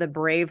forward with a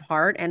brave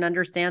heart and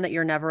understand that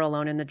you're never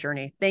alone in the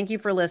journey. Thank you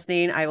for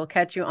listening. I will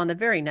catch you on the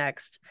very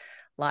next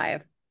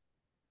live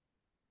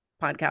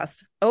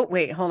podcast. Oh,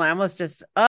 wait, hold on. I almost just